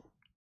so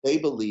they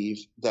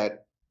believe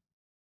that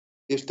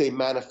if they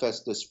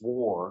manifest this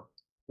war,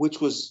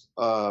 which was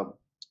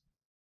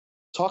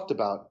talked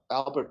about,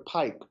 Albert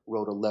Pike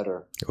wrote a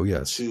letter. Oh,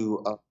 yes.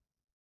 To,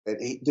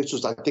 this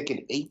was, I think,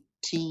 in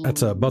 18...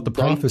 That's about the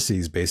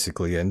prophecies,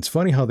 basically. And it's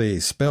funny how they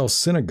spell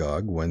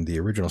synagogue when the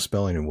original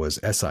spelling was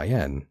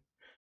S-I-N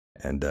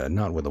and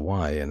not with a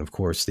Y. And of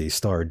course, the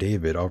Star of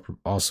David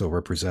also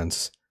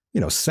represents,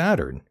 you know,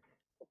 Saturn,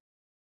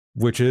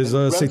 which is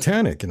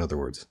satanic, in other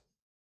words.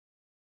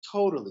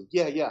 Totally.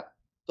 Yeah, yeah.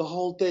 The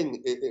whole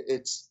thing,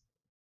 it's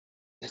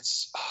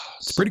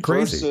pretty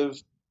crazy.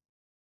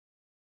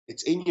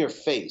 It's in your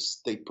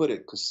face. They put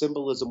it because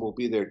symbolism will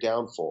be their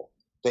downfall.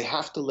 They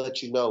have to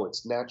let you know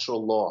it's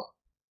natural law.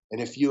 And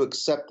if you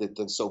accept it,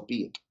 then so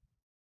be it.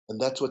 And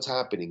that's what's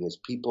happening, is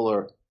people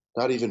are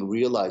not even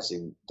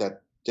realizing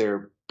that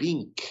they're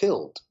being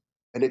killed.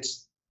 And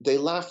they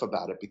laugh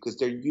about it because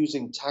they're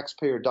using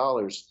taxpayer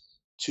dollars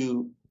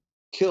to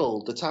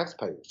kill the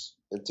taxpayers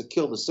and to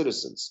kill the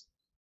citizens.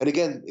 And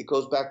again, it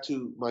goes back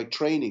to my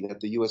training at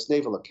the U.S.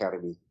 Naval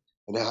Academy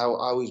and how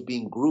I was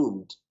being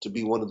groomed to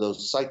be one of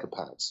those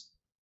psychopaths.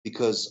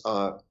 Because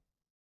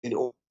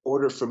in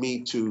order for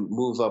me to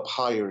move up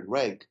higher in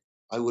rank,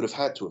 I would have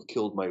had to have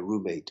killed my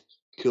roommate,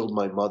 killed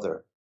my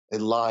mother,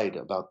 and lied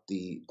about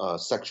the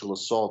sexual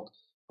assault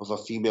of a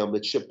female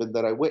midshipman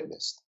that I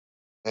witnessed.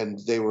 And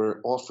they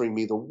were offering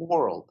me the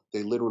world.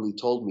 They literally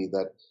told me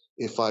that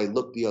if I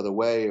looked the other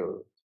way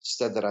or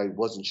said that I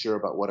wasn't sure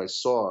about what I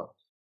saw,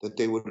 that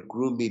they would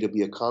groom me to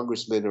be a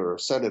congressman or a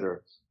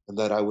senator, and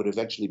that I would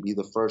eventually be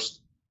the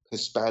first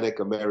Hispanic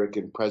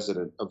American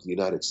president of the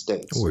United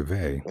States. Oy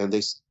vey. And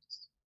they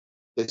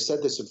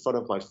said this in front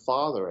of my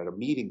father at a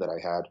meeting that I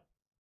had,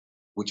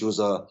 which was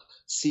a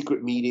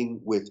secret meeting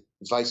with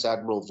Vice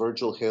Admiral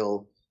Virgil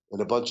Hill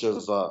and a bunch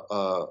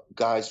of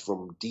guys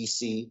from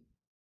D.C.,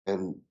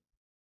 and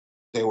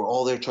they were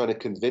all there trying to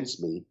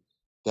convince me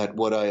that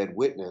what I had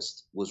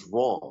witnessed was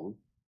wrong,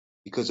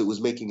 because it was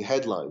making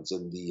headlines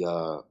in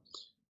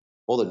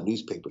all the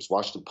newspapers,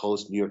 Washington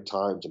Post, New York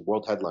Times, and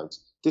world headlines.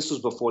 This was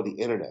before the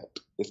internet.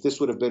 If this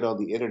would have been on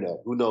the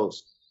internet, who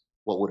knows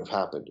what would have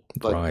happened.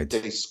 But Right.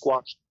 they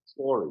squashed the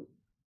story.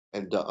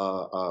 And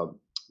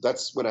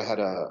that's when I had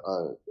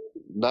a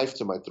knife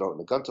to my throat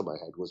and a gun to my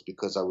head, was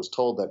because I was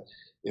told that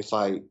if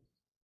I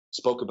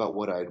spoke about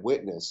what I had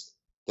witnessed,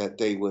 that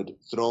they would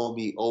throw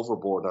me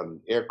overboard on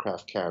an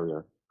aircraft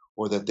carrier,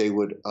 or that they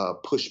would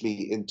push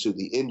me into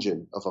the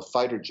engine of a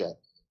fighter jet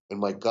and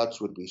my guts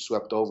would be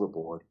swept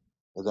overboard,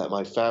 and that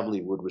my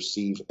family would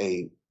receive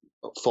a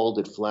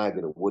folded flag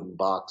in a wooden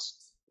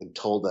box and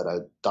told that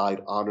I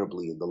died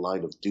honorably in the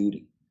line of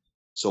duty.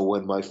 So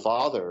when my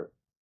father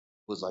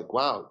was like,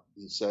 wow,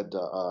 he said,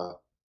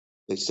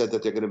 they said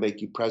that they're going to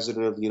make you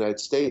president of the United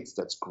States.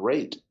 That's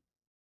great.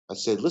 I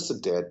said, listen,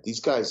 Dad, these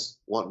guys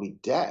want me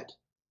dead.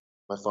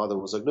 My father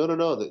was like,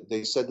 no.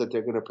 They said that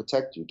they're going to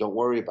protect you. Don't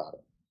worry about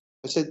it.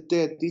 I said,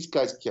 Dad, these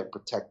guys can't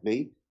protect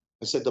me.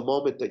 I said, the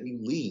moment that you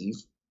leave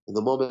and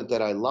the moment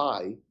that I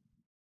lie,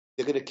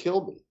 they're going to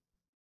kill me.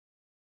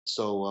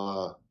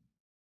 So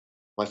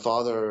my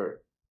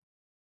father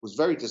was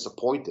very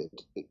disappointed.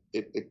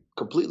 It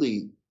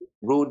completely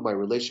ruined my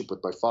relationship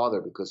with my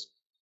father, because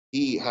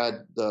he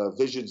had the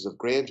visions of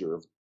grandeur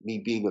of me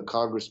being a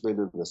congressman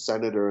and a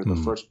senator and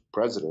the first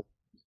president.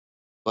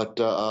 But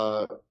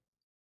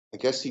I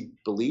guess he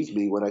believed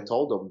me when I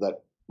told him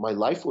that my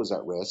life was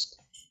at risk.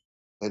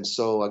 And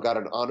so I got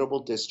an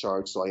honorable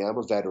discharge. So I am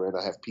a veteran.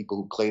 I have people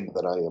who claim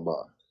that I am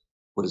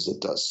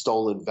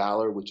stolen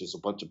valor, which is a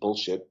bunch of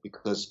bullshit,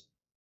 because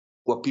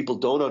what people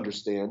don't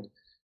understand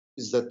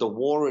is that the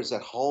war is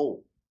at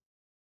home.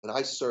 And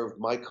I served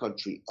my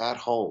country at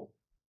home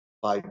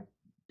by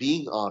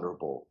being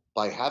honorable,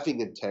 by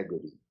having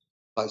integrity,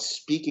 by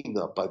speaking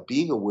up, by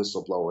being a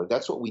whistleblower. And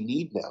that's what we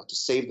need now to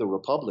save the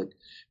republic.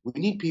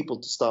 We need people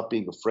to stop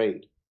being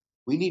afraid.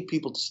 We need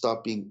people to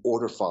stop being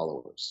order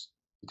followers,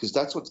 because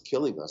that's what's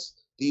killing us.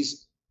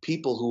 These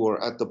people who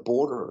are at the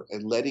border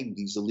and letting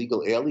these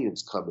illegal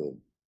aliens come in,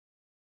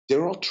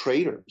 they're all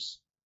traitors.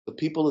 The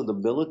people in the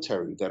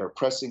military that are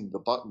pressing the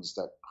buttons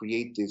that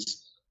create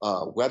these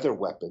weather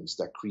weapons,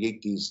 that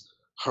create these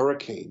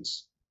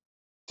hurricanes,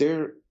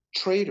 they're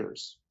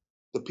traitors.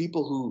 The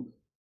people who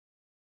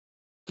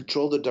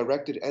control the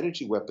directed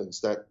energy weapons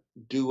that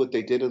do what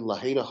they did in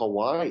Lahaina,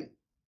 Hawaii,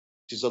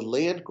 which is a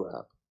land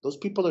grab, those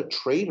people are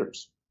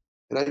traitors.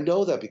 And I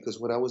know that because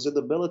when I was in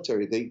the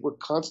military, they were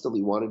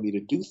constantly wanting me to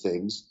do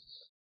things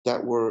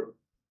that were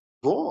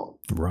wrong.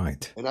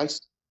 Right.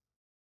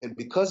 And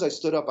because I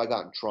stood up, I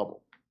got in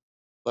trouble.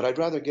 But I'd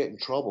rather get in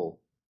trouble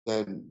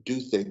than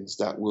do things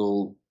that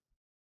will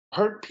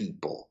hurt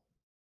people.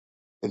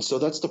 And so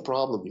that's the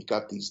problem. You've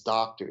got these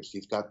doctors,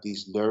 you've got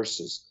these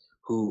nurses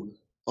who,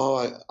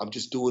 I'm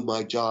just doing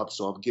my job,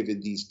 so I'm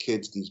giving these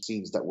kids these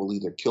vaccines that will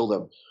either kill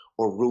them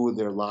or ruin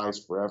their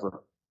lives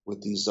forever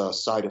with these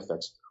side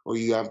effects. Or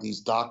you have these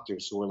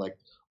doctors who are like,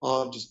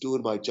 I'm just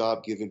doing my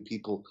job giving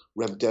people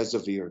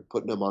remdesivir and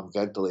putting them on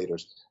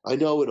ventilators. I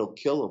know it'll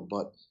kill them,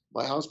 but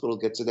my hospital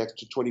gets an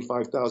extra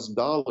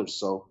 $25,000,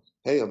 so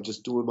hey, I'm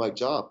just doing my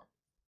job.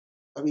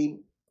 I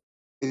mean,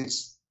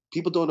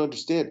 people don't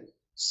understand.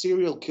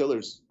 Serial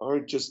killers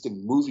aren't just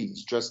in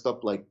movies dressed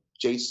up like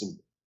Jason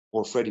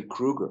or Freddy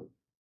Krueger.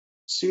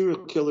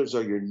 Serial killers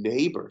are your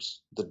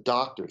neighbors, the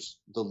doctors,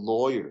 the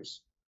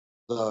lawyers,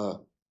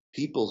 the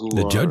people who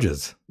The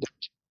judges.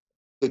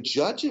 The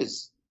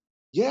judges.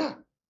 Yeah.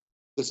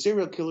 The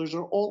serial killers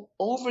are all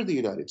over the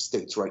United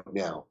States right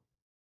now.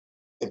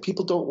 And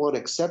people don't want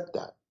to accept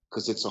that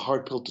because it's a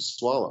hard pill to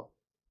swallow.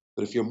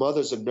 But if your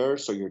mother's a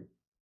nurse or your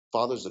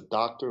father's a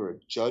doctor or a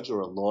judge or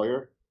a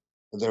lawyer,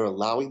 and they're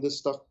allowing this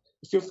stuff,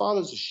 if your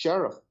father's a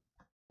sheriff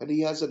and he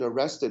hasn't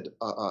arrested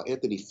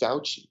Anthony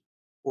Fauci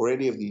or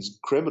any of these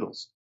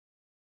criminals,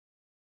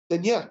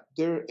 then yeah,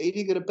 they're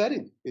aiding and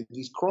abetting in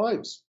these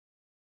crimes.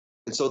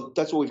 And so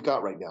that's what we've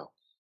got right now.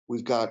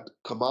 We've got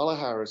Kamala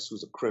Harris,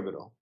 who's a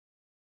criminal,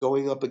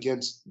 going up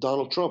against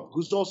Donald Trump,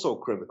 who's also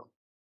a criminal.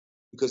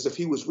 Because if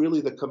he was really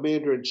the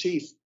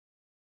commander-in-chief,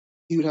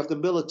 he would have the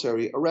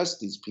military arrest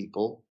these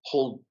people,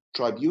 hold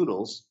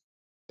tribunals,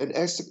 and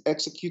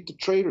execute the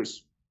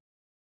traitors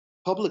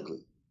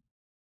publicly.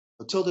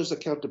 Until there's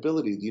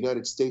accountability, the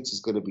United States is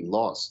going to be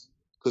lost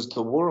because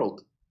the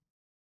world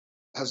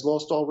has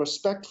lost all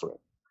respect for it.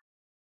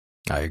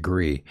 I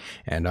agree.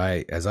 And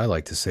as I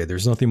like to say,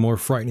 there's nothing more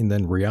frightening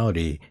than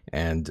reality.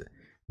 And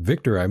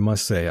Victor, I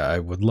must say, I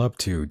would love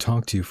to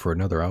talk to you for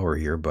another hour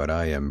here, but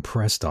I am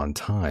pressed on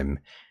time.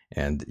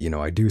 And,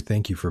 I do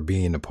thank you for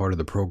being a part of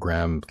the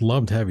program.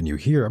 Loved having you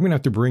here. I'm going to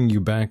have to bring you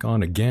back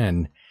on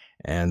again.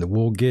 and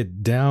we'll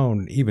get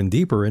down even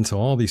deeper into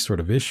all these sort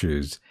of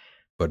issues.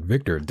 But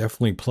Victor,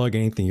 definitely plug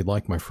anything you'd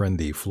like, my friend.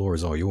 The floor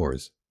is all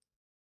yours.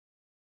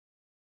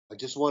 I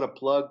just want to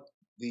plug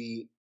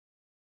the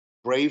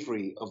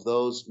bravery of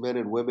those men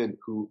and women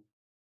who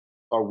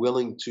are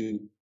willing to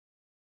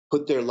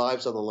put their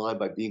lives on the line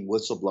by being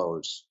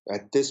whistleblowers.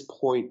 At this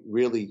point,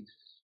 really,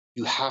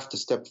 you have to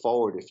step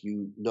forward if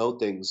you know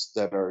things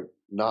that are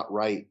not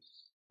right,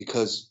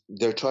 because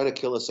they're trying to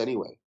kill us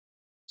anyway.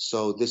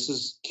 So this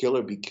is kill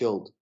or be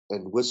killed,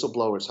 and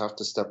whistleblowers have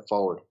to step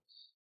forward.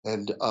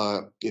 And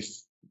if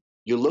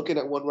you're looking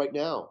at one right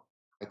now,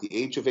 at the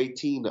age of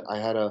 18, I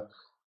had a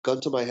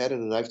gun to my head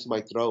and a knife to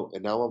my throat,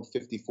 and now I'm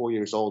 54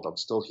 years old. I'm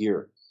still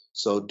here.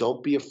 So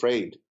don't be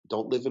afraid.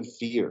 Don't live in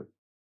fear.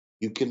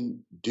 You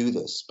can do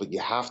this, but you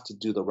have to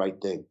do the right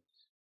thing.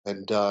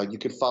 And you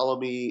can follow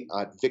me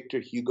at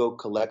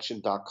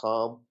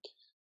victorhugocollection.com.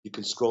 You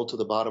can scroll to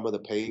the bottom of the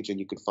page and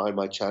you can find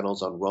my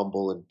channels on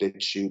Rumble and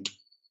BitChute.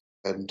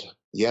 And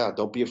yeah,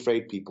 don't be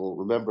afraid, people.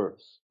 Remember,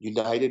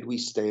 united we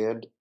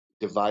stand,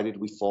 divided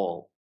we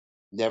fall.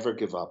 Never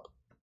give up.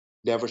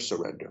 Never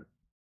surrender.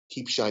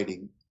 Keep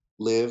shining.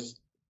 Live,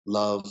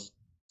 love,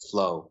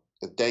 flow.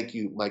 And thank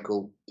you,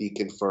 Michael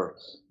Decon, for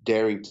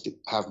daring to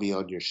have me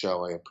on your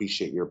show. I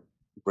appreciate your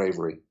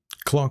bravery.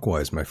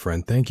 Clockwise, my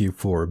friend. Thank you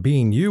for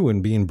being you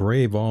and being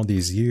brave all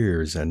these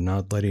years and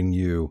not letting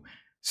you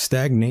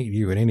stagnate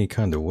you in any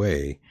kind of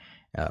way.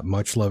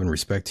 Much love and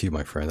respect to you,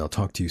 my friend. I'll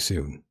talk to you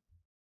soon.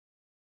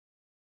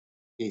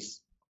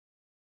 Peace.